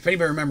 If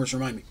anybody remembers,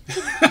 remind me.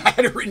 I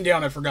had it written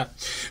down. I forgot.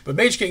 But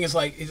Mage King is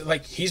like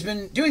he's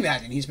been doing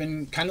that, and he's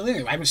been kind of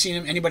leading. I haven't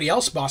seen anybody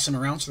else boss him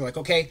around, so they're like,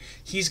 okay,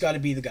 he's got to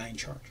be the guy in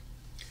charge.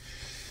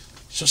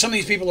 So some of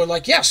these people are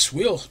like, yes,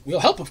 we'll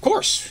help, of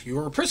course.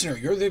 You're a prisoner.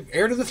 You're the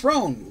heir to the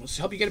throne. Let's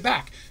help you get it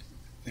back.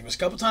 There was a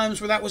couple times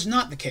where that was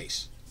not the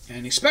case.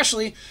 And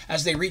especially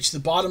as they reached the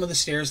bottom of the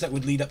stairs that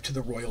would lead up to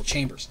the royal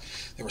chambers.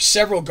 There were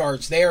several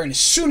guards there, and as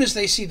soon as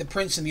they see the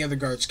prince and the other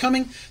guards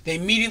coming, they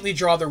immediately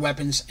draw their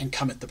weapons and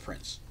come at the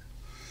prince.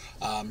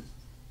 A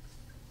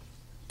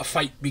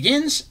fight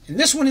begins, and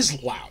this one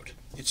is loud.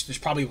 there's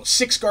probably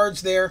 6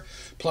 guards there,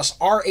 plus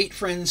our 8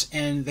 friends,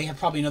 and they have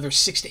probably another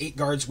 6 to 8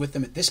 guards with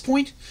them at this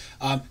point.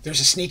 There's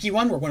a sneaky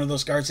one where one of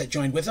those guards that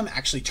joined with them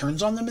actually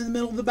turns on them in the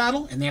middle of the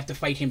battle, and they have to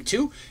fight him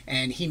too.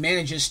 And he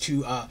manages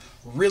to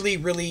really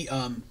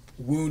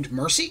wound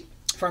Mercy.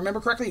 If I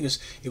remember correctly,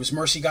 it was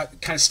Mercy got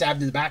kind of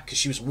stabbed in the back because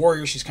she was a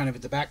warrior. She's kind of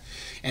at the back,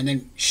 and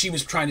then she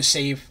was trying to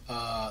save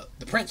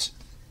the prince,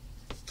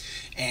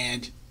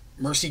 and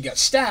Mercy got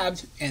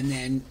stabbed, and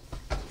then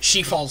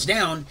she falls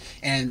down,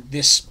 and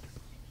this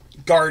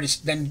guard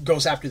then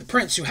goes after the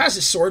prince, who has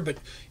his sword but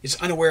is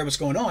unaware of what's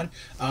going on,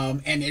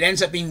 and it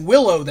ends up being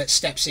Willow that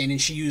steps in,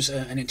 and she uses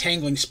an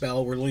entangling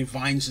spell where literally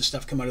vines and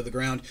stuff come out of the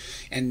ground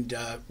and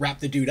wrap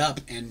the dude up,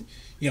 and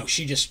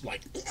she just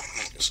like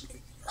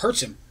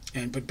hurts him,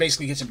 but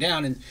basically gets him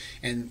down,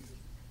 and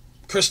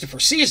Christopher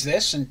sees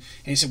this, and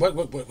he said,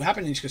 what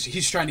happened? And he goes,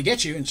 he's trying to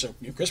get you. And so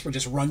Christopher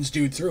just runs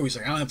dude through. He's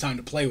like, I don't have time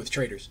to play with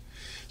traitors.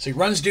 So he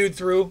runs dude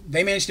through.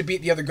 They manage to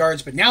beat the other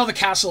guards, but now the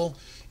castle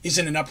is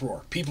in an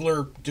uproar.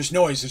 There's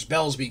noise, there's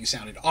bells being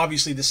sounded.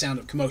 Obviously the sound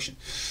of commotion.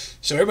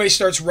 So everybody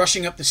starts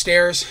rushing up the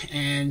stairs,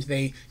 and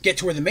they get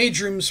to where the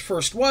mage rooms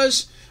first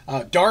was.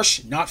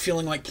 Darsh, not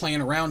feeling like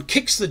playing around,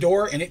 kicks the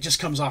door, and it just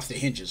comes off the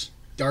hinges.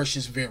 Darsh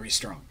is very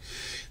strong.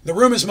 The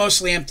room is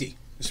mostly empty.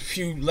 There's a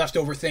few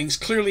leftover things.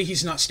 Clearly,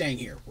 he's not staying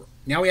here.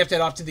 Now we have to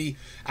head off to the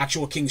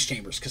actual king's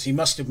chambers, because he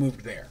must have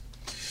moved there.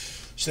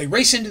 So they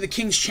race into the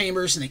king's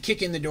chambers, and they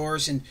kick in the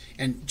doors, and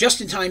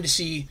just in time to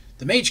see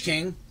the Mage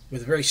King,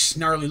 with a very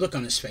snarly look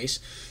on his face,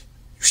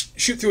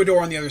 shoot through a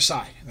door on the other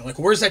side. And they're like,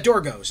 well, where's that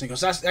door goes? And he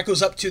goes, that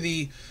goes up to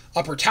the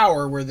upper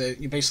tower, where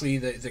basically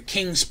the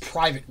king's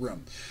private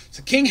room.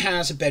 So the king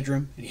has a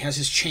bedroom, and he has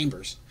his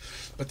chambers.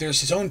 But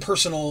there's his own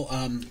personal,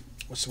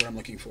 what's the word I'm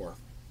looking for?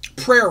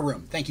 Prayer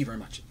room. Thank you very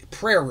much.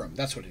 Prayer room.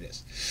 That's what it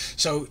is.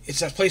 So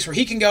it's a place where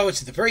he can go.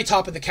 It's at the very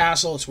top of the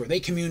castle. It's where they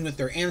commune with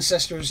their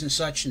ancestors and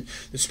such, and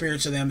the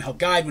spirits of them help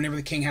guide whenever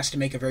the king has to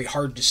make a very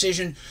hard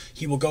decision.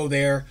 He will go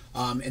there,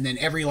 and then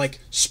every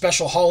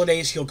special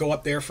holidays, he'll go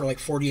up there for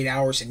 48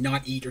 hours and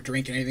not eat or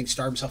drink and anything,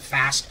 starve himself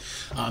fast.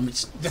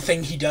 It's the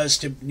thing he does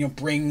to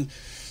bring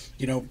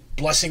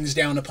blessings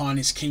down upon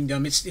his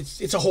kingdom.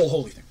 It's a whole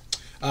holy thing.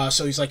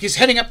 So he's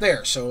heading up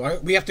there, so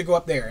we have to go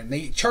up there. And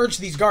they charge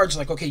these guards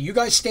okay, you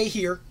guys stay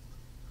here,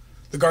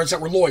 the guards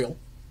that were loyal,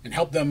 and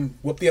help them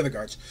whoop the other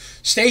guards.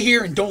 Stay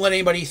here and don't let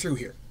anybody through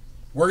here.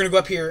 We're going to go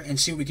up here and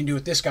see what we can do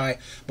with this guy,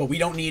 but we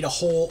don't need a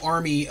whole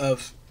army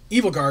of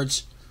evil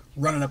guards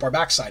running up our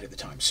backside at the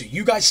time. So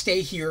you guys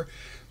stay here.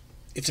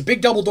 It's a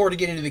big double door to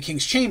get into the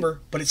king's chamber,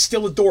 but it's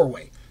still a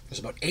doorway. There's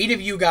about 8 of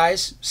you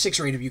guys, 6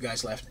 or 8 of you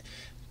guys left.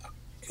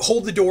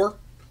 Hold the door.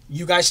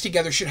 You guys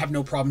together should have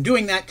no problem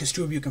doing that, because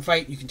 2 of you can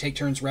fight. You can take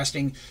turns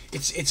resting.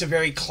 It's a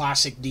very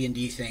classic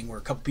D&D thing where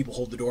a couple people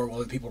hold the door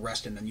while other people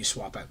rest, and then you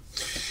swap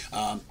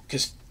out.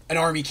 Because an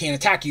army can't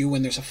attack you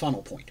when there's a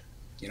funnel point.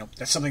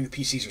 That's something the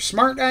PCs are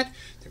smart at.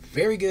 They're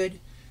very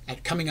good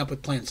at coming up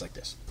with plans like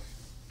this.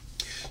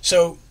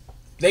 So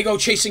they go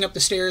chasing up the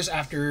stairs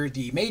after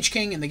the Mage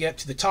King, and they get up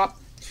to the top.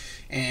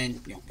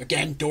 And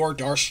again,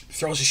 Darsh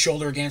throws his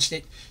shoulder against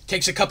it,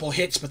 takes a couple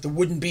hits, but the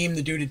wooden beam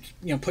the dude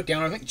had put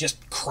down, I think,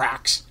 just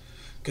cracks,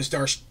 because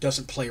Darsh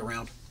doesn't play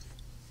around,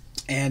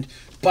 and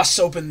busts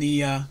open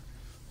the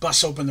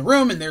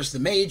room, and there's the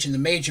mage, and the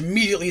mage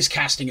immediately is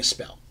casting a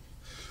spell.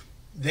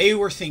 They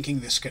were thinking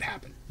this could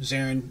happen.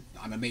 Zarin,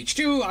 I'm a mage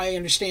too, I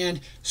understand.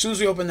 As soon as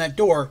we open that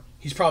door,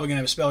 he's probably going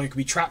to have a spell. There could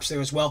be traps there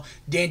as well.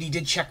 Dandy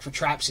did check for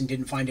traps and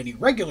didn't find any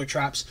regular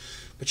traps,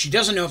 but she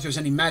doesn't know if there's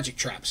any magic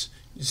traps.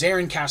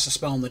 Zarin casts a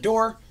spell on the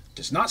door,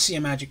 does not see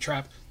a magic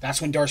trap.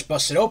 That's when Darsh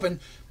busts it open,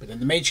 but then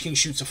the Mage King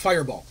shoots a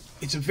fireball.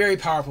 It's a very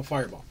powerful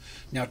fireball.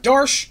 Now,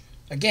 Darsh,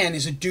 again,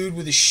 is a dude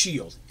with a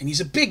shield, and he's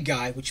a big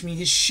guy, which means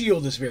his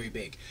shield is very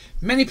big.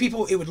 Many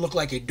people, it would look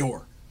like a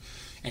door.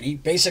 And he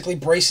basically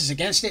braces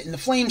against it, and the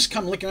flames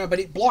come licking around, but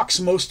it blocks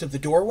most of the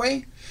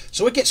doorway.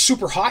 So it gets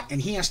super hot,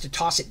 and he has to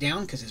toss it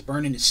down because it's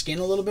burning his skin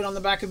a little bit on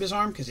the back of his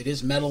arm, because it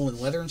is metal and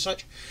leather and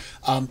such.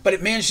 But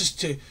it manages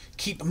to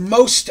keep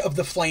most of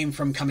the flame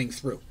from coming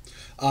through.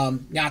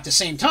 Now, at the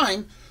same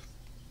time,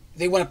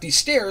 they went up these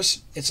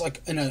stairs. It's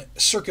like in a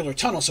circular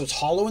tunnel, so it's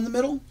hollow in the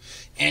middle.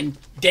 And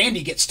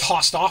Dandy gets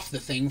tossed off the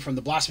thing from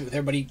the blast with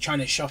everybody trying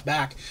to shove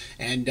back.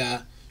 And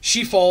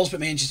she falls,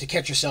 but manages to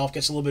catch herself,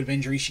 gets a little bit of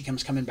injury. She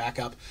comes coming back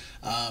up.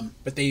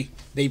 But they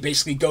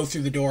basically go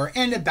through the door,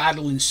 and a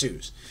battle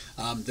ensues.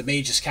 The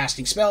mage is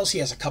casting spells. He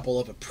has a couple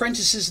of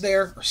apprentices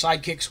there, or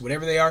sidekicks,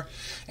 whatever they are,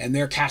 and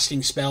they're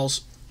casting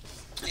spells.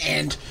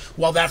 And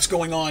while that's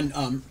going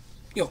on,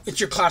 it's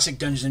your classic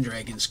Dungeons and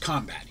Dragons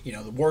combat.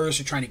 The warriors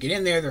are trying to get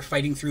in there. They're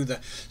fighting through the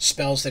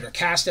spells that are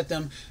cast at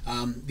them.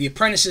 The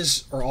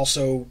apprentices are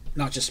also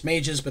not just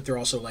mages, but they're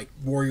also like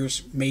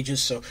warriors,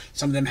 mages. So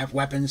some of them have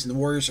weapons, and the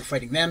warriors are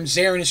fighting them.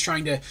 Zarin is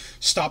trying to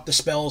stop the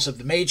spells of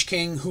the Mage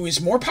King, who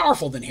is more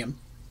powerful than him.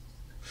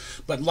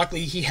 But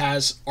luckily he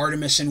has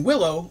Artemis and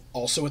Willow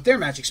also with their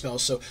magic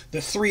spells, so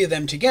the 3 of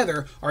them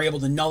together are able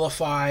to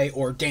nullify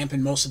or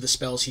dampen most of the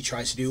spells he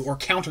tries to do, or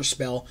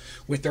counterspell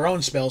with their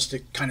own spells to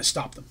kind of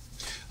stop them.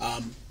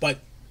 But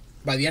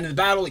By the end of the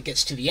battle, it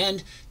gets to the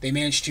end. They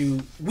manage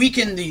to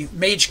weaken the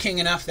Mage King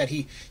enough that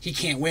he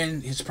can't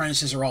win. His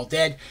apprentices are all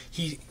dead.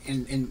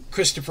 And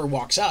Christopher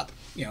walks up,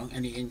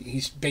 and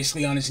he's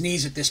basically on his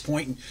knees at this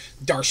point. And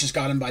Darsh has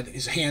got him by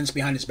his hands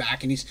behind his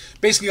back, and he's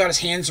basically got his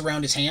hands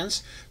around his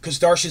hands because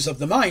Darsh is of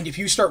the mind. If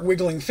you start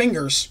wiggling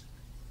fingers,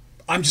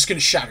 I'm just going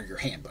to shatter your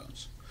hand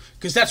bones.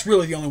 Because that's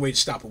really the only way to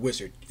stop a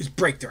wizard, is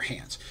break their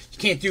hands. You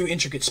can't do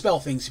intricate spell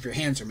things if your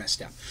hands are messed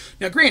up.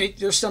 Now, granted,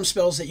 there's some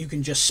spells that you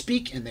can just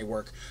speak and they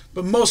work,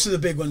 but most of the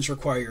big ones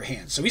require your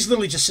hands. So he's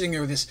literally just sitting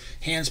there with his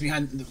hands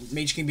behind the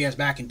Mage King behind his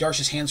back, and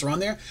Darsh's hands are on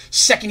there.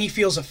 Second he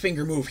feels a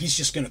finger move, he's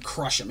just going to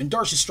crush him. And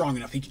Darsh is strong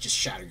enough, he could just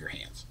shatter your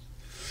hands.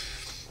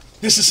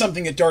 This is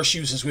something that Darsh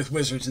uses with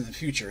wizards in the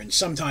future, and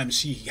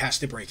sometimes he has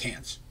to break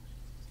hands.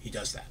 He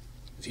does that.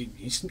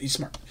 He's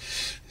smart.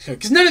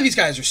 Because none of these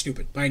guys are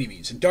stupid by any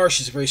means. And Darsh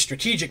is a very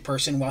strategic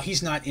person. While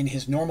he's not in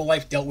his normal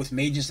life dealt with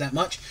mages that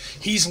much,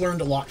 he's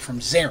learned a lot from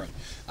Zarin.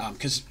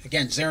 Because,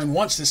 again, Zarin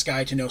wants this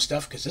guy to know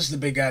stuff, because this is the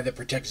big guy that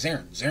protects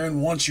Zarin. Zarin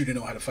wants you to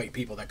know how to fight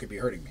people that could be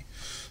hurting me.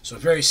 So a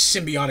very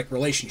symbiotic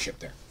relationship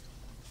there.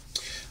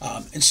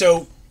 And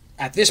so,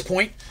 at this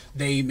point,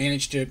 they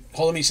manage to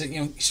hold him. He said,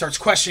 he starts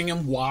questioning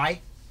him.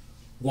 Why?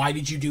 Why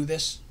did you do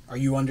this? Are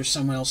you under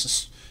someone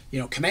else's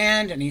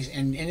command? And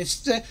it's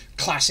the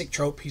classic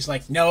trope. He's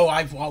like, no,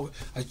 I was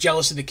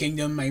jealous of the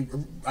kingdom.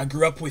 I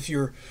grew up with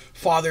your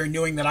father,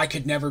 knowing that I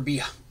could never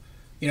be,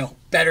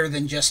 better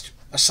than just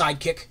a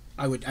sidekick.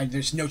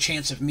 There's no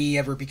chance of me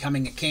ever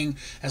becoming a king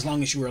as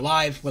long as you were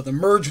alive. Well, the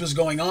merge was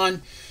going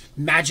on.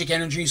 Magic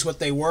energy is what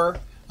they were.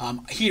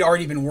 He'd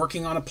already been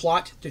working on a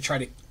plot to try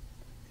to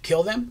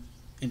kill them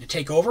and to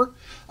take over,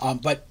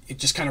 but it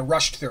just kind of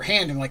rushed their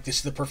hand, and this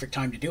is the perfect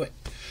time to do it.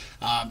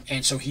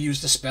 And so he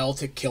used the spell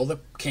to kill the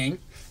king,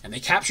 and they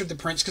captured the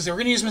prince because they were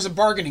going to use him as a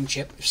bargaining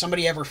chip. If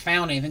somebody ever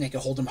found anything, they could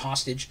hold him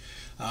hostage.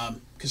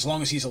 Because as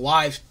long as he's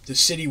alive, the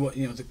city,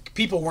 the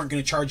people weren't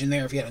going to charge in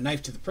there. If he had a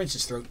knife to the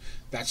prince's throat,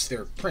 that's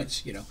their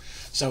prince,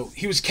 So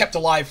he was kept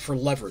alive for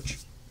leverage.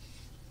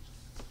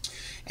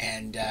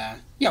 And,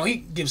 he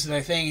gives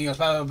the thing, he goes,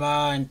 blah, blah,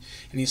 blah, and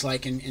he's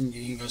like, and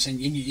he goes, and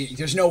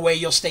there's no way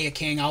you'll stay a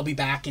king, I'll be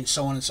back, and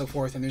so on and so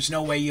forth, and there's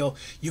no way you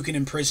can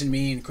imprison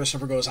me, and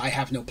Christopher goes, I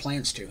have no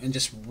plans to, and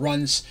just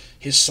runs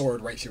his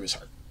sword right through his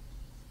heart.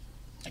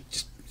 And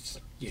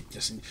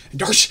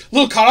Darsh, a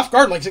little caught off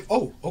guard,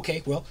 oh,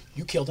 okay, well,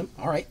 you killed him,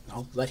 all right,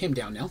 I'll let him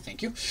down now,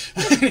 thank you.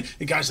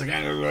 The guy's like,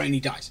 and he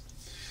dies.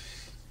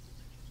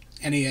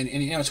 And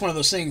it's one of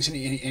those things, and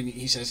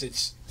he says,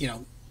 it's,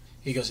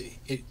 he goes,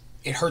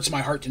 it hurts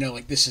my heart to know,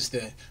 this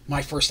is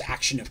my first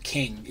action of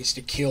king is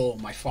to kill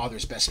my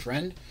father's best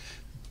friend,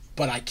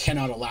 but I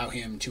cannot allow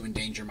him to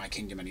endanger my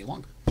kingdom any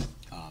longer.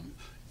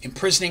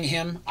 Imprisoning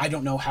him, I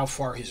don't know how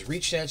far his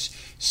reach is.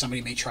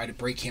 Somebody may try to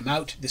break him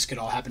out. This could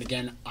all happen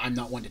again. I'm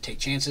not one to take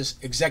chances.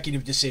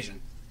 Executive decision.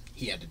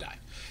 He had to die.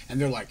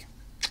 And they're like,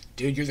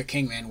 dude, you're the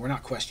king, man. We're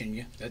not questioning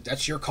you.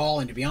 That's your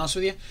call, and to be honest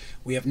with you,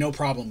 we have no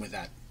problem with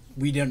that.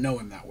 We don't know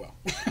him that well.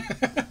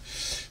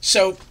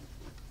 So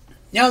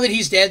now that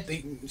he's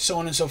dead, so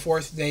on and so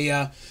forth,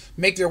 they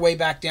make their way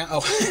back down.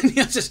 Oh,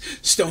 it's just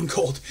stone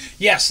cold.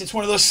 Yes, it's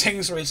one of those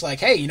things where it's like,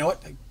 hey, you know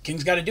what? The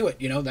king's got to do it.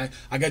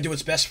 I got to do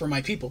what's best for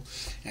my people.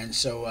 And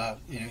so, I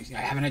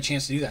haven't had a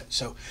chance to do that.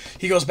 So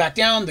he goes back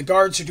down. The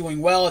guards are doing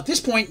well. At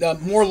this point, the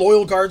more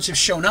loyal guards have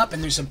shown up,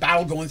 and there's a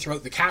battle going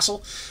throughout the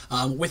castle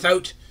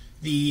without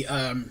the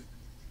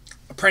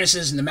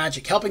apprentices and the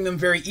magic helping them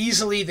very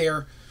easily.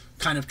 They're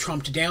kind of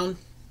trumped down,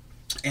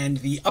 and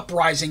the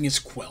uprising is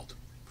quelled.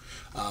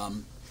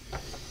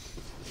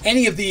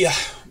 Any of the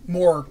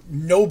more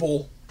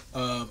noble,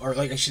 or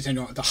I should say,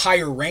 the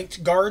higher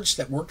ranked guards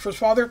that worked for his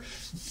father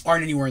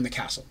aren't anywhere in the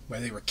castle.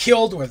 Whether they were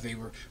killed, whether they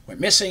went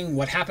missing,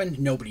 what happened,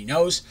 nobody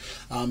knows.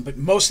 But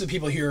most of the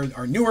people here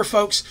are newer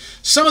folks.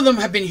 Some of them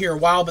have been here a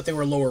while, but they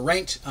were lower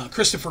ranked.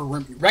 Christopher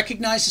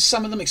recognizes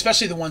some of them,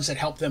 especially the ones that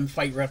helped them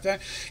fight right there,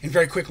 and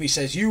very quickly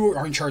says, you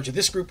are in charge of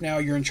this group now,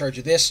 you're in charge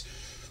of this.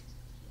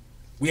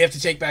 We have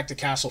to take back the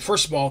castle.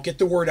 First of all, get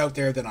the word out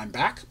there that I'm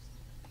back.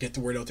 Get the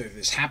word out there that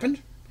this happened.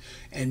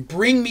 And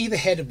bring me the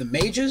head of the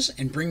mages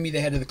and bring me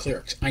the head of the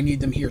clerics. I need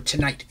them here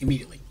tonight,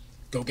 immediately.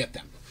 Go get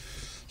them.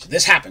 So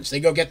this happens.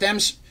 They go get them.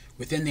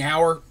 Within the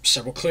hour,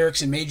 several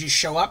clerics and mages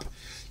show up.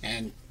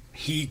 And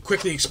he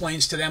quickly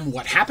explains to them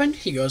what happened.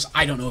 He goes,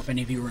 I don't know if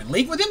any of you were in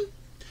league with him,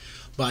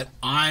 but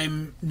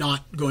I'm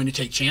not going to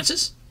take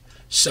chances.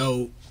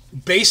 So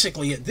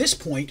basically at this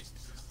point,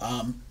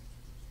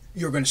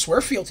 you're going to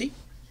swear fealty.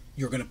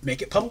 You're going to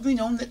make it publicly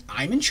known that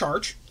I'm in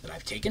charge, that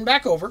I've taken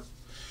back over,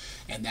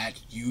 and that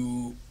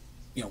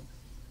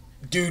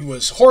dude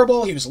was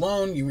horrible, he was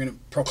alone, you were going to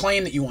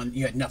proclaim that you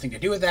had nothing to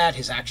do with that,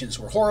 his actions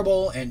were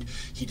horrible, and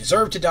he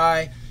deserved to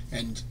die,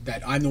 and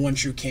that I'm the one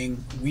true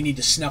king. We need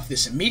to snuff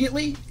this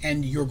immediately,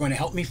 and you're going to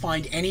help me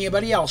find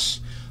anybody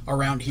else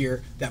around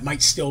here that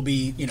might still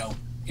be,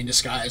 in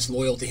disguise,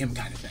 loyal to him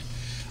kind of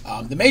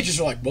thing. The mages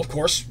are like, well, of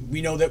course,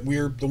 we know that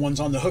we're the ones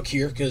on the hook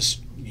here, because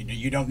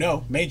you don't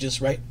know, mages,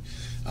 right?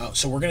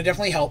 So we're going to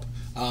definitely help.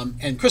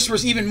 And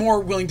Christopher's even more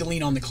willing to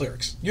lean on the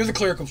clerics. You're the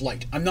cleric of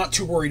light. I'm not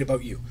too worried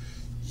about you.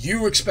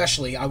 You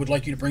especially, I would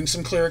like you to bring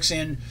some clerics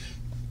in.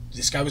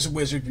 This guy was a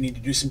wizard. We need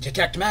to do some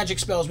detect magic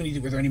spells. Were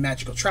there any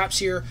magical traps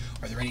here?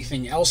 Are there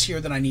anything else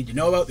here that I need to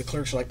know about? The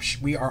clerics are like,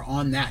 we are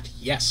on that.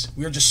 Yes,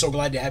 we're just so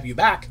glad to have you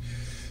back.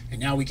 And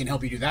now we can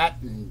help you do that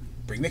and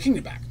bring the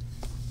kingdom back.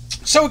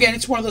 So again,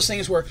 it's one of those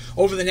things where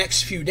over the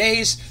next few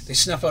days, they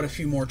snuff out a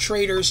few more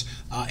traitors.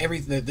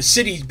 The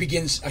city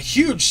begins a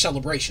huge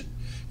celebration,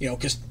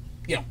 because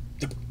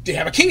they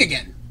have a king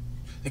again.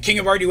 The king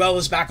of Arduel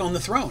is back on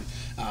the throne.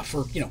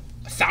 For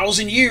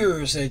 1,000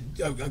 years, an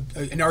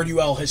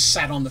Arduel has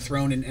sat on the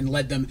throne and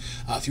led them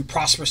through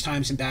prosperous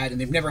times and bad,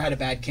 and they've never had a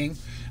bad king.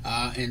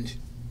 And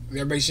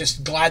everybody's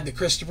just glad that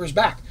Christopher's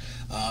back.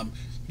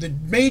 The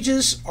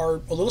mages are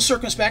a little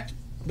circumspect,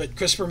 but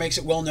Christopher makes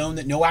it well known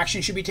that no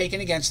action should be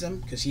taken against them,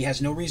 because he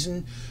has no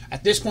reason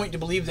at this point to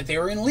believe that they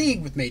are in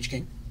league with Mage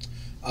King.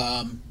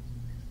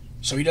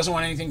 So he doesn't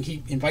want anything.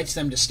 He invites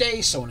them to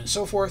stay, so on and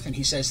so forth, and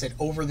he says that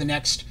over the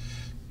next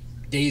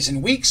days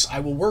and weeks, I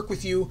will work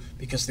with you,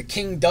 because the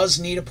king does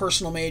need a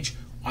personal mage.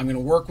 I'm going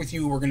to work with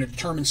you. We're going to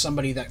determine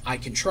somebody that I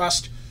can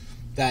trust,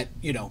 that,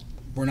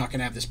 we're not going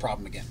to have this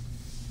problem again.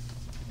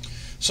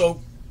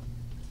 So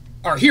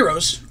our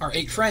heroes, our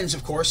 8 friends,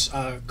 of course,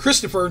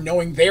 Christopher,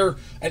 knowing they're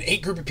an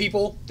 8 group of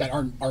people that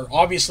are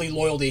obviously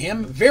loyal to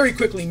him, very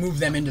quickly move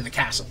them into the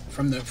castle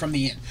from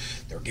the inn.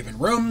 They're given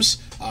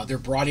rooms. They're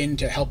brought in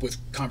to help with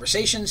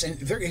conversations.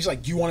 And he's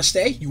like, do you want to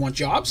stay? You want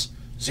jobs?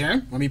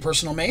 Zarin, want to be a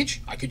personal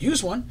mage? I could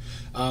use one.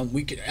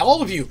 We could,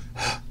 all of you,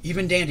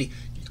 even Dandy,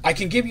 I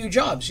can give you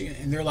jobs.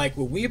 And they're like,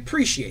 well, we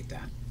appreciate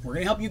that. We're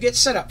going to help you get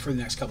set up for the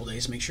next couple of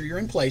days, make sure you're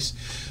in place,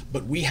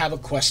 but we have a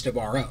quest of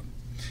our own.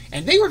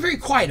 And they were very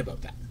quiet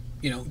about that.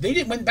 They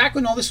didn't, back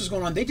when all this was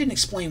going on, they didn't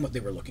explain what they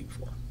were looking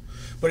for.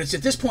 But it's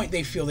at this point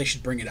they feel they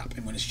should bring it up.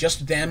 And when it's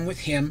just them with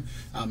him,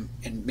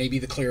 and maybe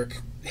the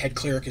head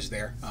cleric is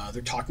there,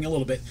 they're talking a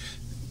little bit,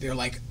 they're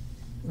like,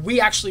 we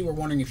actually were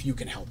wondering if you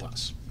can help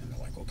us.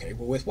 Okay,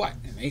 well, with what?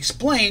 And they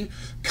explain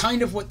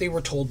kind of what they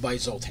were told by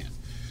Zoltan.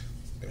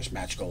 There's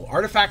magical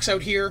artifacts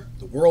out here.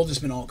 The world has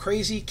been all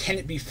crazy. Can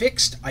it be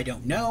fixed? I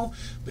don't know.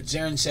 But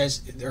Zoltan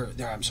says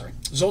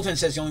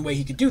the only way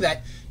he could do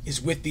that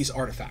is with these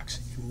artifacts.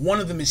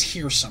 One of them is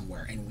here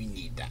somewhere, and we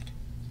need that.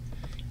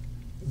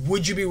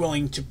 Would you be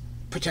willing to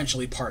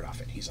potentially part off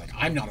it? He's like,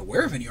 I'm not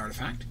aware of any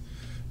artifact,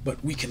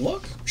 but we can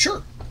look.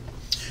 Sure.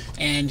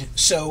 And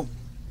so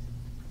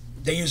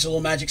they use a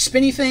little magic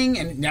spinny thing,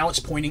 and now it's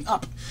pointing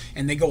up.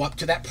 And they go up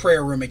to that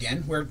prayer room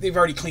again, where they've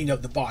already cleaned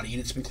out the body, and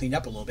it's been cleaned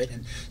up a little bit.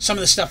 And some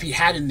of the stuff he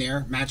had in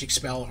there, magic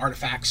spell,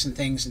 artifacts, and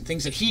things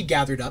that he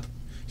gathered up,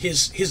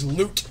 his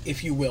loot,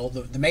 if you will,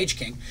 the Mage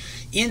King,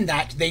 in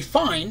that they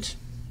find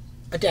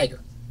a dagger.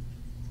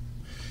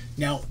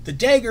 Now, the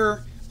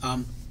dagger,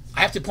 I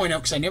have to point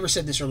out, because I never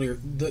said this earlier,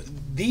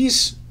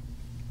 these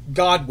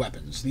god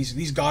weapons,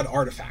 these god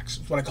artifacts,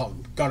 is what I call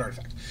them, god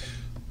artifacts,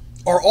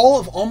 are all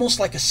of almost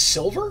like a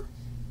silver.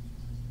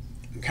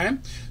 Okay?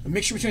 A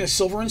mixture between a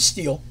silver and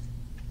steel.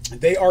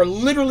 They are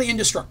literally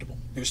indestructible.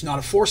 There's not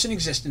a force in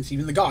existence.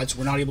 Even the gods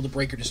were not able to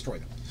break or destroy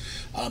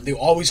them. They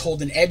always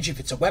hold an edge if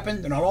it's a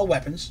weapon. They're not all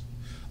weapons.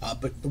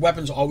 But the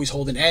weapons always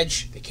hold an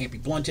edge. They can't be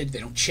blunted. They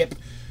don't chip.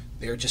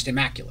 They're just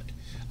immaculate.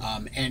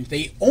 And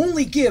they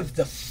only give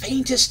the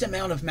faintest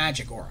amount of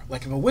magic aura.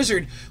 Like if a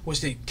wizard was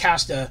to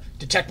cast a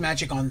detect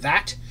magic on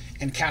that,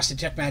 and cast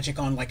detect magic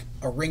on like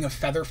a ring of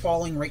feather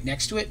falling right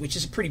next to it, which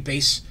is a pretty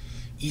base,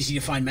 easy to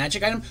find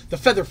magic item, the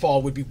feather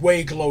fall would be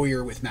way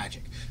glowier with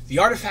magic. The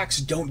artifacts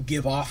don't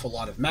give off a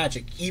lot of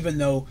magic, even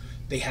though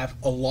they have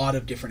a lot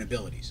of different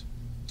abilities.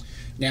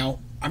 Now,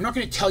 I'm not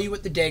going to tell you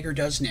what the dagger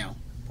does now.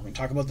 We're going to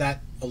talk about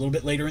that a little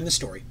bit later in the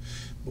story.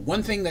 But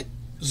one thing that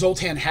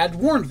Zoltan had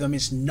warned them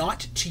is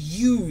not to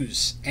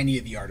use any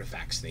of the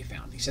artifacts they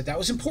found. He said that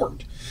was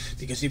important,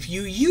 because if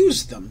you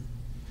use them,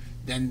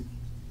 then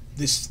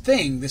this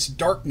thing, this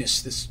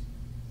darkness, this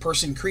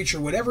person, creature,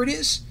 whatever it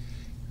is,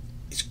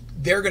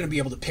 they're going to be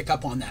able to pick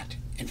up on that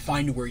and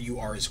find where you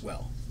are as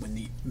well. When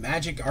the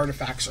magic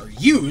artifacts are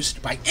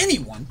used by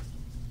anyone,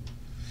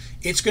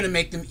 it's going to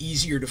make them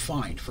easier to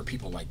find for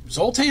people like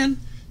Zoltan,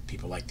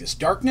 people like this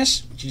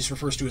darkness, which he just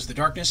refers to as the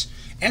darkness,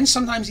 and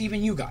sometimes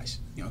even you guys.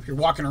 If you're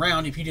walking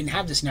around, if you didn't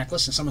have this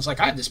necklace and someone's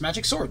like, I have this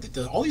magic sword that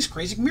does all these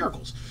crazy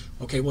miracles.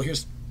 Okay, well,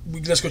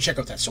 let's go check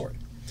out that sword.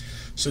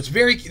 So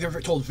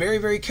they're told very,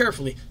 very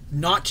carefully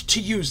not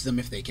to use them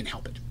if they can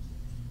help it.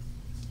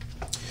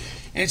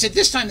 And it's at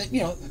this time that,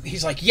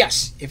 he's like,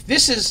 yes, if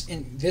this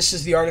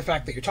is the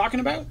artifact that you're talking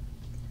about,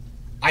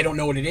 I don't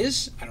know what it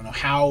is. I don't know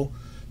how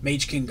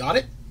Mage King got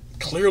it.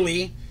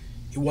 Clearly,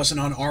 it wasn't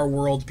on our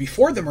world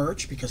before the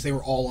merge, because they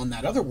were all on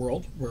that other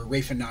world where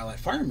Rafe and Nylat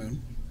Firemoon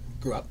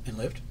grew up and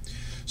lived.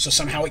 So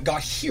somehow it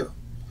got here.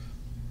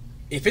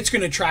 If it's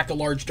going to attract a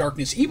large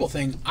darkness evil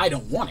thing, I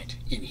don't want it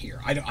in here.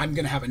 I'm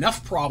going to have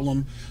enough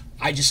problem.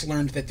 I just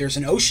learned that there's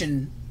an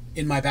ocean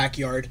in my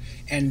backyard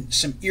and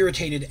some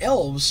irritated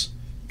elves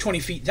 20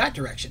 feet that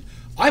direction.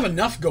 I have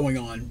enough going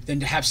on than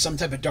to have some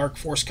type of dark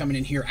force coming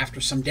in here after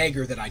some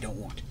dagger that I don't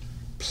want.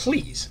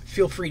 please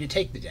feel free to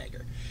take the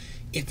dagger.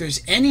 If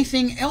there's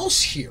anything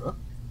else here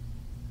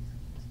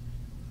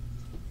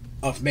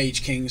of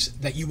Mage Kings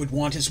that you would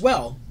want as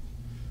well,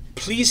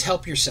 please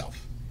help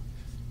yourself.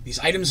 These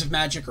items of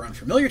magic are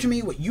unfamiliar to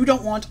me. What you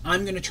don't want,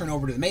 I'm going to turn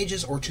over to the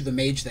mages or to the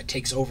mage that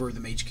takes over the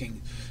Mage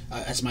King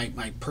as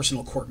my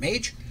personal court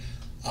mage.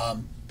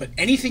 But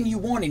anything you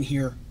want in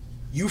here,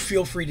 you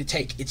feel free to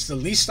take. It's the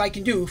least I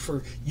can do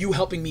for you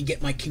helping me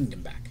get my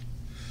kingdom back.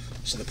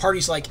 So the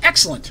party's like,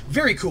 excellent,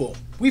 very cool.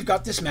 We've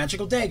got this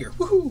magical dagger.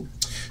 Woohoo!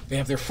 They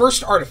have their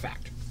first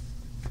artifact.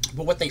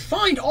 But what they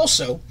find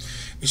also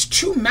is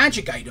 2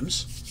 magic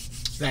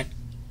items that,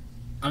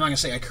 I'm not going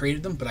to say I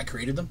created them, but I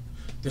created them.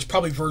 There's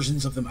probably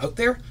versions of them out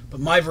there, but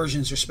my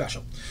versions are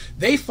special.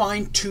 They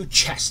find 2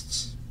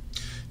 chests.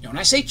 Now, when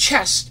I say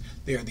chest,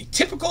 they are the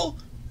typical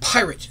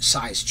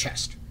pirate-sized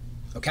chest.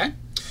 Okay?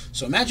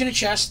 So imagine a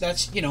chest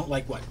that's,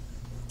 like what?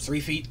 3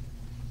 feet,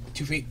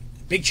 2 feet,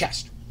 big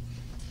chest.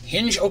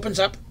 Hinge opens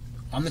up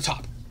on the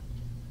top.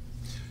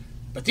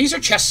 But these are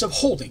chests of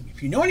holding.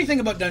 If you know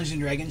anything about Dungeons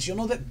 & Dragons, you'll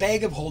know that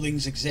bag of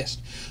holdings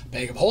exist. A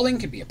bag of holding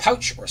can be a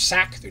pouch or a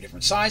sack. They're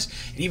different size.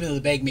 And even though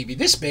the bag may be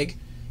this big,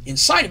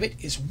 inside of it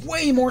is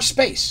way more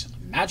space.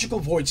 A magical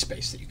void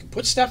space that you can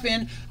put stuff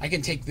in. I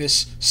can take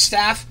this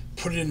staff,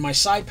 put it in my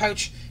side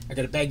pouch. I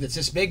got a bag that's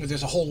this big, but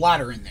there's a whole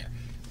ladder in there.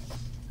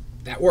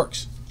 That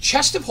works.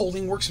 Chest of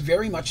holding works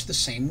very much the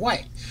same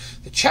way.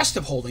 The chest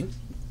of holding,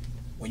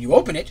 when you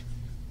open it,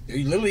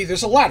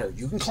 there's a ladder.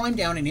 You can climb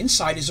down, and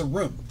inside is a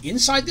room.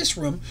 Inside this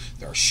room,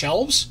 there are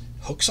shelves,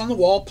 hooks on the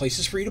wall,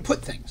 places for you to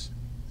put things.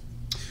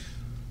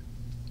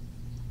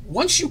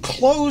 Once you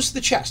close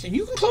the chest, and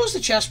you can close the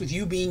chest with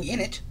you being in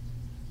it,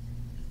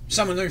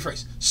 someone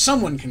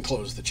can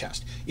close the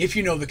chest, if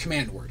you know the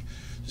command word.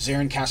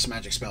 Zarin casts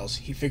magic spells.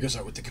 He figures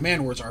out what the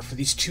command words are for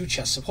these 2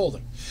 chests of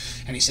holding.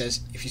 And he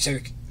says, if you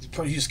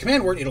use the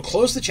command word, it'll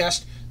close the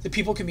chest, the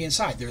people can be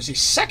inside. There's a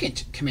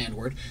second command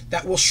word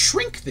that will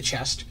shrink the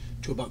chest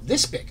to about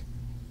this big.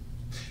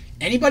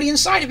 Anybody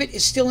inside of it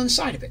is still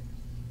inside of it.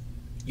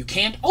 You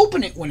can't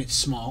open it when it's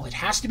small. It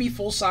has to be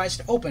full size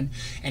to open,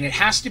 and it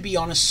has to be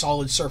on a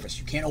solid surface.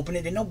 You can't open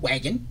it in a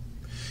wagon.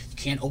 You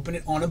can't open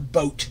it on a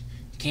boat.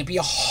 It can't be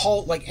a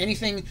hull, like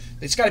anything.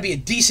 It's got to be a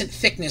decent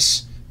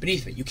thickness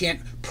beneath it. You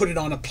can't put it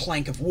on a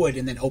plank of wood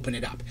and then open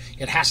it up.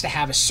 It has to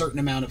have a certain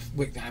amount of,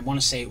 I want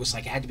to say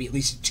it had to be at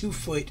least a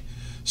 2-foot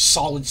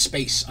solid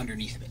space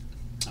underneath of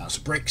it.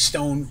 So brick,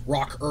 stone,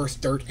 rock, earth,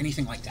 dirt,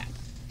 anything like that.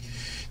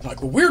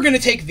 Like, well, we're going to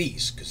take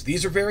these, because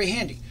these are very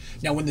handy.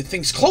 Now, when the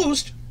thing's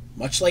closed,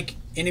 much like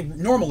in a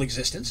normal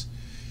existence,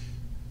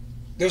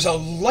 there's a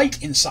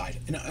light inside,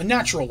 a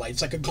natural light.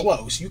 It's like a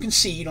glow, so you can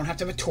see. You don't have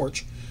to have a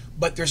torch.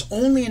 But there's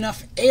only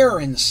enough air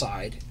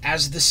inside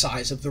as the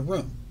size of the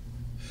room.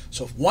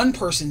 So if one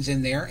person's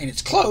in there and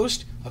it's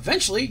closed,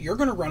 eventually you're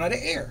going to run out of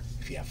air.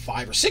 If you have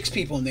 5 or 6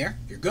 people in there,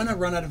 you're going to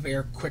run out of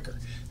air quicker.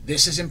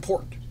 This is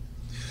important.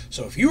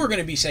 So if you were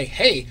going to say,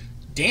 hey,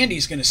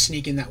 Dandy's going to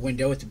sneak in that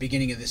window at the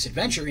beginning of this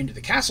adventure into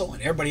the castle,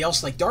 and everybody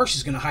else like Darsh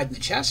is going to hide in the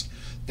chest,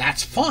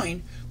 that's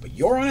fine, but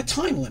you're on a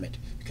time limit,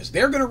 because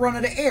they're going to run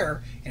out of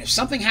air, and if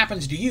something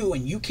happens to you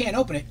and you can't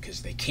open it,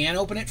 because they can't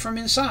open it from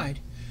inside,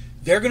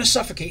 they're going to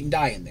suffocate and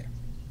die in there.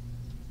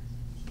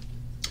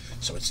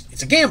 So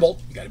it's a gamble.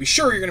 You got to be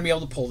sure you're going to be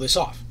able to pull this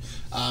off.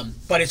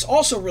 But it's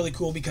also really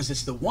cool because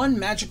it's the one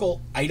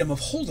magical item of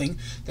holding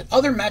that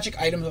other magic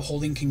items of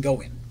holding can go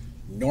in.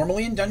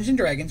 Normally in Dungeons &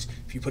 Dragons,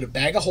 if you put a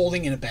bag of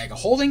holding in a bag of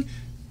holding,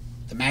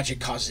 the magic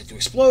causes it to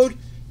explode.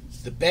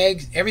 The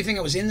bag, everything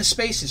that was in the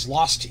space is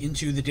lost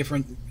into the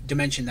different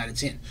dimension that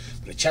it's in.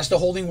 But a chest of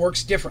holding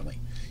works differently.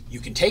 You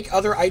can take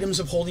other items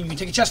of holding. You can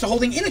take a chest of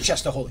holding in a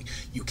chest of holding.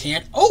 You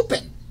can't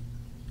open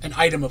an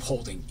item of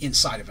holding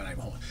inside of an item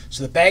of holding.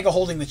 So the bag of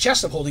holding, the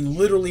chest of holding,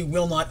 literally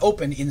will not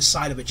open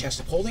inside of a chest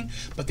of holding,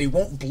 but they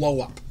won't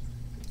blow up.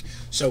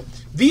 So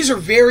these are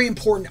very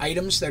important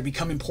items that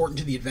become important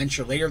to the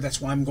adventure later. That's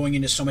why I'm going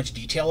into so much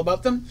detail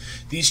about them.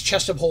 These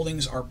chest of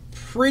holdings are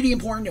pretty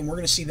important, and we're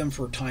going to see them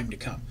for time to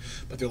come.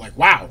 But they're like,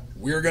 wow,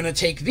 we're going to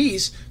take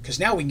these because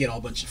now we can get a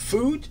whole bunch of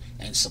food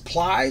and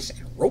supplies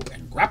and rope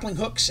and grappling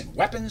hooks and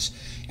weapons,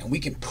 and we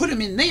can put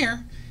them in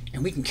there,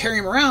 and we can carry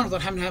them around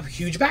without having to have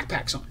huge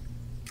backpacks on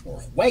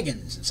or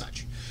wagons and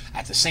such.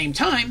 At the same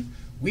time,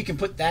 we can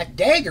put that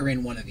dagger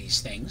in one of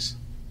these things.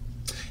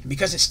 And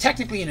because it's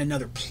technically in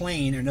another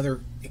plane,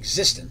 another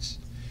existence,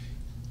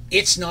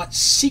 it's not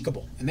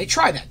seekable. And they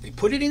try that. They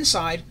put it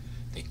inside,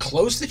 they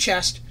close the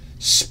chest,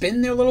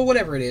 spin their little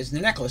whatever it is,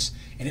 their necklace,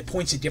 and it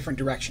points a different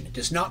direction. It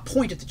does not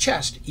point at the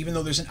chest, even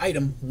though there's an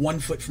item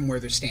 1 foot from where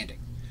they're standing.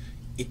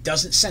 It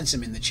doesn't sense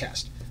them in the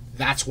chest.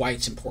 That's why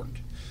it's important.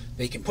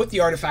 They can put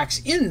the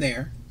artifacts in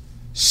there,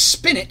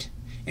 spin it,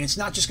 and it's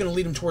not just going to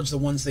lead them towards the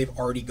ones they've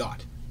already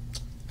got.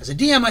 As a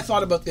DM, I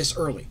thought about this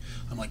early.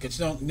 I'm like, it's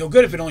no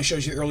good if it only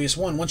shows you the earliest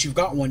one. Once you've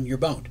got one, you're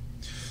boned.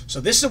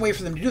 So this is a way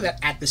for them to do that.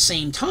 At the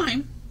same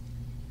time,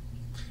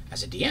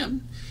 as a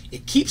DM,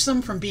 it keeps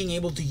them from being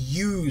able to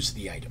use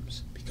the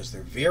items because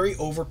they're very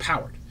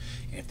overpowered.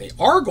 And if they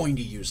are going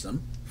to use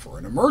them for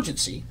an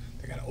emergency,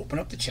 they're going to open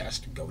up the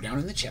chest, go down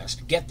in the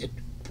chest, get it,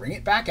 bring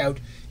it back out,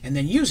 and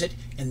then use it,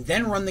 and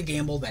then run the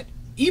gamble that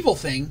evil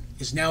thing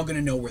is now going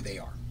to know where they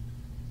are.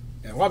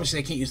 Now,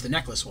 obviously, they can't use the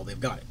necklace while they've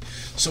got it.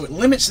 So it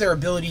limits their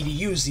ability to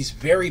use these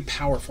very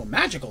powerful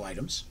magical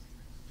items.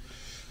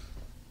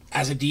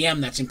 As a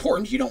DM, that's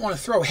important. You don't want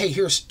to throw, hey,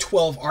 here's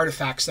 12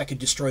 artifacts that could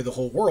destroy the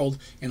whole world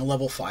in a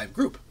level 5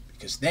 group.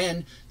 Because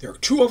then they're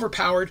too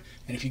overpowered,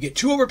 and if you get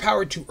too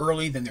overpowered too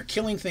early, then they're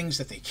killing things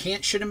that they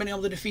shouldn't have been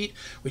able to defeat,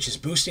 which is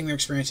boosting their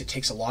experience. It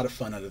takes a lot of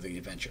fun out of the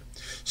adventure.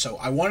 So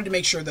I wanted to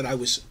make sure that I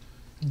was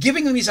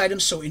giving them these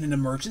items so in an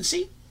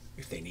emergency,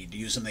 if they need to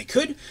use them, they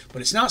could,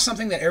 but it's not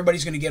something that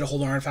everybody's going to get a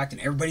hold of an artifact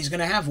and everybody's going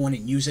to have one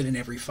and use it in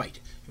every fight.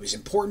 It was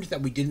important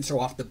that we didn't throw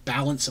off the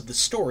balance of the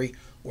story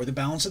or the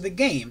balance of the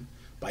game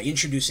by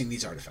introducing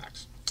these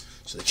artifacts.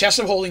 So the Chest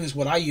of Holding is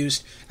what I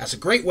used as a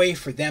great way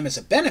for them as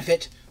a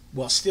benefit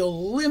while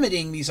still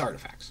limiting these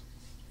artifacts.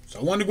 So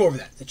I wanted to go over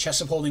that. The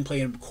Chest of Holding play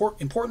an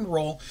important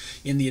role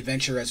in the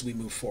adventure as we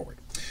move forward.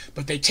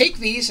 But they take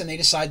these and they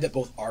decide that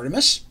both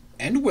Artemis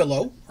and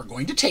Willow are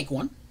going to take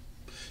one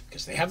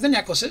because they have the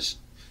necklaces.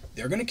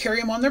 They're going to carry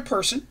them on their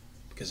person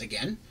because,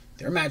 again,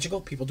 they're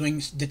magical. People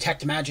doing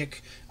detect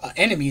magic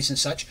enemies and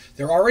such,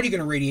 they're already going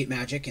to radiate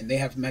magic, and they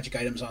have magic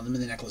items on them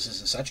and the necklaces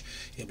and such.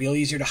 It'll be a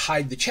little easier to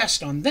hide the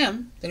chest on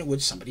them than it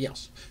would somebody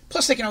else.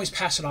 Plus, they can always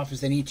pass it off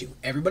as they need to.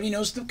 Everybody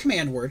knows the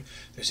command word.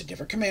 There's a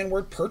different command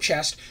word per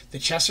chest. The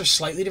chests are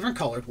slightly different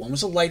colored. One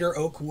was a lighter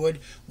oak wood.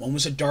 One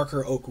was a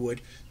darker oak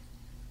wood.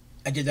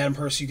 I did that on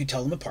purpose so you could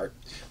tell them apart.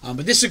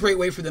 But this is a great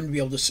way for them to be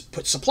able to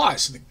put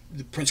supplies. So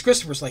the Prince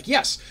Christopher's like,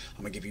 yes,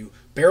 I'm going to give you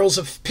barrels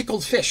of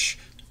pickled fish,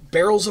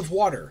 barrels of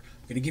water.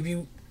 I'm going to give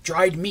you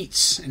dried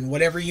meats and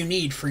whatever you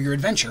need for your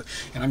adventure.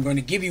 And I'm going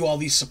to give you all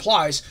these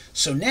supplies.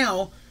 So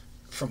now,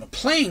 from a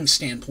playing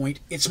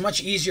standpoint, it's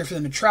much easier for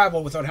them to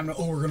travel without having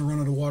to, we're going to run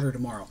out of water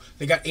tomorrow.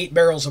 They got 8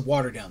 barrels of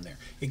water down there.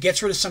 It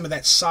gets rid of some of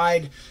that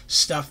side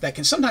stuff that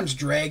can sometimes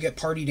drag a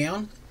party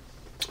down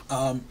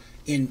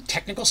in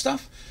technical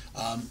stuff.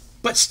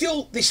 But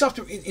still, they still have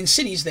to, in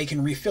cities, they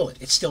can refill it.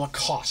 It's still a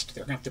cost.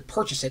 They're going to have to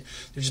purchase it.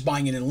 They're just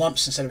buying it in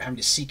lumps instead of having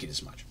to seek it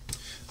as much.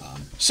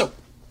 So,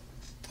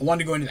 I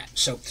wanted to go into that.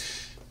 So,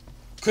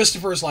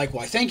 Christopher is like,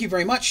 why, thank you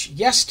very much.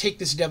 Yes, take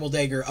this devil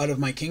dagger out of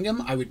my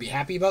kingdom. I would be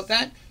happy about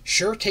that.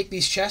 Sure, take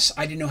these chests.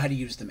 I didn't know how to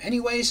use them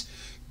anyways.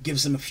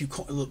 Gives them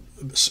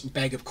a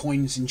bag of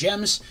coins and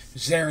gems.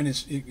 Zarin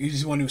is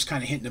the one who was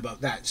kind of hinting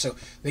about that. So,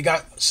 they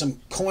got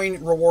some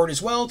coin reward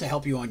as well to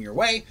help you on your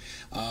way.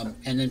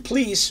 And then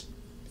please,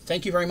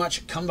 thank you very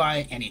much. Come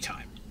by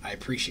anytime. I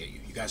appreciate you.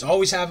 You guys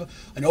always have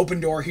an open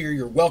door here.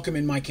 You're welcome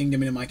in my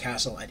kingdom and in my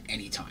castle at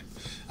any time.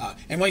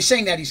 And when he's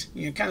saying that, he's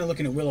kind of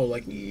looking at Willow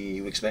like,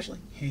 you especially.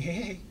 Hey, hey,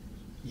 hey.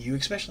 You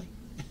especially.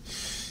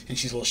 And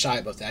she's a little shy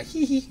about that.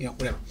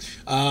 Whatever.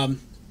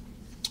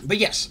 But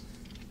yes,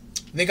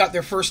 they got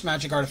their first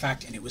magic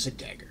artifact, and it was a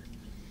dagger.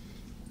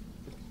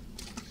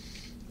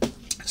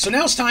 So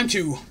now it's time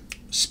to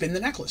spin the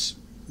necklace.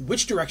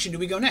 Which direction do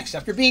we go next?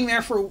 After being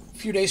there for a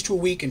few days to a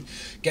week and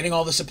getting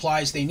all the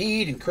supplies they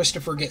need, and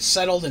Christopher gets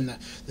settled and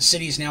the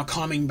city is now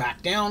calming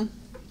back down,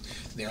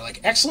 they're like,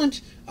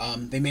 excellent.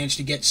 They managed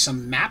to get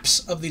some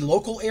maps of the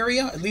local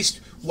area, at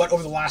least what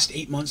over the last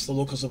 8 months the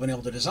locals have been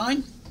able to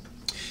design.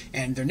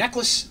 And their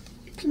necklace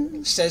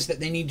says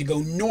that they need to go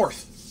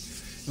north.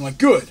 And like,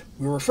 good.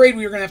 We were afraid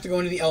we were going to have to go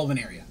into the Elven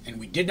area, and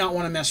we did not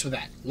want to mess with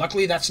that.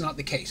 Luckily, that's not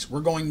the case. We're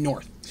going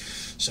north.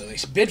 So they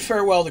bid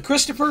farewell to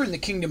Christopher in the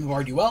kingdom of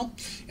Arduel,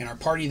 and our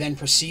party then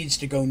proceeds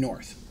to go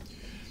north.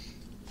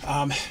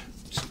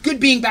 It's good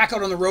being back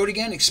out on the road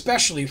again,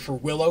 especially for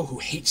Willow, who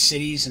hates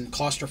cities and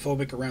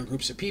claustrophobic around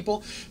groups of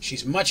people.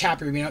 She's much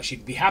happier being out.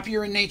 She'd be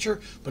happier in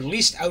nature, but at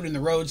least out in the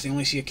roads, they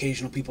only see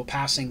occasional people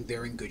passing.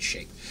 They're in good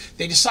shape.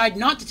 They decide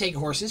not to take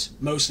horses,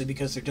 mostly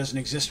because there doesn't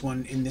exist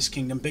one in this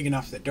kingdom big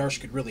enough that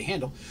Darsh could really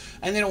handle,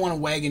 and they don't want a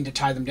wagon to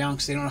tie them down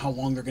because they don't know how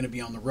long they're going to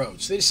be on the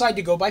road. So they decide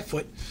to go by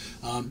foot,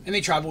 and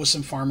they travel with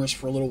some farmers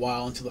for a little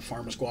while until the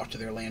farmers go off to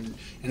their land,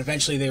 and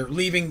eventually they're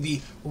leaving the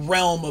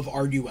realm of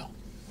Arduel.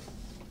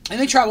 And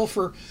they travel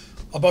for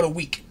about a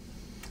week.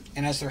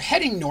 And as they're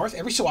heading north,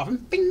 every so often,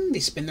 bing, they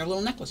spin their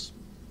little necklace.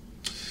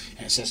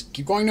 And it says,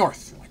 keep going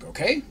north. They're like,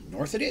 okay,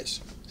 north it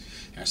is.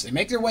 And as they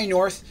make their way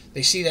north,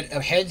 they see that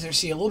ahead, they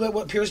see a little bit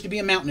what appears to be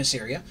a mountainous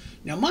area.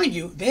 Now, mind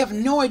you, they have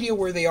no idea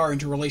where they are in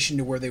relation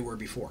to where they were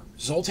before.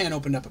 Zoltan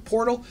opened up a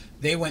portal.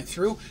 They went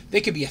through. They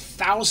could be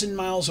 1,000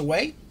 miles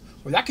away,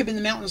 or that could be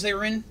the mountains they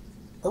were in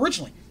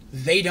originally.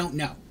 They don't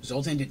know.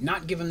 Zoltan did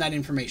not give them that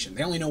information.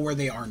 They only know where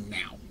they are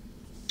now.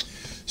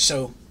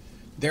 So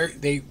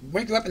they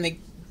wake up and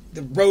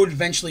the road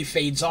eventually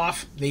fades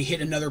off. They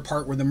hit another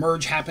part where the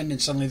merge happened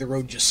and suddenly the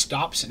road just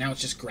stops and now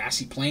it's just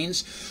grassy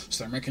plains.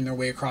 So they're making their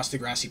way across the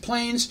grassy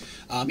plains,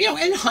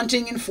 and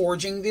hunting and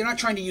foraging. They're not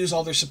trying to use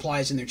all their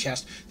supplies in their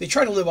chest. They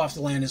try to live off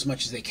the land as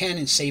much as they can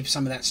and save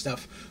some of that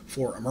stuff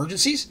for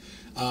emergencies.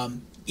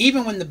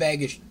 Even when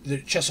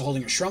the chest of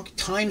holding is shrunk,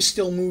 time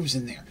still moves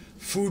in there.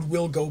 Food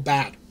will go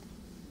bad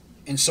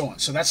and so on.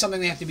 So that's something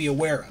they have to be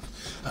aware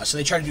of. So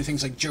they try to do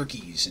things like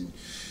jerkies and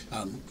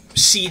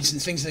seeds and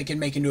things they can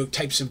make into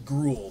types of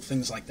gruel,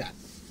 things like that.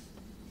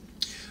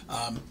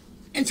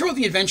 And throughout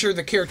the adventure,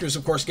 the characters,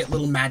 of course, get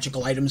little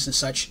magical items and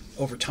such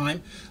over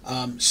time.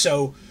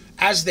 So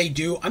as they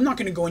do, I'm not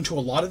going to go into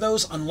a lot of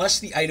those unless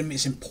the item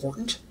is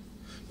important.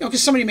 You know,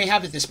 because somebody may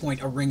have at this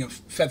point a Ring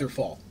of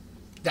Featherfall.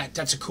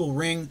 That's a cool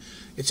ring.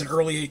 It's an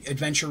early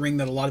adventure ring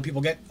that a lot of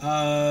people get.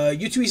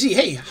 U2EZ,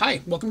 hey,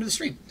 hi, welcome to the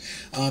stream.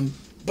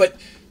 But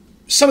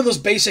some of those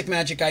basic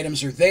magic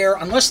items are there.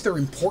 Unless they're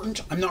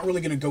important, I'm not really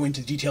going to go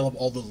into detail of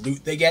all the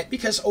loot they get,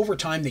 because over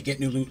time they get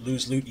new loot,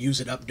 lose loot, use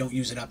it up, don't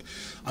use it up.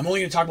 I'm only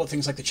going to talk about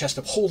things like the Chest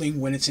of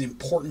Holding when it's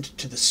important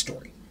to the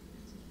story.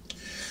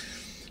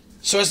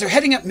 So as they're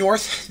heading up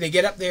north, they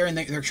get up there and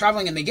they're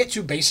traveling, and they get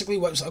to basically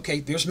what was, okay,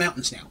 there's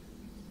mountains now.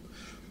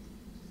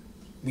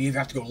 We either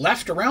have to go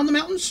left around the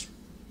mountains,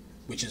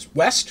 which is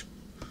west,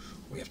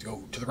 or we have to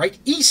go to the right,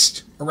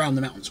 east around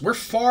the mountains. We're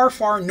far,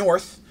 far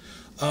north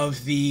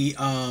of the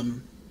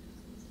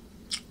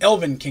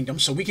Elven Kingdom,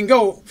 so we can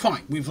go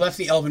fine. We've left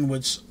the Elven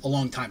Woods a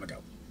long time ago.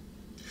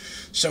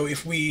 So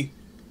if we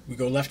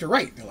go left or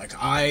right, they're like,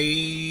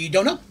 I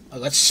don't know.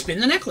 Let's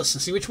spin the necklace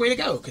and see which way to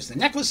go, because the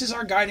necklace is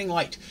our guiding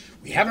light.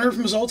 We haven't heard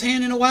from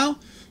Zoltan in a while,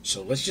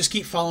 so let's just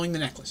keep following the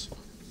necklace.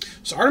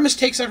 So Artemis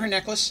takes out her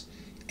necklace,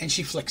 and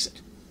she flicks it.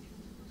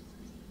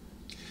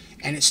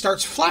 And it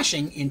starts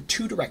flashing in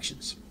two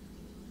directions,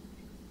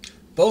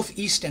 both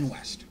east and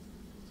west.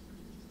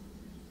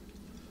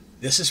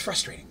 This is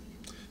frustrating.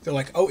 They're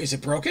like, oh, is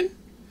it broken?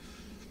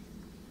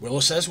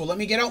 Willow says, well, let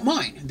me get out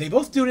mine. They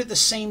both do it at the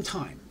same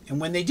time.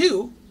 And when they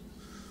do,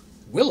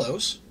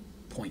 Willow's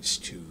points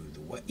to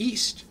the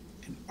east,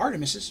 and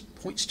Artemis's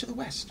points to the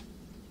west.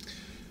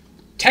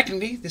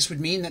 Technically, this would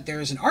mean that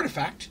there is an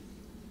artifact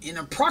in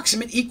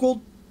approximate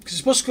equal, because it's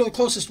supposed to go the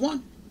closest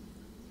one.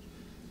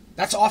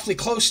 That's awfully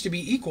close to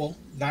be equal.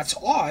 That's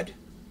odd.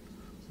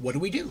 What do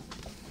we do?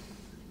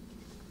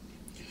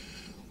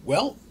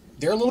 Well,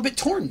 they're a little bit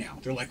torn now.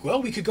 They're like,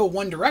 well, we could go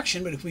one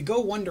direction, but if we go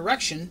one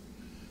direction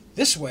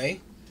this way,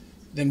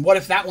 then what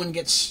if that one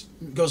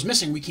goes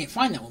missing? We can't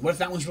find that one. What if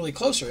that one's really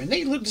closer? And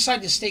they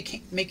decide to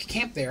make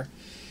camp there,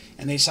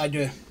 and they decide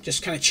to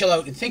just kind of chill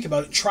out and think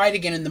about it, try it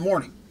again in the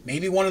morning.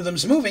 Maybe one of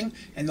them's moving,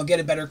 and they'll get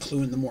a better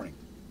clue in the morning.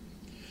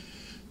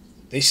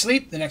 They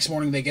sleep. The next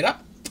morning they get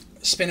up,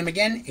 spin them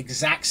again,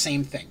 exact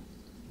same thing.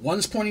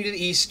 One's pointing to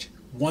the east,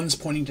 one's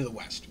pointing to the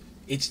west.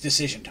 It's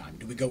decision time.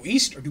 Do we go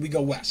east or do we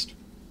go west?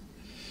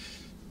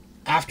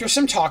 After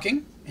some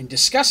talking and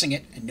discussing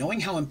it and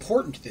knowing how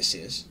important this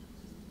is,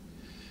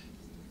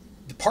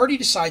 the party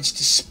decides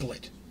to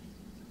split.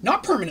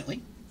 Not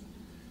permanently.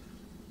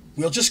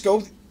 We'll just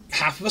go,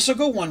 half of us will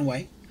go one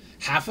way,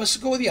 half of us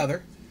will go the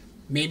other.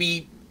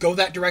 Maybe go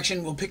that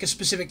direction. We'll pick a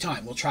specific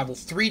time. We'll travel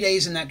 3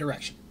 days in that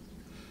direction.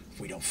 If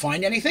we don't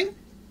find anything,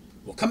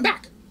 we'll come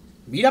back,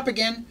 meet up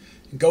again,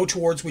 and go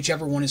towards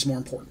whichever one is more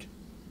important.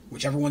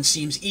 Whichever one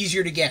seems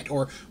easier to get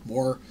or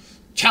more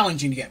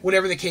challenging to get,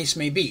 whatever the case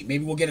may be.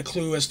 Maybe we'll get a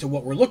clue as to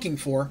what we're looking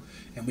for,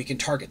 and we can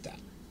target that.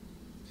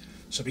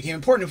 So it became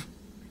important of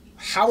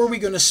how are we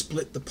going to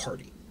split the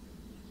party?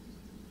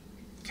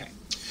 Okay.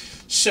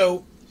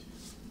 So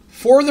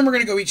 4 of them are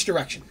going to go each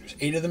direction. There's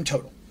 8 of them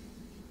total.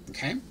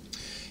 Okay.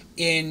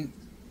 In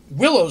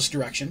Willow's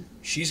direction,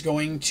 she's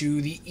going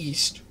to the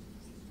east.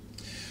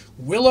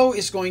 Willow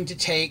is going to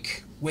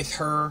take with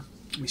her,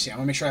 let me see, I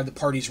want to make sure I have the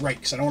parties right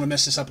because I don't want to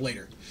mess this up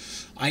later.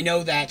 I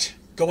know that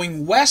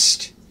going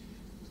west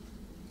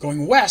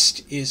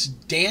is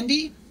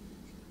Dandy.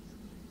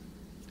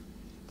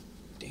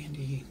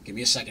 Dandy, give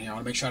me a second here, I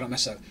want to make sure I don't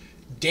mess up.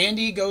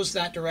 Dandy goes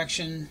that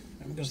direction,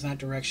 goes that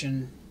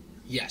direction,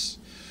 yes.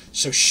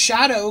 So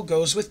Shadow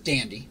goes with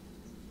Dandy.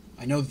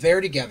 I know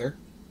they're together.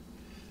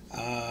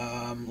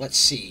 Let's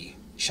see.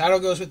 Shadow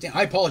goes with Dandy.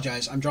 I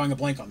apologize. I'm drawing a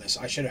blank on this.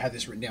 I should have had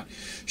this written down.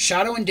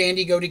 Shadow and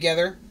Dandy go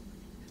together.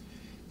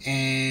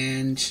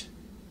 And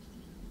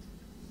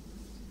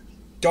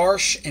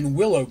Darsh and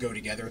Willow go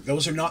together.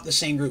 Those are not the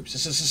same groups.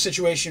 This is a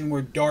situation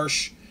where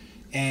Darsh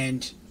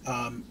and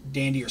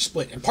Dandy are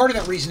split. And part of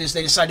that reason is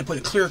they decide to put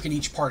a cleric in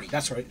each party.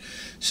 That's right.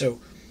 So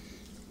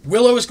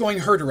Willow is going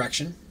her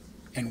direction.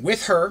 And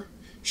with her,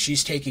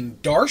 she's taking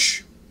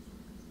Darsh,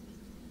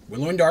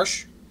 Willow and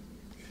Darsh,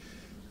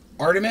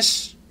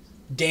 Artemis,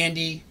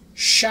 Dandy,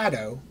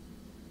 Shadow.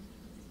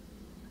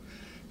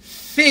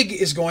 Fig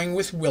is going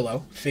with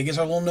Willow. Fig is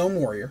our little gnome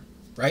warrior,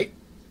 right?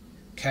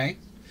 Okay.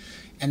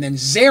 And then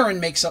Zarin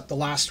makes up the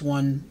last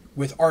one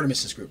with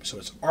Artemis's group. So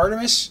it's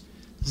Artemis,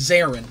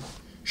 Zarin,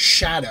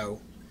 Shadow,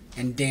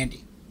 and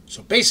Dandy.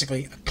 So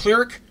basically, a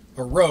cleric,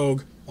 a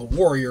rogue, a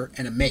warrior,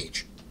 and a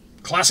mage.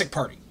 Classic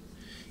party.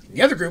 In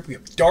the other group, we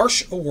have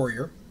Darsh, a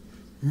warrior,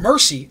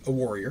 Mercy, a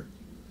warrior.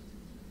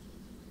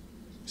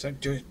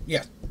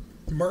 Yeah.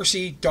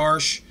 Mercy,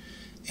 Darsh,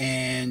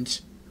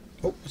 and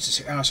oh, what's this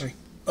here? Sorry.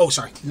 Oh,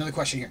 sorry. Another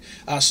question here.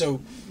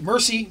 So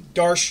Mercy,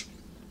 Darsh,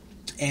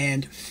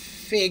 and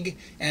Fig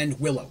and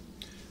Willow.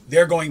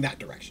 They're going that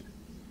direction.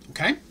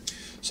 Okay?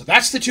 So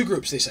that's the 2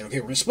 groups. They said, okay,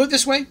 we're going to split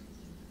this way.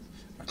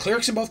 Our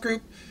clerics in both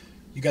group.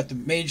 You got the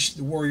mage,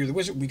 the warrior, the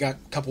wizard. We got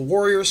a couple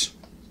warriors.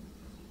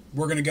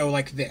 We're going to go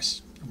like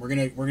this. We're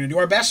going to do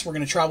our best. We're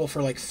going to travel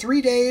for like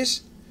 3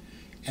 days,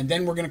 and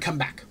then we're going to come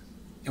back,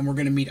 and we're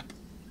going to meet up.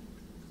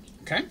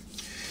 Okay?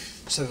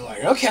 So they're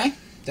like, okay,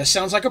 that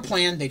sounds like a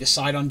plan. They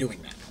decide on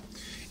doing that.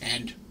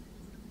 And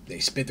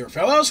they bid their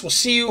farewells. We'll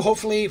see you,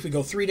 hopefully, if we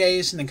go 3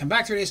 days and then come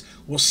back 3 days,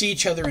 we'll see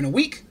each other in a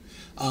week.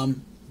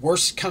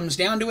 Worst comes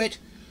down to it,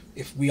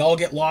 if we all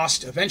get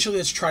lost, eventually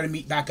let's try to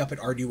meet back up at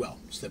Arduel.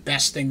 It's the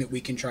best thing that we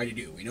can try to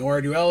do. We know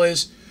where Arduel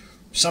is.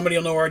 Somebody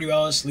will know where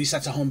Arduel is. At least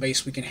that's a home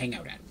base we can hang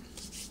out at.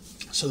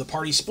 So the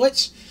party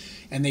splits,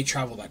 and they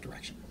travel that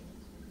direction.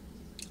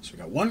 So we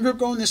got one group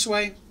going this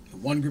way,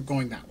 and one group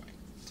going that way.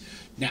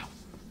 Now,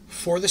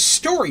 for the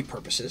story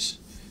purposes,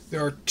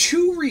 there are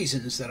 2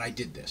 reasons that I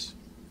did this.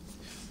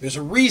 There's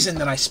a reason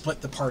that I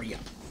split the party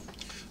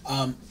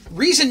up.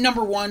 Reason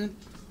number 1,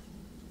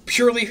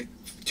 purely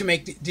to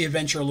make the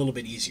adventure a little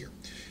bit easier.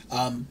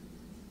 I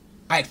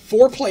had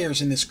 4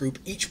 players in this group,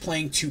 each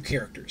playing 2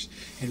 characters.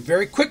 And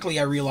very quickly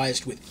I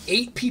realized with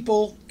 8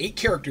 people, 8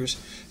 characters,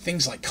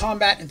 things like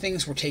combat and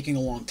things were taking a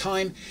long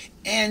time.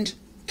 And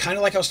kind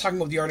of like I was talking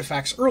about the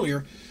artifacts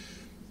earlier,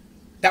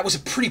 that was a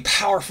pretty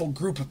powerful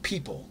group of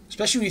people.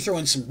 Especially when you throw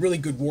in some really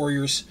good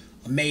warriors,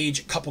 a mage,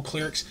 a couple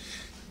clerics.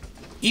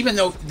 Even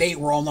though they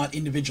were all not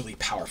individually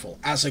powerful,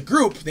 as a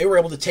group, they were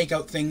able to take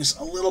out things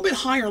a little bit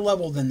higher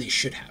level than they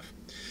should have.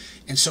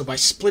 And so by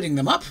splitting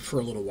them up for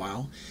a little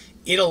while,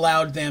 it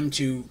allowed them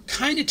to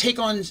kind of take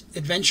on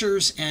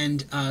adventures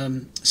and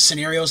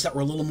scenarios that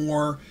were a little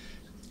more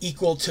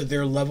equal to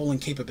their level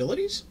and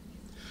capabilities.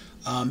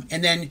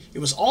 And then it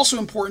was also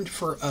important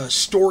for a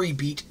story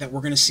beat that we're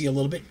going to see a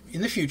little bit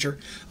in the future.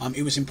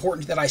 It was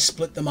important that I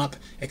split them up,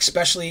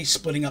 especially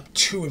splitting up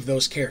 2 of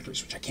those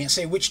characters, which I can't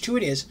say which 2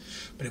 it is,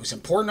 but it was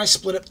important I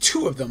split up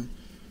 2 of them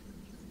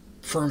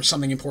for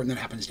something important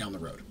that happens down the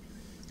road.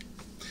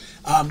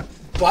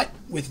 But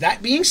with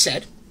that being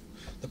said,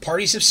 the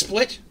parties have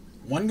split,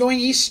 1 going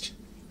east,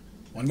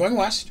 1 going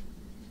west,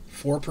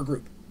 4 per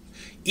group.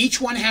 Each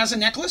one has a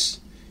necklace,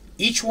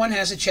 each one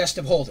has a chest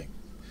of holding.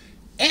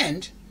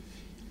 And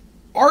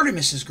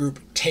Artemis's group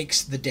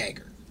takes the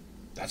dagger.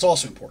 That's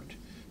also important.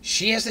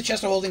 She has the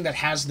chest of holding that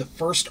has the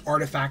first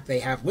artifact they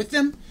have with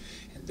them,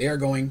 and they're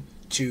going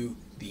to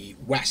the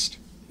west.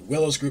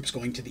 Willow's group's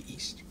going to the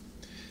east.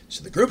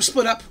 So the group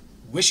split up,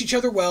 wish each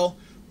other well.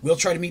 We'll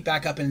try to meet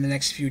back up in the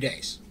next few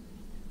days.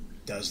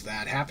 Does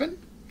that happen?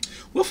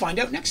 We'll find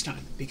out next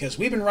time, because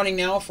we've been running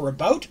now for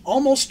about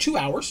almost 2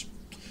 hours.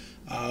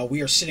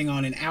 We are sitting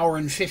on 1 hour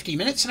and 50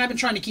 minutes, and I've been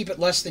trying to keep it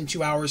less than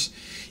 2 hours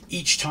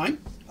each time,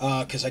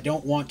 because I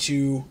don't want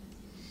to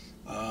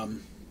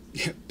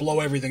blow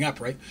everything up,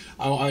 right?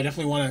 I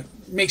definitely want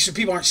to make sure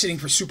people aren't sitting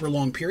for super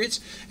long periods.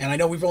 And I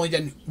know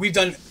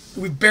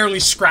we've barely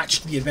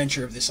scratched the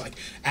adventure of this. Like,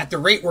 at the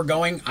rate we're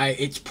going,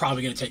 it's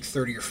probably going to take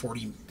 30 or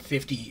 40,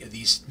 50 of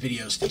these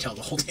videos to tell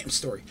the whole damn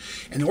story.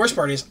 And the worst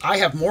part is, I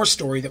have more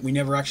story that we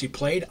never actually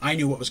played. I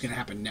knew what was going to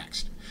happen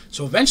next.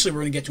 So eventually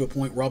we're going to get to a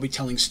point where I'll be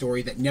telling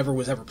story that never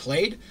was ever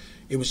played.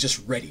 It was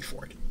just ready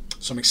for it.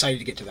 So I'm excited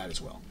to get to that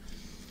as well.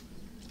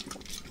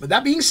 But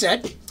that being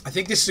said, I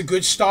think this is a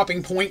good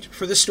stopping point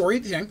for the story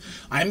thing.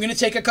 I'm going to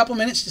take a couple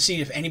minutes to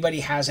see if anybody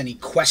has any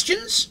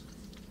questions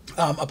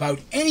about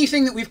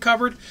anything that we've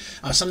covered,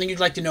 something you'd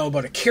like to know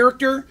about a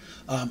character,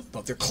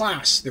 about their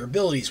class, their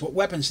abilities, what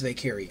weapons do they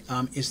carry.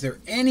 Is there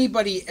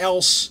anybody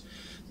else,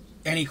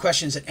 any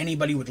questions that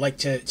anybody would like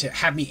to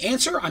have me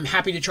answer? I'm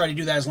happy to try to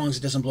do that as long as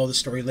it doesn't blow the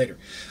story later.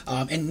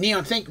 And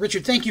Neon,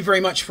 Richard, thank you very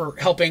much for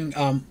helping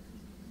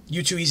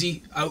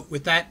U2Easy out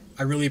with that.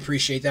 I really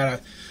appreciate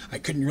that. I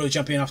couldn't really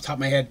jump in off the top of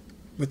my head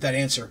with that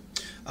answer.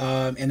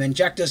 And then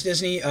Jack Does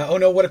Disney. Oh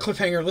no, what a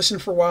cliffhanger. Listen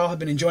for a while. I've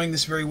been enjoying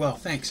this very well.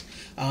 Thanks.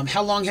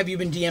 How long have you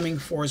been DMing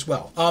for as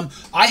well?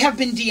 I have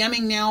been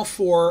DMing now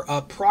for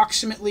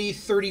approximately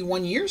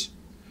 31 years.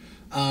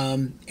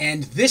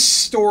 And this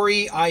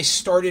story I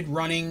started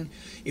running,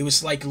 it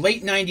was like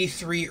late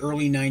 93,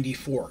 early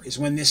 94 is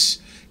when this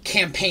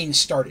campaign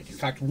started. In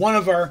fact, one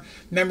of our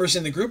members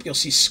in the group, you'll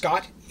see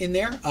Scott in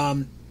there.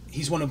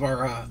 He's one of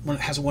our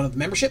has one of the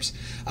memberships.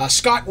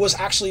 Scott was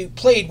actually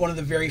played one of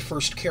the very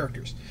first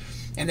characters.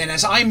 And then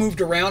as I moved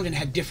around and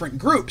had different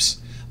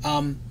groups,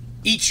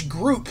 each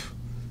group,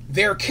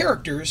 their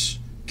characters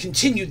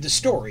continued the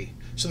story.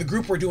 So the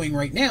group we're doing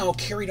right now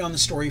carried on the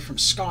story from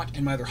Scott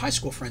and my other high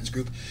school friends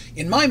group.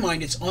 In my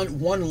mind, it's on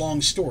one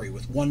long story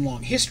with one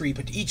long history,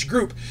 but to each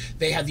group,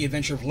 they had the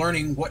adventure of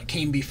learning what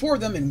came before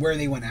them and where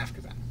they went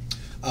after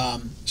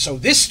that. So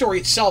this story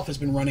itself has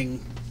been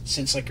running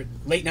since like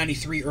late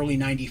 93, early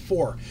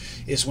 94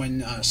 is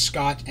when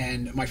Scott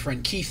and my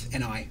friend Keith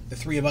and I, the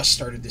 3 of us,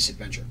 started this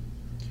adventure.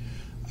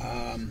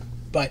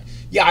 But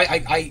yeah,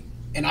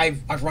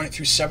 I've run it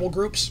through several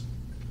groups.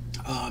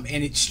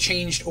 And it's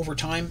changed over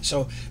time.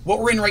 So what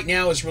we're in right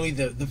now is really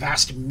the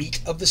vast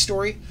meat of the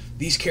story.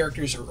 These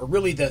characters are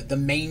really the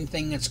main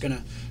thing that's going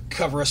to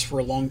cover us for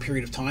a long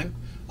period of time.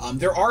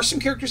 There are some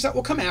characters that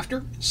will come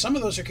after. Some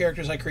of those are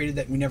characters I created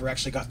that we never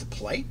actually got to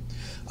play.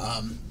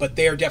 But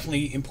they are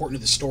definitely important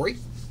to the story.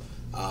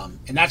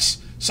 And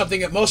that's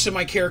something that most of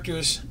my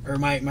characters or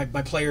my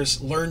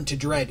players learn to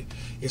dread,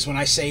 is when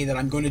I say that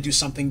I'm going to do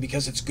something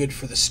because it's good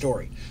for the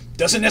story.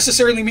 Doesn't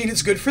necessarily mean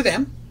it's good for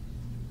them.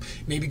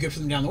 Maybe good for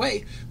them down the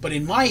way, but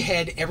in my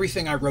head,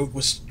 everything I wrote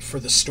was for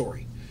the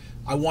story.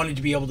 I wanted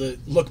to be able to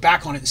look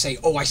back on it and say,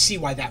 oh, I see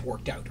why that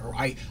worked out, or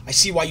I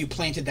see why you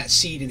planted that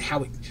seed and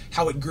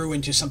how it grew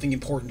into something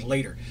important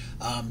later.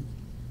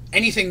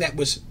 Anything that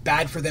was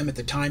bad for them at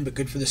the time but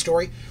good for the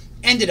story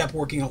ended up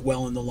working out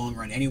well in the long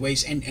run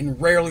anyways,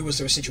 and rarely was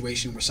there a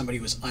situation where somebody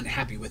was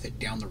unhappy with it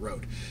down the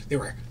road. They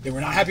were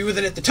not happy with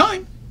it at the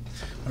time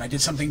when I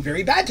did something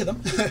very bad to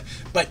them,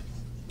 but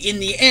in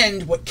the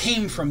end, what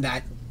came from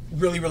that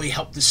really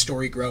helped the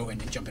story grow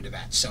and jump into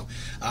that. So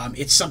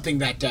it's something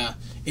that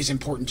is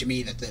important to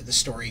me, that the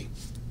story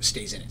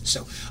stays in it.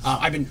 So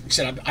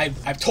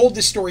I've told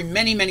this story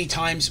many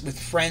times with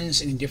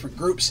friends and in different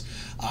groups,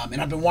 and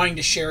I've been wanting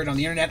to share it on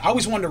the internet. I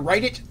always wanted to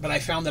write it, but I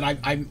found that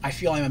I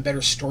feel I'm a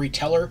better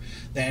storyteller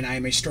than I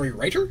am a story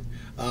writer.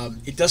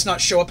 It does not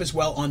show up as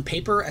well on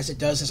paper as it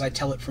does as I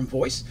tell it from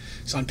voice.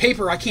 So on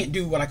paper, I can't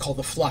do what I call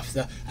the fluff,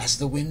 as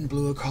the wind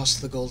blew across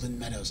the golden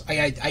meadows.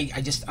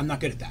 I'm not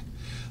good at that.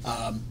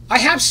 I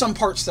have some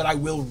parts that I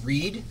will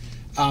read,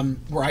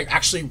 where I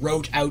actually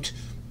wrote out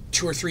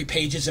 2 or 3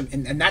 pages,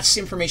 and that's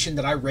information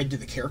that I read to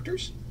the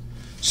characters.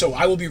 So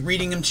I will be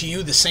reading them to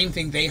you, the same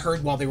thing they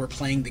heard while they were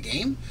playing the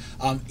game.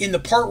 In the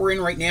part we're in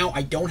right now,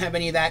 I don't have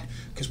any of that,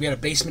 because we had a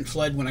basement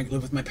flood when I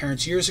lived with my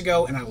parents years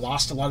ago, and I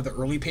lost a lot of the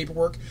early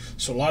paperwork.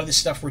 So a lot of this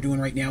stuff we're doing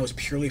right now is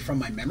purely from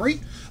my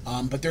memory.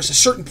 But there's a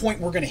certain point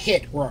we're going to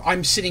hit where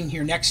I'm sitting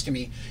here next to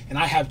me, and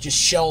I have just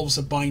shelves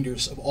of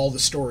binders of all the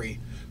story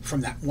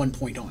from that one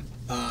point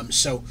on.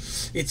 So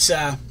it's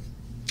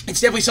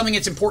definitely something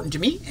that's important to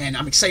me, and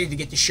I'm excited to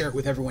get to share it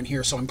with everyone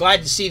here. So I'm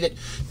glad to see that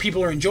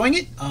people are enjoying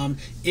it.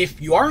 If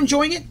you are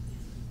enjoying it,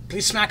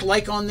 please smack a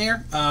like on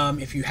there.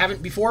 If you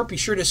haven't before, be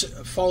sure to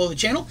follow the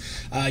channel.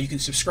 You can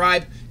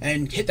subscribe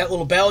and hit that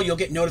little bell. You'll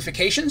get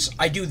notifications.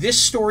 I do this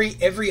story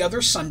every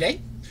other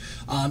Sunday.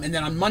 And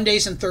then on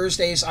Mondays and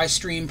Thursdays, I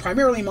stream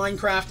primarily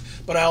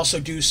Minecraft, but I also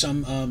do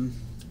some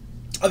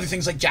other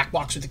things like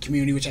Jackbox with the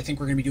community, which I think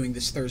we're going to be doing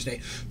this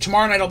Thursday.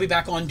 Tomorrow night I'll be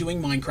back on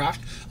doing Minecraft.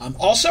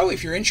 Also,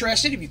 if you're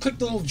interested, if you click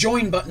the little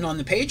join button on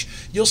the page,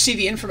 you'll see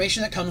the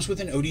information that comes with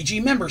an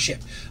ODG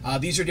membership.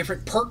 These are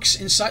different perks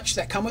and such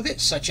that come with it,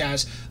 such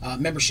as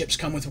memberships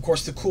come with, of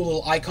course, the cool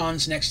little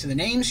icons next to the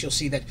names. You'll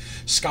see that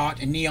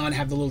Scott and Neon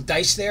have the little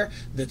dice there.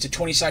 That's a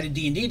 20-sided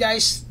D&D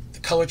dice.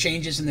 Color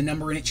changes and the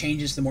number in it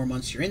changes the more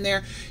months you're in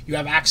there. You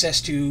have access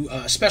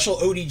to special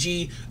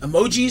ODG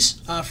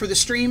emojis for the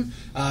stream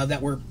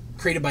that were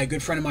created by a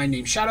good friend of mine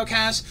named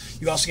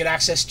Shadowcast. You also get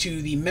access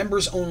to the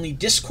members-only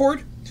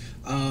Discord.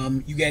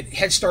 You get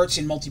head starts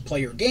in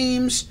multiplayer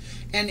games,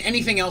 and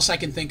anything else I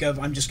can think of,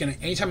 I'm just going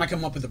to, anytime I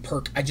come up with a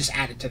perk, I just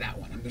add it to that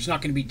one. There's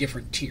not going to be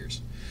different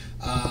tiers.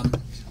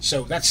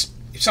 So that's,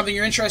 if something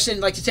you're interested in,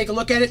 like to take a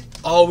look at it,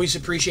 always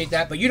appreciate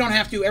that, but you don't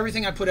have to.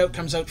 Everything I put out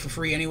comes out for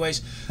free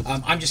anyways.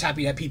 I'm just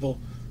happy to have people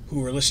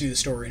who are listening to the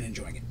story and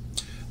enjoying it.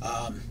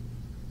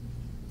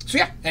 So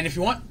yeah, and if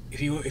you want,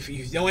 if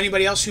you know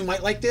anybody else who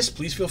might like this,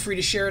 please feel free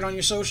to share it on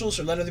your socials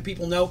or let other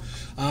people know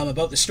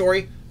about the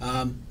story.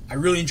 I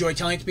really enjoy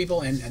telling it to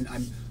people, and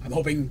I'm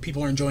hoping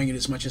people are enjoying it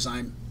as much as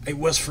it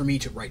was for me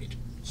to write it.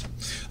 So,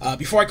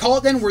 before I call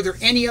it then, were there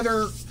any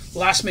other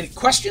last minute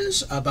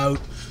questions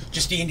about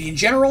just D&D in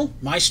general,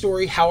 my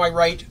story, how I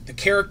write, the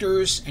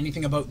characters,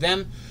 anything about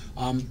them?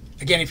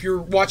 Again, if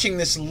you're watching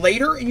this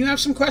later and you have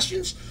some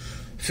questions,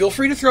 feel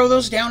free to throw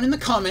those down in the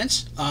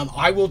comments.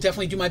 I will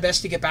definitely do my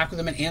best to get back with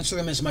them and answer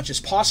them as much as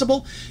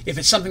possible. If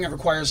it's something that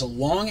requires a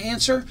long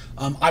answer,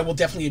 I will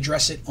definitely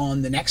address it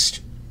on the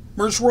next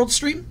Merged World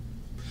stream.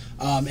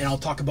 And I'll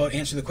talk about,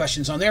 answer the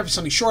questions on there. If it's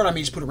something short, I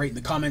may just put it right in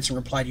the comments and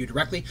reply to you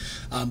directly.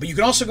 But you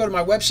can also go to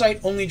my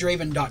website,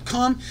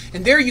 onlydraven.com,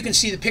 and there you can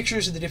see the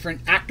pictures of the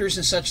different actors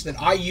and such that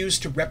I use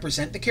to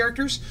represent the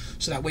characters,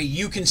 so that way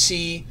you can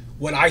see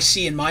what I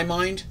see in my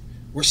mind.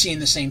 We're seeing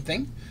the same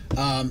thing.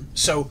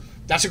 So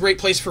that's a great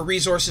place for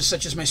resources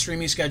such as my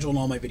streaming schedule and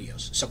all my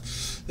videos. So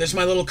there's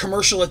my little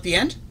commercial at the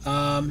end.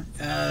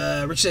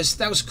 Rich says,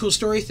 that was a cool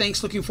story.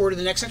 Thanks. Looking forward to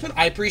the next episode.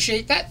 I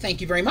appreciate that.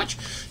 Thank you very much.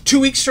 2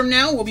 weeks from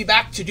now, we'll be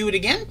back to do it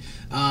again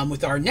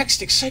with our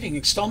next exciting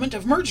installment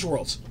of Merged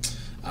Worlds.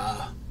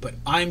 But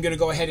I'm going to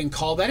go ahead and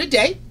call that a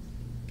day.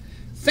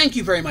 Thank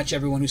you very much,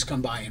 everyone who's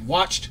come by and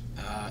watched,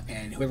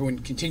 and everyone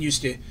continues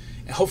to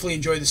hopefully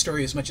enjoy the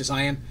story as much as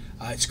I am.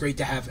 It's great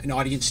to have an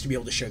audience to be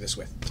able to share this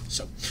with.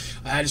 So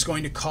that is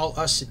going to call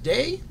us a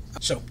day.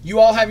 So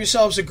you all have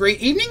yourselves a great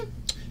evening,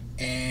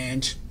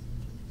 and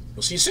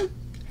we'll see you soon.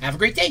 Have a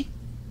great day.